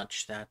so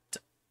much that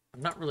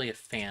I'm not really a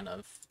fan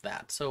of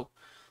that. So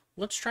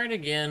let's try it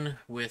again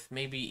with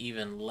maybe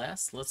even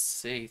less. Let's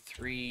say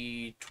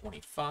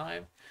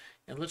 325.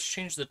 And let's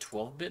change the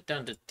 12-bit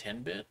down to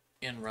 10-bit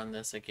and run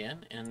this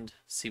again and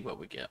see what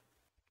we get.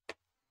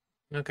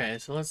 Okay,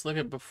 so let's look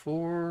at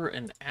before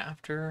and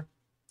after.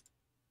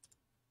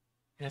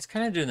 And it's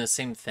kind of doing the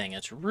same thing.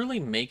 It's really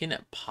making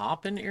it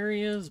pop in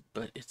areas,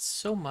 but it's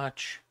so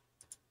much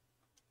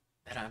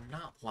that I'm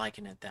not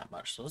liking it that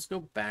much. So let's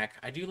go back.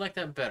 I do like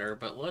that better,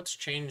 but let's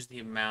change the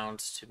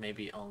amounts to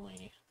maybe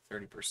only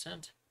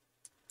 30%.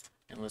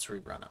 And let's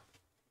rerun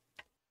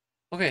it.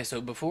 Okay,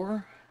 so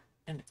before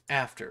and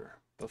after.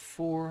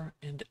 Before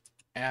and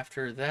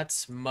after.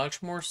 That's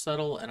much more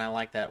subtle, and I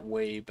like that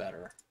way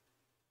better.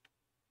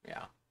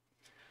 Yeah.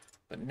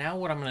 But now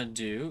what I'm going to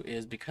do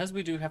is, because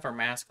we do have our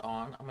mask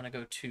on, I'm going to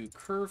go to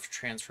curve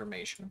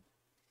transformation.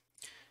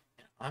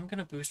 And I'm going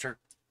to boost our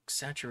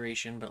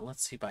saturation, but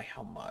let's see by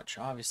how much.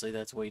 Obviously,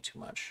 that's way too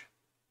much.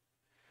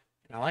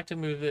 And I like to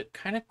move it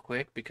kind of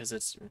quick because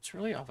it's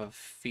really off of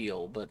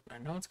feel, but I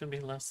know it's going to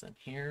be less than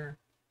here.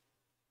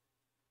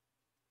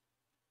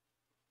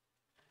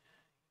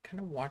 You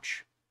kind of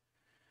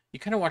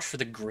watch for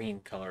the green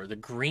color. The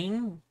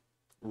green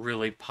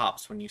really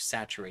pops when you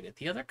saturate it.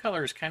 The other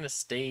colors kind of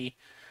stay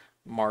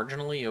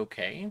marginally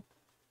okay,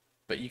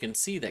 but you can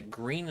see that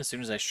green, as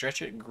soon as I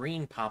stretch it,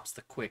 green pops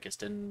the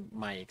quickest in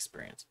my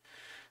experience.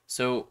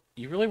 So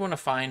you really want to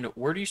find,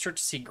 where do you start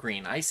to see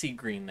green? I see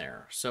green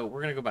there. So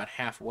we're going to go about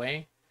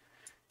halfway,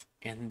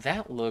 and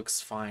that looks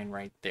fine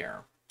right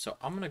there. So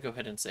I'm going to go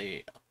ahead and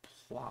say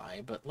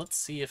apply, but let's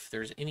see if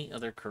there's any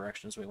other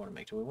corrections we want to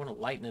make. Do we want to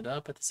lighten it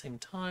up at the same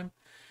time?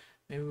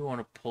 Maybe we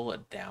want to pull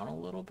it down a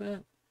little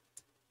bit,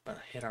 but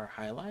hit our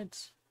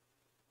highlights.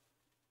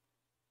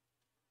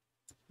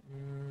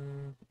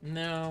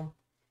 No.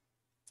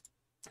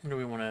 Do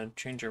we want to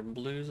change our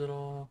blues at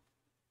all?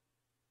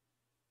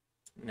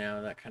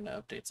 No, that kind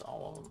of updates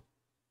all of them.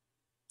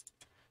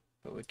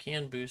 But we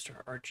can boost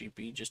our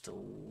RGB just a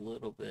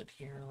little bit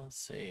here. Let's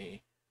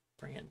say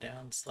bring it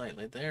down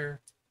slightly there.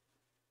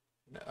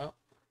 And up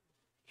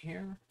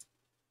here.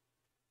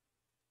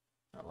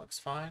 That looks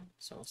fine.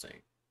 So we'll say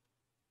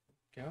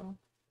go.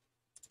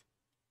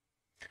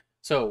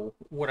 So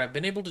what I've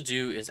been able to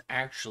do is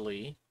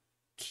actually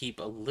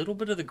keep a little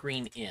bit of the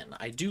green in.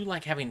 I do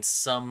like having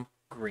some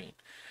green.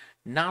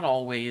 Not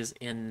always,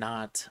 and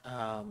not,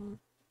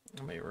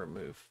 let me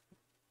remove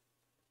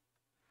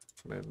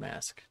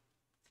mask.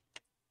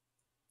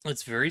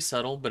 It's very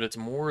subtle, but it's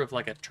more of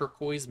like a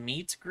turquoise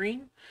meets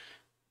green.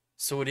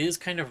 So it is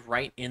kind of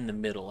right in the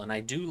middle, and I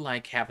do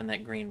like having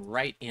that green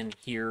right in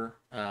here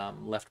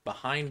left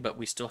behind, but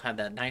we still have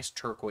that nice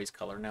turquoise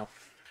color. Now,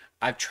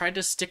 I've tried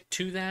to stick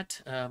to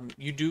that.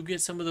 You do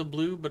get some of the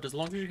blue, but as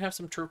long as you have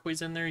some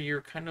turquoise in there,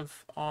 you're kind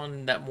of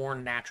on that more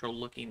natural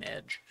looking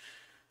edge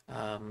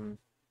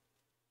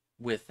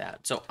with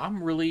that. So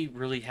I'm really,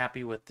 really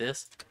happy with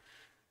this.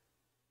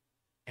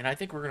 And I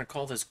think we're going to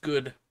call this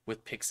good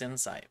with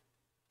PixInsight.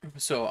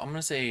 So I'm going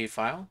to say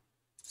File,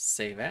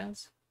 Save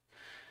As,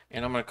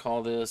 and I'm going to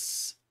call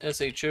this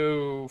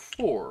SHO4.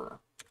 We're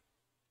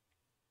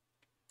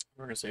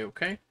going to say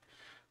OK.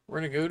 We're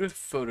going to go to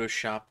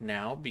Photoshop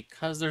now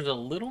because there's a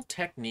little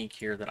technique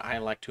here that I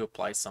like to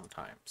apply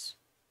sometimes.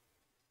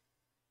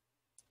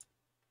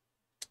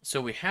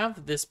 So we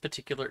have this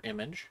particular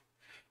image.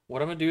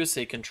 What I'm going to do is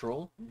say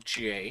Control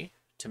J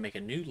to make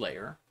a new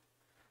layer.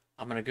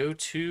 I'm going to go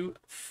to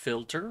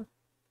Filter,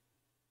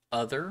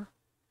 Other,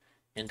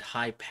 and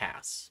High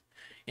Pass.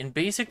 And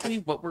basically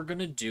what we're going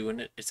to do,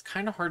 and it's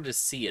kind of hard to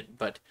see it,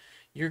 but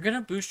you're going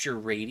to boost your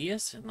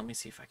radius. And let me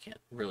see if I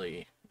can't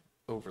really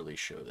overly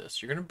show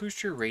this. You're going to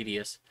boost your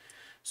radius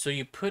so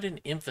you put an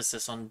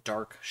emphasis on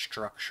dark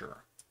structure.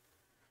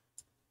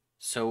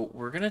 So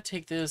we're going to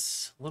take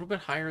this a little bit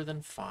higher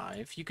than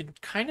 5. You can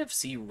kind of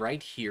see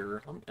right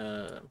here.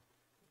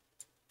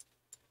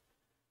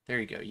 There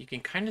you go. You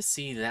can kind of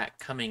see that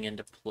coming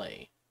into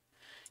play.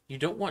 You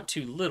don't want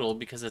too little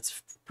because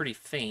it's pretty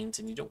faint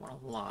and you don't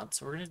want a lot.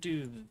 So we're going to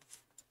do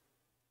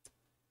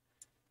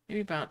maybe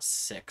about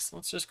 6.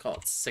 Let's just call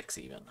it 6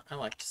 even. I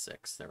liked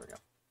 6. There we go.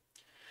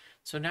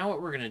 So now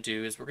what we're going to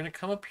do is we're going to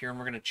come up here and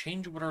we're going to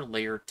change what our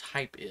layer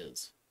type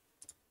is.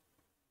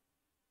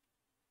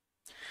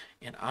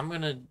 And I'm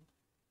going to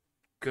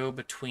go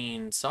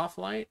between soft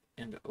light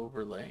and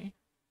overlay.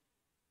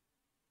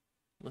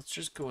 Let's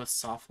just go with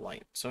soft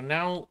light. So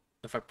now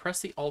if I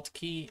press the Alt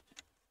key,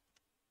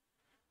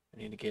 I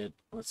need to get,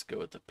 let's go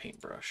with the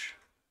paintbrush.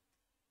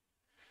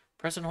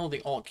 Press and hold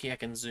the Alt key, I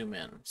can zoom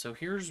in. So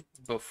here's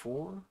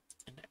before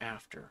and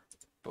after.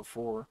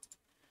 Before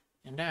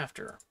and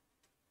after.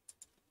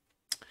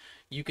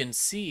 You can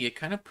see it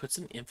kind of puts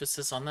an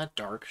emphasis on that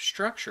dark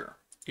structure.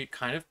 It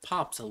kind of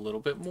pops a little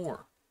bit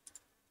more.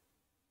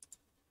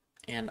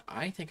 And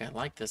I think I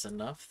like this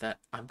enough that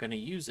I'm going to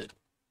use it.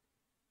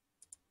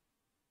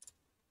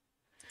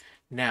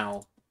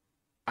 Now,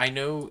 I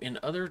know in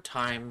other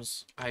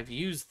times I've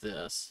used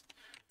this,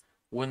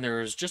 when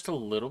there's just a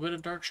little bit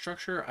of dark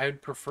structure, I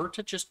would prefer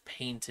to just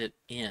paint it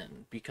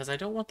in because I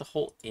don't want the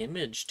whole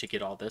image to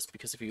get all this,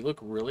 because if you look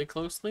really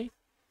closely,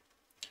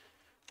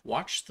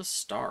 watch the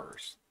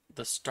stars.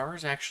 The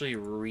stars actually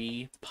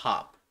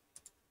re-pop.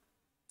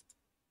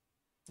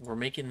 We're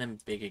making them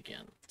big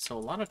again. So a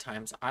lot of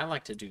times I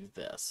like to do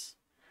this.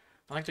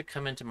 I like to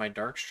come into my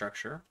dark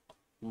structure.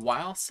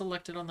 While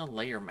selected on the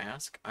layer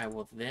mask, I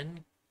will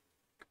then,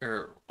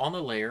 or on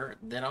the layer,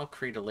 then I'll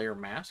create a layer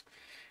mask.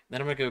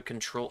 Then I'm going to go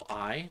Control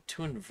I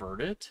to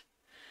invert it.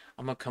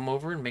 I'm going to come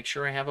over and make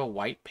sure I have a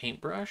white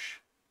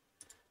paintbrush.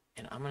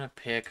 And I'm going to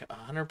pick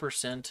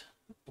 100%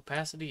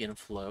 opacity and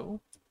flow.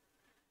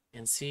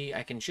 And see,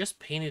 I can just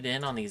paint it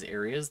in on these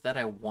areas that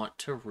I want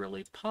to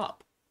really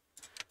pop.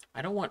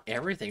 I don't want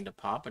everything to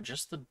pop, but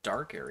just the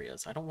dark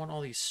areas. I don't want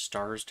all these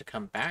stars to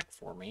come back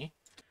for me.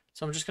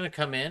 So I'm just going to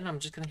come in. I'm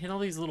just going to hit all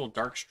these little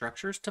dark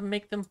structures to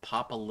make them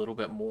pop a little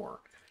bit more.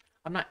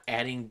 I'm not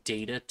adding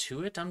data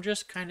to it. I'm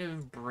just kind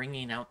of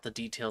bringing out the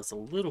details a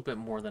little bit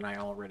more than I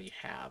already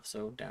have.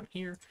 So down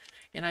here,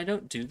 and I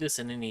don't do this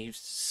in any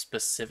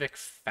specific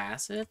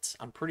facet.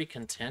 I'm pretty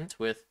content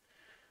with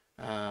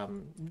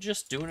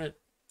just doing it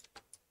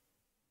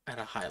at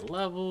a high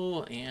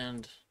level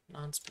and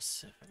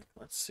non-specific.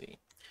 Let's see.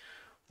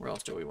 Where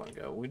else do we want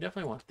to go? We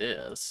definitely want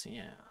this.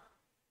 Yeah.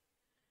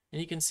 And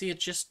you can see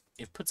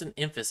it puts an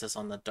emphasis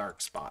on the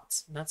dark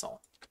spots. That's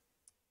all.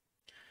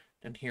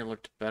 And here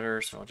looked better,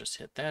 so I'll just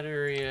hit that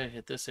area,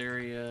 hit this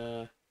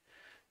area.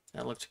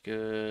 That looked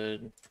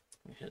good.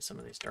 Hit some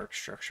of these dark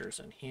structures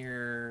in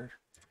here.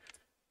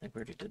 I think we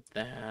already did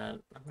that.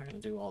 I'm not going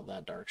to do all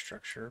that dark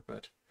structure,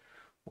 but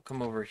we'll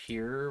come over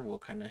here. We'll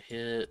kind of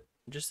hit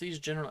just these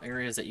general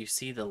areas that you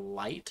see the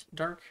light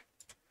dark.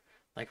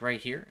 Like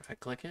right here, if I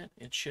click it,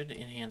 it should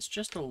enhance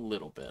just a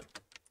little bit.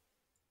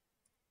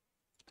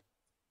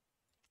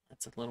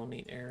 That's a little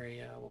neat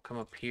area. We'll come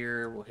up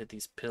here, we'll hit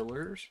these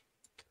pillars.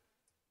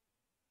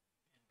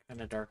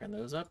 Kind of darken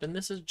those up. And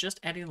this is just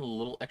adding a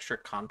little extra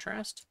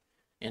contrast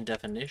and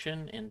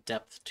definition and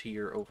depth to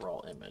your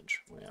overall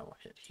image. Yeah, we'll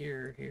hit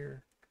here,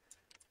 here.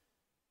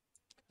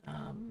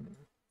 Yeah, we'll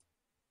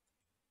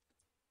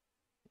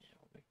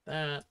make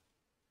that.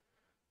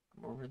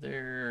 Come over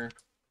there.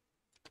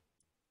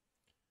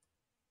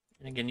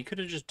 And again, you could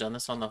have just done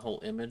this on the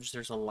whole image.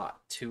 There's a lot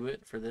to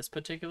it for this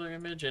particular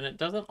image, and it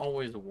doesn't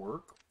always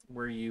work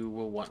where you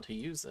will want to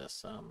use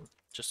this.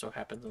 Just so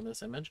happens in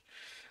this image,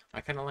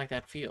 I kind of like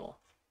that feel.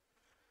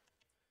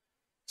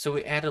 So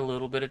we add a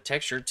little bit of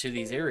texture to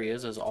these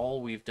areas is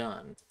all we've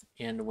done.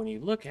 And when you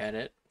look at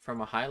it, from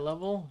a high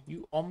level,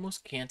 you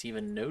almost can't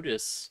even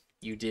notice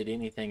you did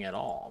anything at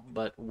all,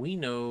 but we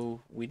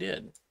know we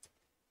did.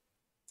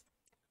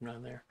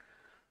 Not there.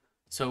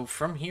 So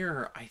from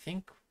here, I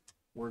think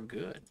we're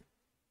good.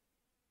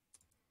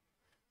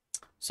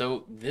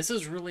 So this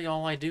is really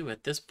all I do.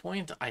 At this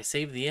point, I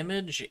save the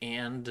image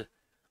and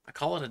I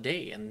call it a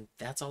day, and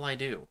that's all I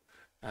do.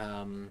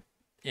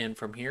 And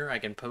from here, I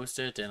can post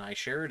it and I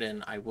share it,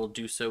 and I will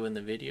do so in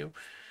the video.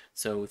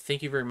 So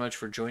thank you very much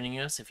for joining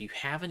us. If you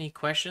have any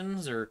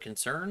questions or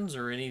concerns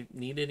or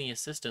need any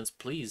assistance,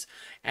 please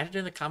add it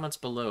in the comments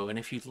below. And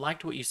if you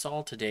liked what you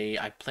saw today,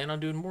 I plan on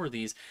doing more of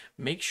these.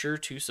 Make sure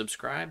to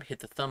subscribe, hit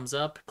the thumbs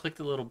up, click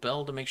the little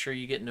bell to make sure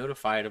you get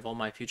notified of all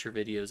my future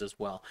videos as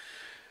well.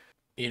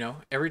 You know,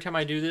 every time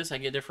I do this, I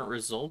get different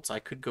results. I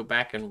could go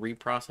back and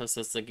reprocess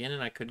this again,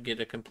 and I could get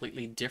a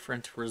completely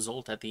different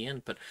result at the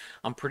end, but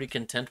I'm pretty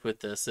content with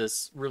this.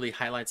 This really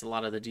highlights a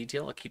lot of the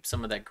detail. It keeps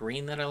some of that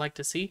green that I like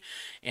to see,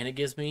 and it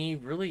gives me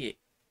really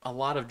a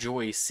lot of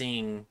joy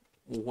seeing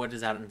what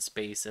is out in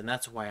space, and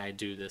that's why I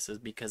do this, is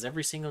because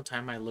every single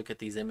time I look at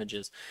these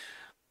images,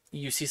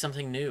 you see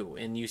something new,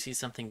 and you see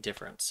something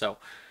different. So,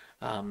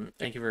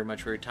 thank you very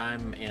much for your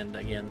time, and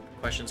again,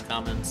 questions,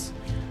 comments,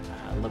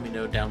 let me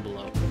know down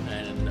below.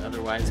 And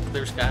otherwise,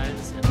 clear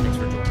skies, and thanks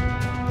for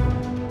joining.